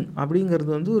ஃபிஷிங்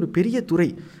அப்படிங்கிறது வந்து ஒரு பெரிய துறை,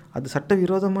 அது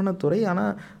சட்டவிரோதமான துறை.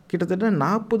 ஆனால் கிட்டத்தட்ட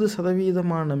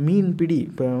 40% மீன் பிடி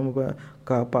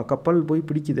இப்போ கப்பல் போய்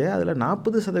பிடிக்குது, அதில்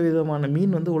 40%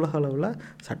 மீன் வந்து உலக அளவில்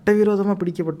சட்டவிரோதமாக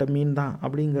பிடிக்கப்பட்ட மீன் தான்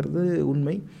அப்படிங்கிறது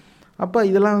உண்மை. அப்போ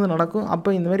இதெல்லாம் வந்து நடக்கும். அப்போ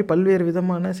இந்த மாதிரி பல்வேறு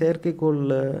விதமான செயற்கைக்கோள்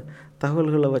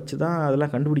தகவல்களை வச்சு தான்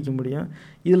அதெல்லாம் கண்டுபிடிக்க முடியும்.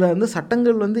 இதில் வந்து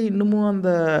சட்டங்கள் வந்து இன்னமும் அந்த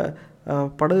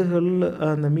படகுகள்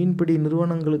அந்த மீன்பிடி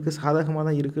நிறுவனங்களுக்கு சாதகமாக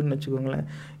தான் இருக்குதுன்னு வச்சுக்கோங்களேன்.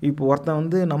 இப்போ ஒருத்தன்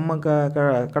வந்து நம்ம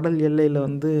கடல் எல்லையில்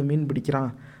வந்து மீன்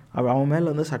பிடிக்கிறான், அவன் மேலே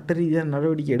வந்து சட்ட ரீதியாக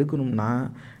நடவடிக்கை எடுக்கணும்னா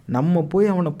நம்ம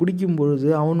போய் அவனை பிடிக்கும் பொழுது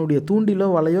அவனுடைய தூண்டிலோ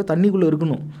வலையோ தண்ணிக்குள்ளே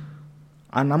இருக்கணும்.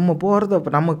 நம்ம போகிறத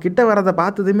நம்ம கிட்ட வரதை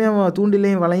பார்த்ததுமே அவன்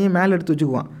தூண்டிலையும் வலையும் மேலே எடுத்து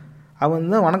வச்சுக்குவான்.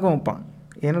 அவன் தான் வணக்கம் வைப்பான்.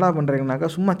 என்னடா பண்ணுறீங்கனாக்கா,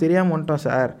 சும்மா தெரியாமல் வந்துட்டோம்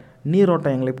சார்,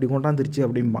 நீரோட்டம் எங்களை இப்படி கொண்டாந்துருச்சு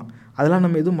அப்படிம்பான். அதெல்லாம்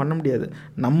நம்ம எதுவும் பண்ண முடியாது.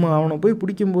 நம்ம அவனை போய்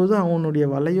பிடிக்கும்போது அவனுடைய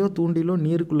வலையோ தூண்டிலோ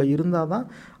நீருக்குள்ளே இருந்தால் தான்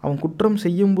அவன் குற்றம்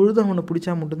செய்யும் பொழுது அவனை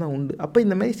பிடிச்சா மட்டும்தான் உண்டு. அப்போ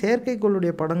இந்த மாதிரி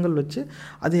செயற்கைக்கோளுடைய படங்கள் வச்சு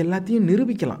அது எல்லாத்தையும்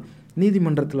நிரூபிக்கலாம்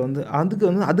நீதிமன்றத்தில் வந்து.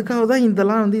 அதுக்காக தான்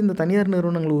இதெல்லாம் வந்து இந்த தனியார்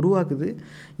நிறுவனங்கள் உருவாக்குது.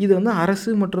 இது வந்து அரசு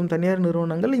மற்றும் தனியார்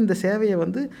நிறுவனங்கள் இந்த சேவையை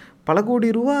வந்து பல கோடி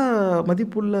ரூபா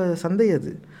மதிப்புள்ள சந்தை.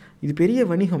 இது பெரிய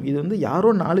வணிகம். இது வந்து யாரோ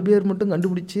 4 பேர் மட்டும்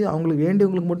கண்டுபிடிச்சி அவங்களுக்கு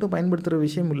வேண்டியவங்களுக்கு மட்டும் பயன்படுத்துகிற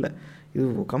விஷயம் இல்லை. இது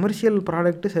கமர்ஷியல்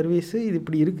ப்ராடக்ட்டு, சர்வீஸு, இது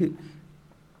இப்படி இருக்குது.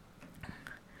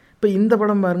 இப்போ இந்த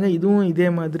படம் பாருங்கள், இதுவும் இதே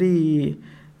மாதிரி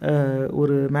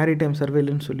ஒரு மேரிடைம்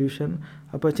சர்வேலன்ஸ் சொல்யூஷன்.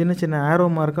 அப்போ சின்ன சின்ன ஆரோ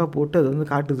மார்க்காக போட்டு அது வந்து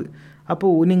காட்டுது.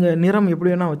 அப்போது நீங்கள் நிறம்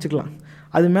எப்படி வேணால் வச்சுக்கலாம்.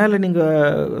 அது மேலே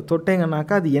நீங்கள்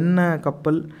தொட்டீங்கன்னாக்கா அது என்ன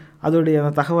கப்பல், அதோடைய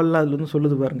அந்த தகவல்லாம் அதில் வந்து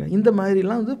சொல்லுது பாருங்கள். இந்த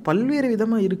மாதிரிலாம் வந்து பல்வேறு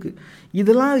விதமாக இருக்குது.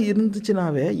 இதெல்லாம்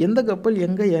இருந்துச்சுனாவே எந்த கப்பல்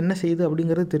எங்கே என்ன செய்யுது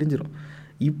அப்படிங்கிறது தெரிஞ்சிடும்.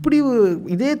 இப்படி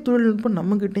இதே தொழில்நுட்பம்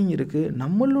நம்மக்கிட்டையும் இருக்குது.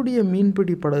 நம்மளுடைய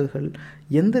மீன்பிடி படகுகள்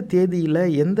எந்த தேதியில்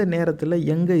எந்த நேரத்தில்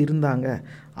எங்கே இருந்தாங்க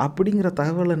அப்படிங்கிற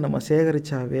தகவலை நம்ம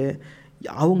சேகரித்தாவே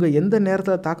அவங்க எந்த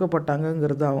நேரத்தில்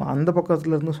தாக்கப்பட்டாங்கங்கிறத அவங்க அந்த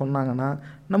பக்கத்துலேருந்து சொன்னாங்கன்னா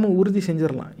நம்ம உறுதி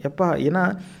செஞ்சிடலாம். ஏன்னா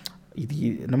இது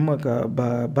நம்ம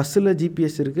பஸ்ஸில்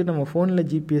ஜிபிஎஸ் இருக்குது, நம்ம ஃபோனில்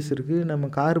ஜிபிஎஸ் இருக்குது, நம்ம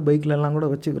கார் பைக்லலாம் கூட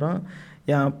வச்சுக்கிறோம்.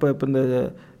 இப்போ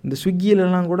இந்த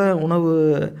ஸ்விக்கியிலலாம் கூட உணவு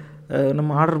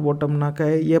நம்ம ஆர்டர் போட்டோம்னாக்க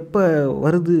எப்போ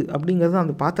வருது அப்படிங்கிறது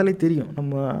அந்த பார்த்தாலே தெரியும்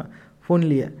நம்ம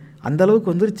ஃபோன்லேயே.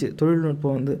 அந்தளவுக்கு வந்துருச்சு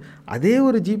தொழில்நுட்பம் வந்து. அதே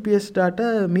ஒரு ஜிபிஎஸ் டாட்டா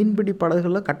மீன்பிடி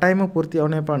படகுகளில் கட்டாயமாக பொருத்தி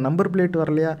ஆகணும். இப்போ நம்பர் பிளேட்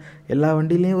வரலையா, எல்லா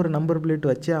வண்டியிலையும் ஒரு நம்பர் பிளேட்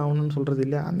வச்சே ஆகணும்னு சொல்கிறது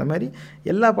இல்லையா. அந்த மாதிரி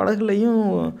எல்லா படகுலையும்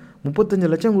 35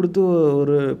 லட்சம் கொடுத்து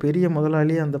ஒரு பெரிய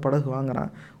முதலாளி அந்த படகு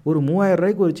வாங்குகிறான். ஒரு 3000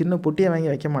 ரூபாய்க்கு ஒரு சின்ன பொட்டியை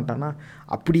வாங்கி வைக்க மாட்டானா?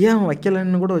 அப்படியே அவன்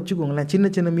வைக்கலன்னு கூட வச்சுக்கோங்களேன். சின்ன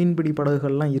சின்ன மீன்பிடி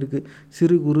படகுகள்லாம் இருக்குது.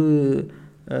 சிறு குறு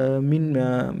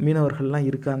மீனவர்கள்லாம்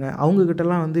இருக்காங்க.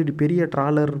 அவங்கக்கிட்டலாம் வந்து இப்படி பெரிய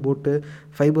ட்ராலர் போட்டு,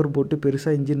 ஃபைபர் போட்டு,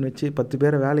 பெருசாக இன்ஜின் வச்சு 10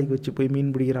 பேரை வேலைக்கு வச்சு போய்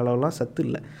மீன் பிடிக்கிற அளவுலாம் சத்து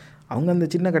இல்லை. அவங்க அந்த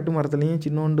சின்ன கட்டு மரத்துலேயும்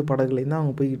சின்னோண்டு படகுலையும் தான்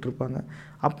அவங்க போய்கிட்டு இருப்பாங்க.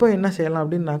 அப்போ என்ன செய்யலாம்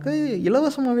அப்படின்னாக்க,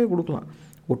 இலவசமாகவே கொடுக்கலாம்.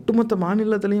 ஒட்டுமொத்த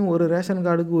மாநிலத்துலேயும் ஒரு ரேஷன்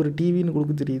கார்டுக்கு ஒரு டிவின்னு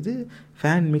கொடுக்க தெரியுது,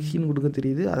 ஃபேன் மிக்சின்னு கொடுக்க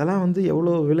தெரியுது. அதெல்லாம் வந்து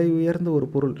எவ்வளோ விலை உயர்ந்த ஒரு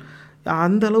பொருள்.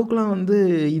 அந்த அளவுக்குலாம் வந்து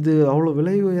இது அவ்வளோ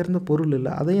விலை உயர்ந்த பொருள்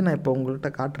இல்லை. அதையும் நான் இப்போ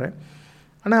உங்கள்கிட்ட காட்டுறேன்.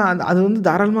 ஆனால் அது வந்து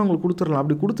தாராளமாக அவங்களுக்கு கொடுத்துடலாம்.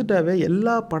 அப்படி கொடுத்துட்டாவே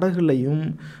எல்லா படகுலையும்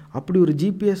அப்படி ஒரு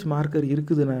ஜிபிஎஸ் மார்க்கர்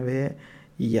இருக்குதுனாவே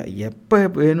எப்போ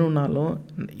வேணும்னாலும்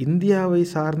இந்தியாவை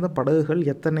சார்ந்த படகுகள்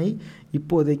எத்தனை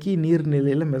இப்போதைக்கு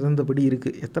நீர்நிலையில் மிதந்தபடி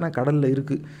இருக்குது, எத்தனை கடலில்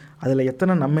இருக்குது, அதில்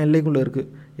எத்தனை நம்ம எல்லைக்குள்ளே இருக்குது,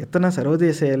 எத்தனை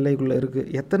சர்வதேச எல்லைக்குள்ளே இருக்குது,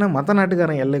 எத்தனை மற்ற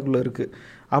நாட்டுக்காரன் எல்லைக்குள்ளே இருக்குது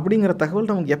அப்படிங்கிற தகவல்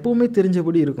நமக்கு எப்போவுமே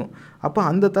தெரிஞ்சபடி இருக்கும். அப்போ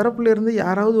அந்த தரப்புலேருந்து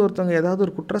யாராவது ஒருத்தவங்க ஏதாவது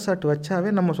ஒரு குற்றச்சாட்டு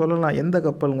வச்சாவே நம்ம சொல்லலாம், எந்த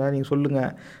கப்பலுங்க நீங்கள்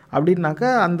சொல்லுங்கள் அப்படின்னாக்கா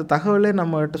அந்த தகவலே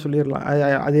நம்மகிட்ட சொல்லிடலாம்.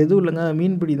 அது எதுவும் இல்லைங்க,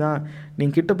 மீன்பிடி தான்,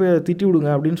 நீங்கள் கிட்ட போய் திட்டி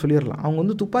விடுங்க அப்படின்னு சொல்லிடலாம். அவங்க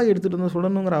வந்து துப்பாக்கி எடுத்துகிட்டு வந்து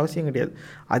சொல்லணுங்கிற அவசியம் கிடையாது.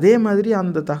 அதே மாதிரி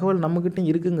அந்த தகவல் நம்மக்கிட்ட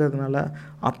இருக்குங்கிறதுனால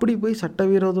அப்படி போய்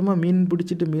சட்டவிரோதமாக மீன்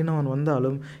பிடிச்சிட்டு மீனவன்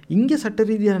வந்தாலும் இங்கே சட்ட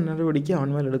ரீதியான நடவடிக்கை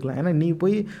அவன் மேலே எடுக்கலாம். ஏன்னா நீ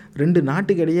போய் 2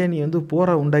 நாட்டுக்கிடையே நீ வந்து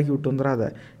போரை உண்டாக்கி விட்டு வந்துடாத.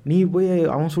 நீ போய்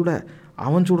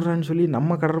அவன் சுடுறான்னு சொல்லி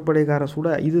நம்ம கடற்படைக்கார சுட,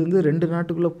 இது வந்து 2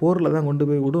 நாட்டுக்குள்ளே போரில் தான் கொண்டு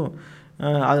போய் விடும்.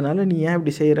 அதனால் நீ ஏன்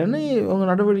இப்படி செய்கிறேன்னு அவங்க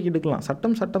நடவடிக்கை எடுக்கலாம்.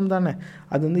 சட்டம் தானே,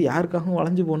 அது வந்து யாருக்காகவும்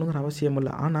வளைஞ்சு போகணுங்கிற அவசியம்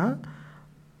இல்லை. ஆனால்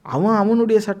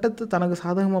அவனுடைய சட்டத்தை தனக்கு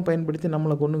சாதகமாக பயன்படுத்தி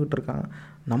நம்மளை கொண்டுக்கிட்டு இருக்கான்.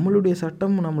 நம்மளுடைய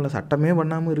சட்டம் நம்மளை சட்டமே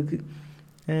பண்ணாமல் இருக்குது.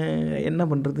 என்ன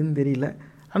பண்ணுறதுன்னு தெரியல.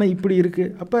 ஆனால் இப்படி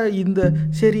இருக்குது. அப்போ இந்த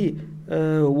சரி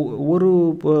ஒரு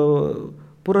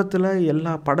புறத்தில்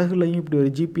எல்லா படகுலையும் இப்படி ஒரு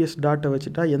ஜிபிஎஸ் டாட்டை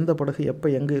வச்சுட்டா எந்த படகு எப்போ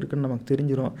எங்கே இருக்குதுன்னு நமக்கு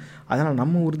தெரிஞ்சிடும். அதனால்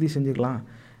நம்ம உறுதி செஞ்சுக்கலாம்.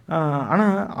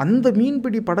 ஆனால் அந்த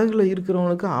மீன்பிடி படகுல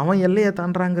இருக்கிறவனுக்கு அவன் எல்லையை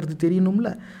தாண்டாங்கிறது தெரியணும்ல,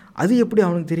 அது எப்படி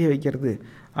அவனுக்கு தெரிய வைக்கிறது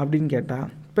அப்படின்னு கேட்டால்,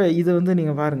 இப்போ இதை வந்து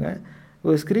நீங்கள் பாருங்கள்,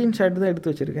 ஒரு ஸ்க்ரீன்ஷாட் தான்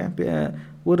எடுத்து வச்சுருக்கேன்.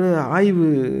 ஒரு ஆய்வு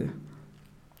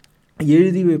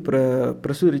எழுதி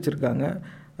பிரசுரிச்சிருக்காங்க.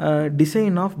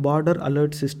 Design of border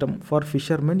alert system for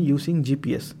fishermen using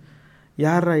GPS.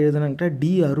 யாரா எழுதுனாங்கிட்ட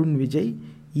T Arun Vijay,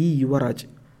 E Yuvaraj,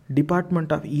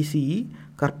 department of ECE,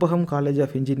 Karpagam College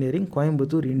of Engineering,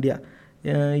 Coimbatore, India.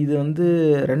 இது வந்து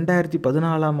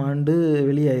 2014ஆம் ஆண்டு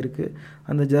வெளியாயிருக்கு.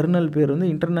 அந்த ஜர்னல் பேர் வந்து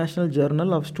International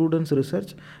Journal of Students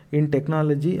Research in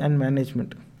Technology and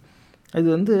Management. இது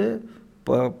வந்து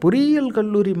பொறியியல்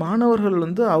கல்லூரி மாணவர்கள்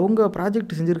வந்து அவங்க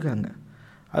ப்ராஜெக்ட் செஞ்சுருக்காங்க.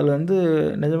 அதில் வந்து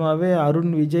நிஜமாகவே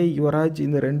அருண் விஜய் யுவராஜ்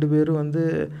இந்த 2 பேரும் வந்து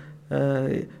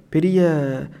பெரிய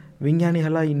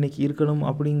விஞ்ஞானிகளாக இன்றைக்கி இருக்கணும்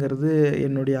அப்படிங்கிறது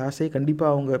என்னுடைய ஆசை.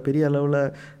 கண்டிப்பாக அவங்க பெரிய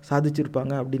அளவில்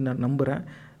சாதிச்சிருப்பாங்க அப்படின்னு நான் நம்புகிறேன்.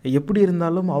 எப்படி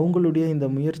இருந்தாலும் அவங்களுடைய இந்த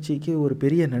முயற்சிக்கு ஒரு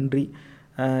பெரிய நன்றி.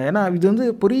 ஏன்னா இது வந்து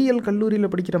பொறியியல்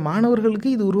கல்லூரியில் படிக்கிற மாணவர்களுக்கு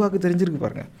இது உருவாக்க தெரிஞ்சிருக்கு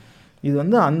பாருங்கள். இது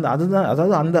வந்து அதுதான்,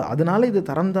 அதாவது அதனால் இது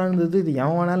தரம் தாழ்ந்தது, இது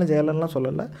எவன் வேணாலும் செய்யலாம்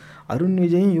சொல்லலை. அருண்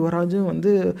விஜயும் யுவராஜும்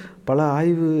வந்து பல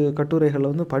ஆய்வு கட்டுரைகளை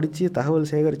வந்து படித்து தகவல்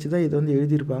சேகரித்து தான் இதை வந்து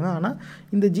எழுதியிருப்பாங்க. ஆனால்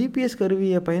இந்த ஜிபிஎஸ்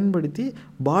கருவியை பயன்படுத்தி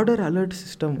பார்டர் அலர்ட்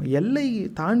சிஸ்டம், எல்லை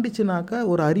தாண்டிச்சுனாக்கா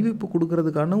ஒரு அறிவிப்பு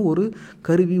கொடுக்கறதுக்கான ஒரு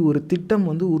கருவி, ஒரு திட்டம்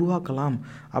வந்து உருவாக்கலாம்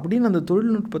அப்படின்னு அந்த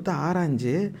தொழில்நுட்பத்தை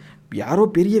ஆராய்ஞ்சு, யாரோ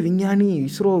பெரிய விஞ்ஞானி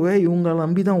இஸ்ரோவை இவங்களை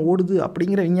நம்பி தான் ஓடுது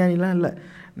அப்படிங்கிற விஞ்ஞானிலாம் இல்லை.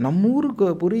 நம்ம ஊருக்கு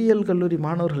பொறியியல் கல்லூரி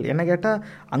மாணவர்கள், என்ன கேட்டால்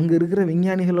அங்கே இருக்கிற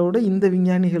விஞ்ஞானிகளோட இந்த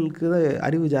விஞ்ஞானிகளுக்கு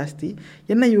அறிவு ஜாஸ்தி.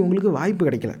 என்ன இவங்களுக்கு வாய்ப்பு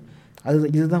கிடைக்கல,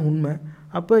 இதுதான் உண்மை.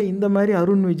 அப்போ இந்த மாதிரி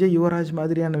அருண் விஜய் யுவராஜ்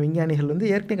மாதிரியான விஞ்ஞானிகள்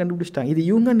வந்து ஏற்கனவே கண்டுபிடிச்சிட்டாங்க. இது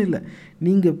இவங்கன்னு இல்லை,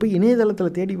 நீங்கள் இப்போ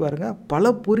இணையதளத்தில் தேடி பாருங்கள்,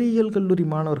 பல பொறியியல் கல்லூரி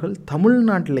மாணவர்கள்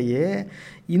தமிழ்நாட்டிலேயே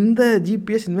இந்த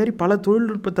ஜிபிஎஸ் இந்த மாதிரி பல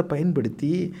தொழில்நுட்பத்தை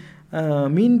பயன்படுத்தி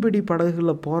மீன்பிடி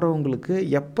படகுகளில் போகிறவங்களுக்கு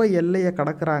எப்போ எல்லையை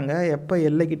கடக்கிறாங்க, எப்போ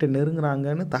எல்லைக்கிட்ட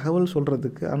நெருங்குறாங்கன்னு தகவல்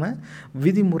சொல்கிறதுக்கான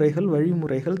விதிமுறைகள்,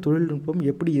 வழிமுறைகள், தொழில்நுட்பம்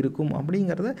எப்படி இருக்கும்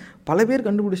அப்படிங்கிறத பல பேர்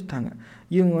கண்டுபிடிச்சிட்டாங்க.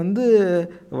 இவங்க வந்து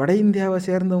வட இந்தியாவை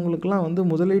சேர்ந்தவங்களுக்கெல்லாம் வந்து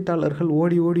முதலீட்டாளர்கள்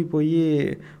ஓடி ஓடி போய்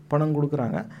பணம்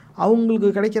கொடுக்குறாங்க. அவங்களுக்கு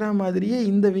கிடைக்கிற மாதிரியே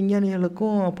இந்த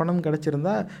விஞ்ஞானிகளுக்கும் பணம்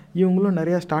கிடச்சிருந்தா இவங்களும்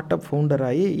நிறையா ஸ்டார்ட் அப் ஃபவுண்டர்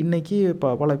ஆகி இன்றைக்கி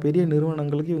பல பெரிய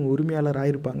நிறுவனங்களுக்கு இவங்க உரிமையாளர்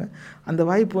ஆகிருப்பாங்க. அந்த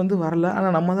வாய்ப்பு வந்து வரல,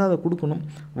 ஆனால் நம்ம தான் அதை கொடுக்கணும்.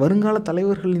 வருங்கால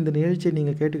தலைவர்கள் இந்த நிகழ்ச்சியை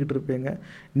நீங்கள் கேட்டுக்கிட்டு இருப்பீங்க.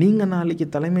 நீங்கள் நாளைக்கு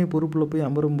தலைமை பொறுப்பில் போய்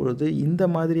அமரும் பொழுது இந்த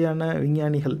மாதிரியான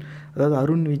விஞ்ஞானிகள், அதாவது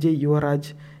அருண் விஜய்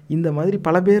யுவராஜ் இந்த மாதிரி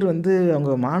பல பேர் வந்து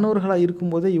அவங்க மாணவர்களாக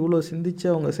இருக்கும்போதே இவ்வளோ சிந்தித்து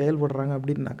அவங்க செயல்படுறாங்க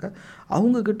அப்படின்னாக்கா,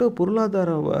 அவங்கக்கிட்ட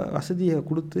பொருளாதார வசதியை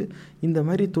கொடுத்து இந்த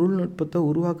மாதிரி தொழில்நுட்பத்தை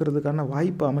உருவாக்குறதுக்கான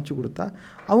வாய்ப்பை அமைச்சு கொடுத்தா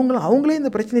அவங்களே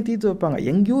இந்த பிரச்சனையை தீர்த்து வைப்பாங்க.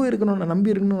 எங்கேயோ இருக்கணும்னு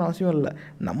நம்பி இருக்கணும்னு அவசியம் இல்லை.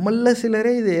 நம்மள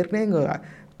சிலரே இது ஏற்கனவே இங்கே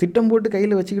திட்டம் போட்டு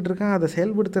கையில் வச்சுக்கிட்டு இருக்கான், அதை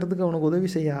செயல்படுத்துறதுக்கு அவனுக்கு உதவி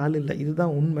செய்ய ஆள் இல்லை.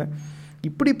 இதுதான் உண்மை.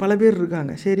 இப்படி பல பேர்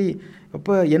இருக்காங்க. சரி,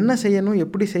 அப்போ என்ன செய்யணும்,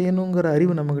 எப்படி செய்யணுங்கிற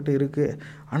அறிவு நம்மக்கிட்ட இருக்குது,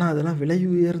 ஆனால் அதெல்லாம் விலை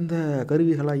உயர்ந்த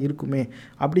கருவிகளாக இருக்குமே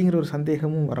அப்படிங்கிற ஒரு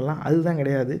சந்தேகமும் வரலாம். அதுதான்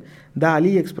கிடையாது. இந்த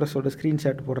அலி எக்ஸ்பிரஸோட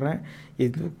ஸ்க்ரீன்ஷாட் போடுறேன்.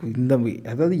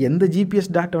 அதாவது எந்த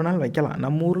ஜிபிஎஸ் டாட் வேணாலும் வைக்கலாம்.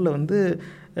 நம்ம ஊரில் வந்து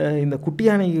இந்த குட்டி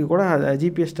யானைக்கு கூட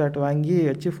ஜிபிஎஸ் டாட் வாங்கி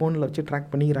வச்சு ஃபோனில் வச்சு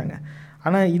ட்ராக் பண்ணிக்கிறாங்க.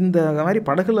 ஆனால் இந்த மாதிரி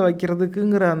படகுல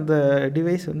வைக்கிறதுக்குங்கிற அந்த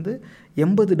டிவைஸ் வந்து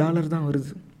 $80 தான்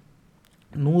வருது.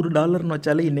 $100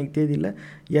 வச்சாலே இன்றைக்கி தேதியில்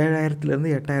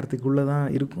 7000-8 8000க்குள்ளே தான்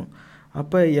இருக்கும்.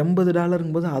 அப்போ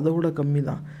 $80போது அதை விட கம்மி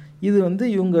தான். இது வந்து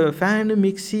இவங்க ஃபேனு,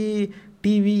 மிக்சி,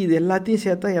 டிவி இது எல்லாத்தையும்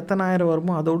சேர்த்தா எத்தனை ஆயிரம்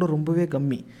வருமோ அதோட ரொம்பவே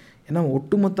கம்மி. ஏன்னா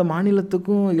ஒட்டுமொத்த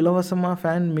மாநிலத்துக்கும் இலவசமாக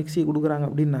ஃபேன், மிக்சி கொடுக்குறாங்க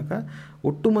அப்படின்னாக்கா,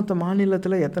 ஒட்டுமொத்த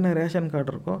மாநிலத்தில் எத்தனை ரேஷன்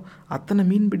கார்டு இருக்கோ அத்தனை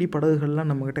மீன்பிடி படகுகள்லாம்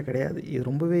நம்மக்கிட்ட கிடையாது. இது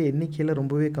ரொம்பவே எண்ணிக்கையில்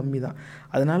ரொம்பவே கம்மி தான்.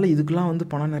 அதனால் இதுக்கெலாம் வந்து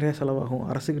பணம் நிறையா செலவாகும்,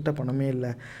 அரசுக்கிட்ட பணமே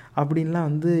இல்லை அப்படின்லாம்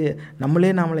வந்து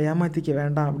நம்மளை ஏமாற்றிக்க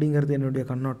வேண்டாம் அப்படிங்கிறது என்னுடைய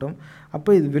கண்ணோட்டம்.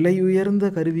 அப்போ இது விலை உயர்ந்த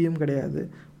கருவியும் கிடையாது,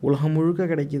 உலகம் முழுக்க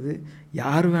கிடைக்கிது,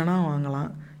 யார் வேணால்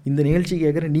வாங்கலாம். இந்த நிகழ்ச்சி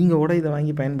கேட்குற நீங்கள் கூட இதை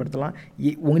வாங்கி பயன்படுத்தலாம்.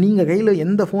 நீங்கள் கையில்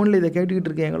எந்த ஃபோனில் இதை கேட்டுக்கிட்டு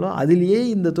இருக்கீங்களோ அதிலேயே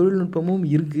இந்த தொழில்நுட்பமும்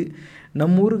இருக்குது.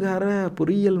 நம்ம ஊருக்கார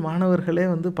பொறியியல் மாணவர்களே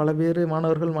வந்து பல பேர்,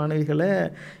 மாணவர்கள் மாணவிகளை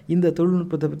இந்த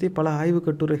தொழில்நுட்பத்தை பற்றி பல ஆய்வு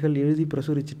கட்டுரைகள் எழுதி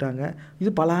பிரசுரிச்சிட்டாங்க.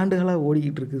 இது பல ஆண்டுகளாக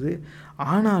ஓடிக்கிட்டு இருக்குது.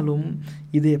 ஆனாலும்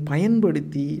இதை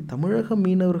பயன்படுத்தி தமிழக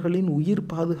மீனவர்களின் உயிர்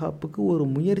பாதுகாப்புக்கு ஒரு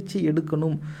முயற்சி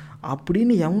எடுக்கணும்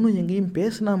அப்படின்னு எவனும் எங்கேயும்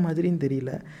பேசினா மாதிரின்னு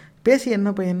தெரியல. பேசி என்ன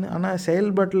பயன்? ஆனால்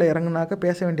செயல்பாட்டில் இறங்குனாக்கா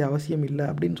பேச வேண்டிய அவசியம் இல்லை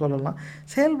அப்படின்னு சொல்லலாம்.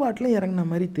 செயல்பாட்டில் இறங்கின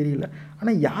மாதிரி தெரியல.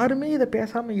 ஆனால் யாருமே இதை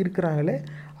பேசாமல் இருக்கிறாங்களே.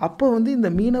 அப்போ வந்து இந்த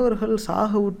மீனவர்கள்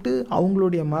சாக விட்டு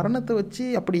அவங்களுடைய மரணத்தை வச்சு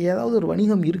அப்படி ஏதாவது ஒரு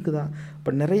வணிகம் இருக்குதா?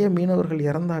 இப்போ நிறைய மீனவர்கள்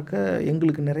இறந்தாக்க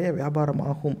எங்களுக்கு நிறைய வியாபாரம்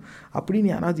ஆகும்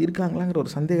அப்படின்னு யாராவது இருக்காங்களாங்கிற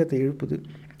ஒரு சந்தேகத்தை எழுப்புது.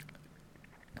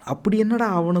 அப்படி என்னடா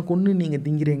அவனை கொன்று நீங்கள்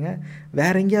திங்கிறீங்க,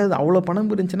 வேற எங்கேயாவது அவ்வளோ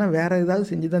பணம் இருந்துச்சுன்னா வேறு ஏதாவது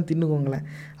செஞ்சு தான் தின்னுக்கோங்களேன்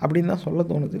அப்படின்னு தான் சொல்ல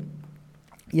தோணுது.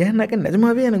 ஏன்னாக்கா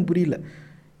நிஜமாகவே எனக்கு புரியல.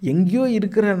 எங்கேயோ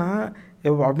இருக்கிறேன்னா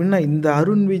அப்படின்னா இந்த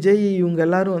அருண் விஜய் இவங்க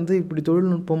எல்லோரும் வந்து இப்படி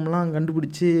தொழில்நுட்பம்லாம்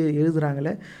கண்டுபிடிச்சி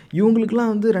எழுதுகிறாங்களே,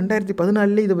 இவங்களுக்கெல்லாம் வந்து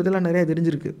 2014 இதை பற்றிலாம் நிறையா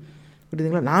தெரிஞ்சிருக்கு.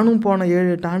 புரியுதுங்களா? நானும் போன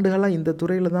 7-8 ஆண்டுகளாக இந்த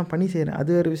துறையில் தான் பணி செய்கிறேன். அது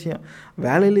வேறு விஷயம்.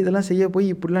 வேலையில் இதெல்லாம் செய்ய போய்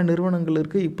இப்படிலாம் நிறுவனங்கள்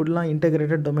இருக்குது, இப்படிலாம்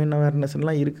இன்டெகிரேட்டட் டொமைன்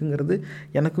அவேர்னஸ்லாம் இருக்குங்கிறது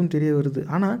எனக்கும் தெரிய வருது.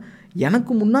 ஆனால்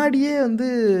எனக்கு முன்னாடியே வந்து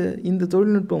இந்த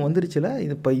தொழில்நுட்பம் வந்துருச்சுல,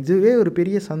 இது இப்போ இதுவே ஒரு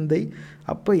பெரிய சந்தை.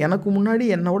 அப்போ எனக்கு முன்னாடி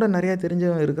என்னோட நிறையா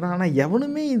தெரிஞ்சவன் இருக்கிறான். ஆனால்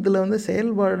எவனுமே இதில் வந்து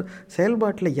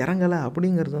செயல்பாட்டில் இறங்கலை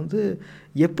அப்படிங்கிறது வந்து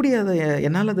எப்படி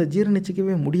என்னால் அதை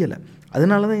ஜீரணிச்சிக்கவே முடியலை.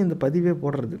 அதனால தான் இந்த பதிவே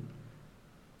போடுறது.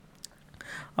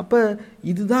 அப்போ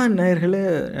இதுதான் நேயர்களே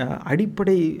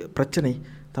அடிப்படை பிரச்சனை.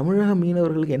 தமிழக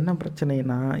மீனவர்களுக்கு என்ன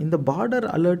பிரச்சனைனா, இந்த பார்டர்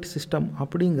அலர்ட் சிஸ்டம்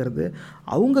அப்படிங்கிறது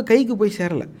அவங்க கைக்கு போய்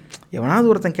சேரலை. எவனாவது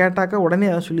ஒருத்தன் கேட்டாக்கா உடனே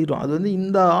அதை சொல்லிடுவோம். அது வந்து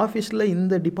இந்த ஆஃபீஸில்,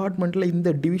 இந்த டிபார்ட்மெண்ட்டில்,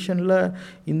 இந்த டிவிஷனில்,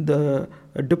 இந்த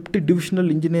டெப்டி டிவிஷனல்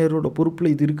இன்ஜினியரோட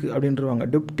பொறுப்பில் இது இருக்குது அப்படின்றவாங்க.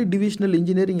 டெப்டி டிவிஷனல்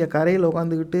இன்ஜினியர் இங்கே கரையில்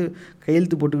உட்காந்துக்கிட்டு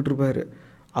கையெழுத்து போட்டுக்கிட்டு இருப்பார்.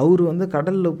 அவர் வந்து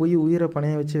கடலில் போய் உயிரை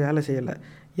பணைய வச்சு வேலை செய்யலை.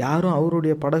 யாரும்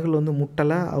அவருடைய படகுல வந்து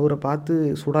முட்டலை, அவரை பார்த்து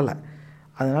சுடலை.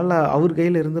 அதனால் அவர்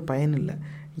கையில் இருந்து பயன் இல்லை.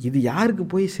 இது யாருக்கு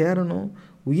போய் சேரணும்?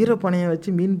 உயிரை பணைய வச்சு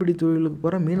மீன்பிடி தொழிலுக்கு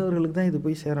போகிற மீனவர்களுக்கு தான் இது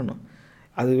போய் சேரணும்.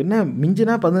 அது என்ன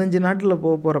மிஞ்சினா 15 நாட்டில்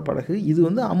போகிற படகு, இது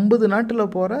வந்து 50 நாட்டில்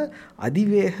போகிற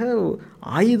அதிவேக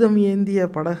ஆயுதம் ஏந்திய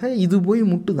படகை இது போய்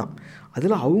முட்டுதான்.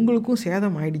 அதில் அவங்களுக்கும்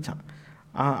சேதம் ஆயிடுச்சான்.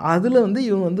 அதில் வந்து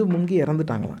இவன் வந்து முங்கி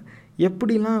இறந்துட்டாங்களாம்.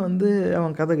 எப்படிலாம் வந்து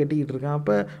அவன் கதை கட்டிக்கிட்டு இருக்கான்.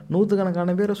 அப்போ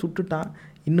 100கணக்கான பேரை சுட்டுட்டான்,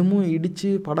 இன்னமும் இடித்து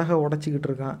படகை உடச்சிக்கிட்டு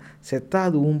இருக்கான். செத்தா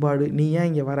அது ஊம்பாடு, நீ ஏன்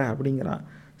இங்கே வர அப்படிங்கிறான்.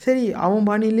 சரி, அவன்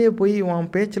பாணியிலே போய் உன்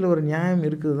பேச்சில் ஒரு நியாயம்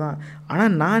இருக்குது தான்,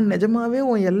 ஆனால் நான் நிஜமாகவே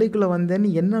உன் எல்லைக்குள்ளே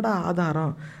வந்தேன்னு என்னடா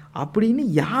ஆதாரம் அப்படின்னு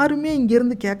யாருமே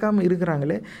இங்கேருந்து கேட்காம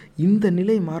இருக்கிறாங்களே. இந்த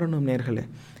நிலை மாறணும் நேர்களே.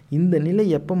 இந்த நிலை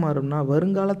எப்போ மாறும்னா,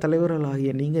 வருங்கால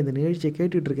தலைவர்களாகிய நீங்கள் இந்த நிகழ்ச்சியை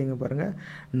கேட்டுட்ருக்கீங்க பாருங்கள்,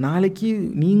 நாளைக்கு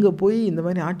நீங்கள் போய் இந்த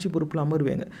மாதிரி ஆட்சி பொறுப்பில்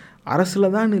அமர்வீங்க.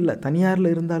 அரசில் தான் இல்லை,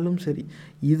 தனியாரில் இருந்தாலும் சரி.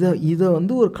 இதை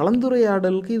வந்து ஒரு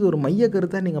கலந்துரையாடலுக்கு இது ஒரு மைய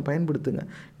கருத்தாக நீங்கள் பயன்படுத்துங்க.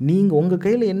 நீங்கள் உங்கள்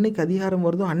கையில் என்றைக்கு அதிகாரம்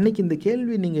வருதோ அன்னைக்கு இந்த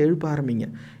கேள்வி நீங்கள் எழுப்ப ஆரம்பிங்க.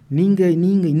 நீங்கள்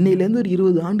இன்னையிலேருந்து ஒரு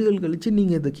 20 ஆண்டுகள் கழித்து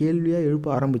நீங்கள் இந்த கேள்வியாக எழுப்ப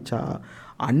ஆரம்பித்தா,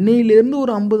 அன்னையிலேருந்து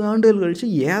ஒரு 50 ஆண்டுகள் கழித்து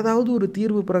ஏதாவது ஒரு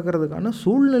தீர்வு பிறக்கிறதுக்கான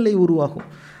சூழ்நிலை உருவாகும்.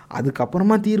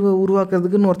 அதுக்கப்புறமா தீர்வை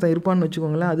உருவாக்குறதுக்குன்னு ஒருத்தன் இருப்பான்னு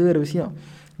வச்சுக்கோங்களேன், அது வேறு விஷயம்.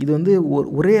 இது வந்து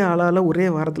ஒரே ஆளால் ஒரே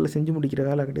வாரத்தில் செஞ்சு முடிக்கிற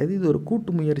வேலை கிடையாது. இது ஒரு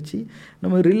கூட்டு முயற்சி.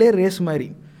 நம்ம ரிலே ரேஸ் மாதிரி.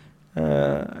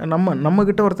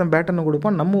 நம்மக்கிட்ட ஒருத்தன் பேட்டனை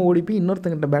கொடுப்பான், நம்ம ஓடிப்போய்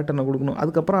இன்னொருத்தங்கிட்ட பேட்டனை கொடுக்கணும்,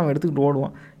 அதுக்கப்புறம் அவன் எடுத்துக்கிட்டு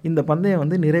ஓடுவான். இந்த பந்தயம்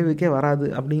வந்து நிறைவுக்கே வராது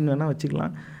அப்படின்னு வேணால்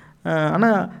வச்சுக்கலாம்.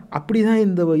 ஆனால் அப்படி தான்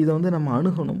இதை வந்து நம்ம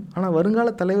அணுகணும். ஆனால் வருங்கால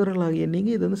தலைவர்களாகிய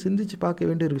நீங்கள் இதை வந்து சிந்தித்து பார்க்க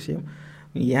வேண்டிய ஒரு விஷயம்.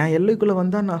 என் எல்லைக்குள்ளே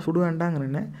வந்தால் நான்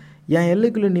சுடுவேண்டாங்கிறேன்னு, என்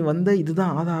எல்லைக்குள்ளே நீ வந்த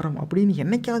இதுதான் ஆதாரம் அப்படின்னு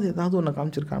என்னைக்காவது ஏதாவது ஒன்று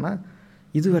காமிச்சிருக்கானா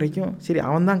இது வரைக்கும்? சரி,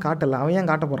 அவன் தான் காட்டலை, அவன் ஏன்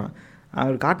காட்ட போகிறான்?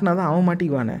 அவன் காட்டினா தான் அவன்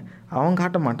மாட்டிக்குவானே, அவன்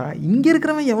காட்ட மாட்டான். இங்கே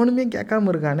இருக்கிறவன் எவனுமே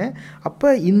கேட்காம இருக்கானே. அப்போ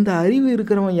இந்த அறிவு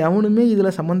இருக்கிறவன் எவனுமே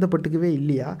இதில் சம்மந்தப்பட்டுக்கவே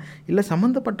இல்லையா? இல்லை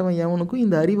சம்மந்தப்பட்டவன் எவனுக்கும்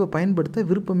இந்த அறிவை பயன்படுத்த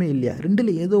விருப்பமே இல்லையா?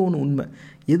 ரெண்டில் ஏதோ ஒன்று உண்மை.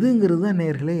 எதுங்கிறது தான்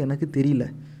நேயர்களே எனக்கு தெரியல.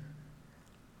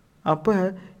 அப்போ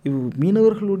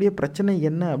மீனவர்களுடைய பிரச்சனை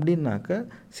என்ன அப்படின்னாக்க,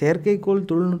 செயற்கைக்கோள்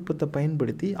தொழில்நுட்பத்தை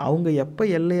பயன்படுத்தி அவங்க எப்போ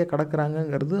எல்லையை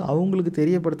கடக்கிறாங்கங்கிறது அவங்களுக்கு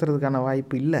தெரியப்படுத்துறதுக்கான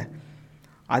வாய்ப்பு இல்லை.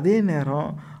 அதே நேரம்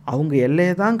அவங்க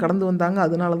எல்லையை தான் கடந்து வந்தாங்க,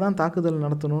 அதனால தான் தாக்குதல்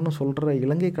நடத்தணும்னு சொல்கிற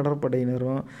இலங்கை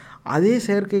கடற்படையினரும் அதே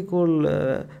செயற்கைக்கோள்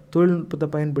தொழில்நுட்பத்தை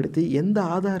பயன்படுத்தி எந்த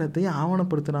ஆதாரத்தையும்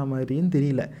ஆவணப்படுத்தின மாதிரியும்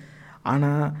தெரியல.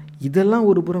 ஆனால் இதெல்லாம்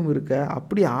ஒரு புறம் இருக்க,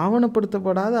 அப்படி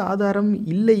ஆவணப்படுத்தப்படாத ஆதாரம்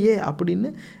இல்லையே அப்படின்னு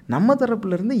நம்ம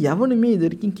தரப்புலேருந்து எவனுமே இது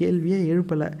வரைக்கும் கேள்வியே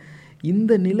எழுப்பலை.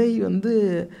 இந்த நிலை வந்து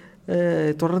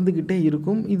தொடர்ந்துக்கிட்டே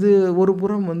இருக்கும். இது ஒரு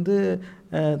புறம் வந்து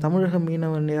தமிழக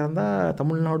மீனவன் இறந்தால்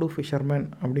தமிழ்நாடு ஃபிஷர்மேன்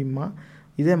அப்படிம்பா,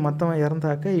 இதே மற்றவன்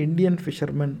இறந்தாக்க இந்தியன்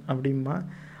ஃபிஷர்மேன் அப்படிம்பா.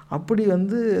 அப்படி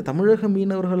வந்து தமிழக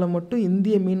மீனவர்களை மட்டும்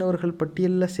இந்திய மீனவர்கள்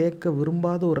பட்டியலில் சேர்க்க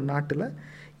விரும்பாத ஒரு நாட்டில்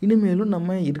இனிமேலும்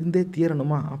நம்ம இருந்தே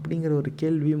தீரணுமா அப்படிங்கிற ஒரு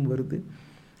கேள்வியும் வருது.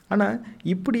 ஆனால்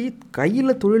இப்படி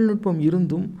கையில் தொழில்நுட்பம்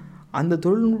இருந்தும், அந்த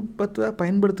தொழில்நுட்பத்தை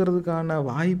பயன்படுத்துறதுக்கான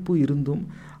வாய்ப்பு இருந்தும்,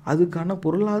 அதுக்கான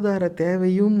பொருளாதார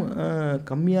தேவையும்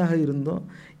கம்மியாக இருந்தும்,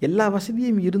 எல்லா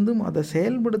வசதியும் இருந்தும் அதை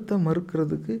செயல்படுத்த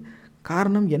மறுக்கிறதுக்கு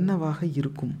காரணம் என்னவாக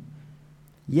இருக்கும்?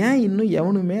 ஏன் இன்னும்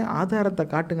எவனுமே ஆதாரத்தை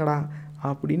காட்டுங்கடா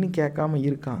அப்படின்னு கேட்காம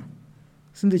இருக்கான்?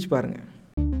 சிந்திச்சு பாருங்க.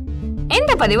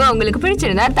 இந்த பதிவு உங்களுக்கு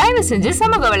பிடிச்சிருந்தா தயவு செஞ்சு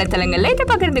சமூக வலைத்தளங்கள்ல இதை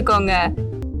பகிர்ந்துக்கோங்க.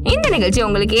 இந்த நிகழ்ச்சி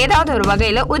உங்களுக்கு ஏதாவது ஒரு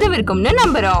வகையில உதவிருக்கும்னு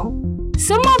நம்புறோம்.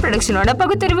 சும்மா ப்ரொடக்ஷனோட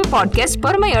பகுத்தறிவு பாட்காஸ்ட்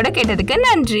பொறுமையோட கேட்டதுக்கு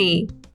நன்றி.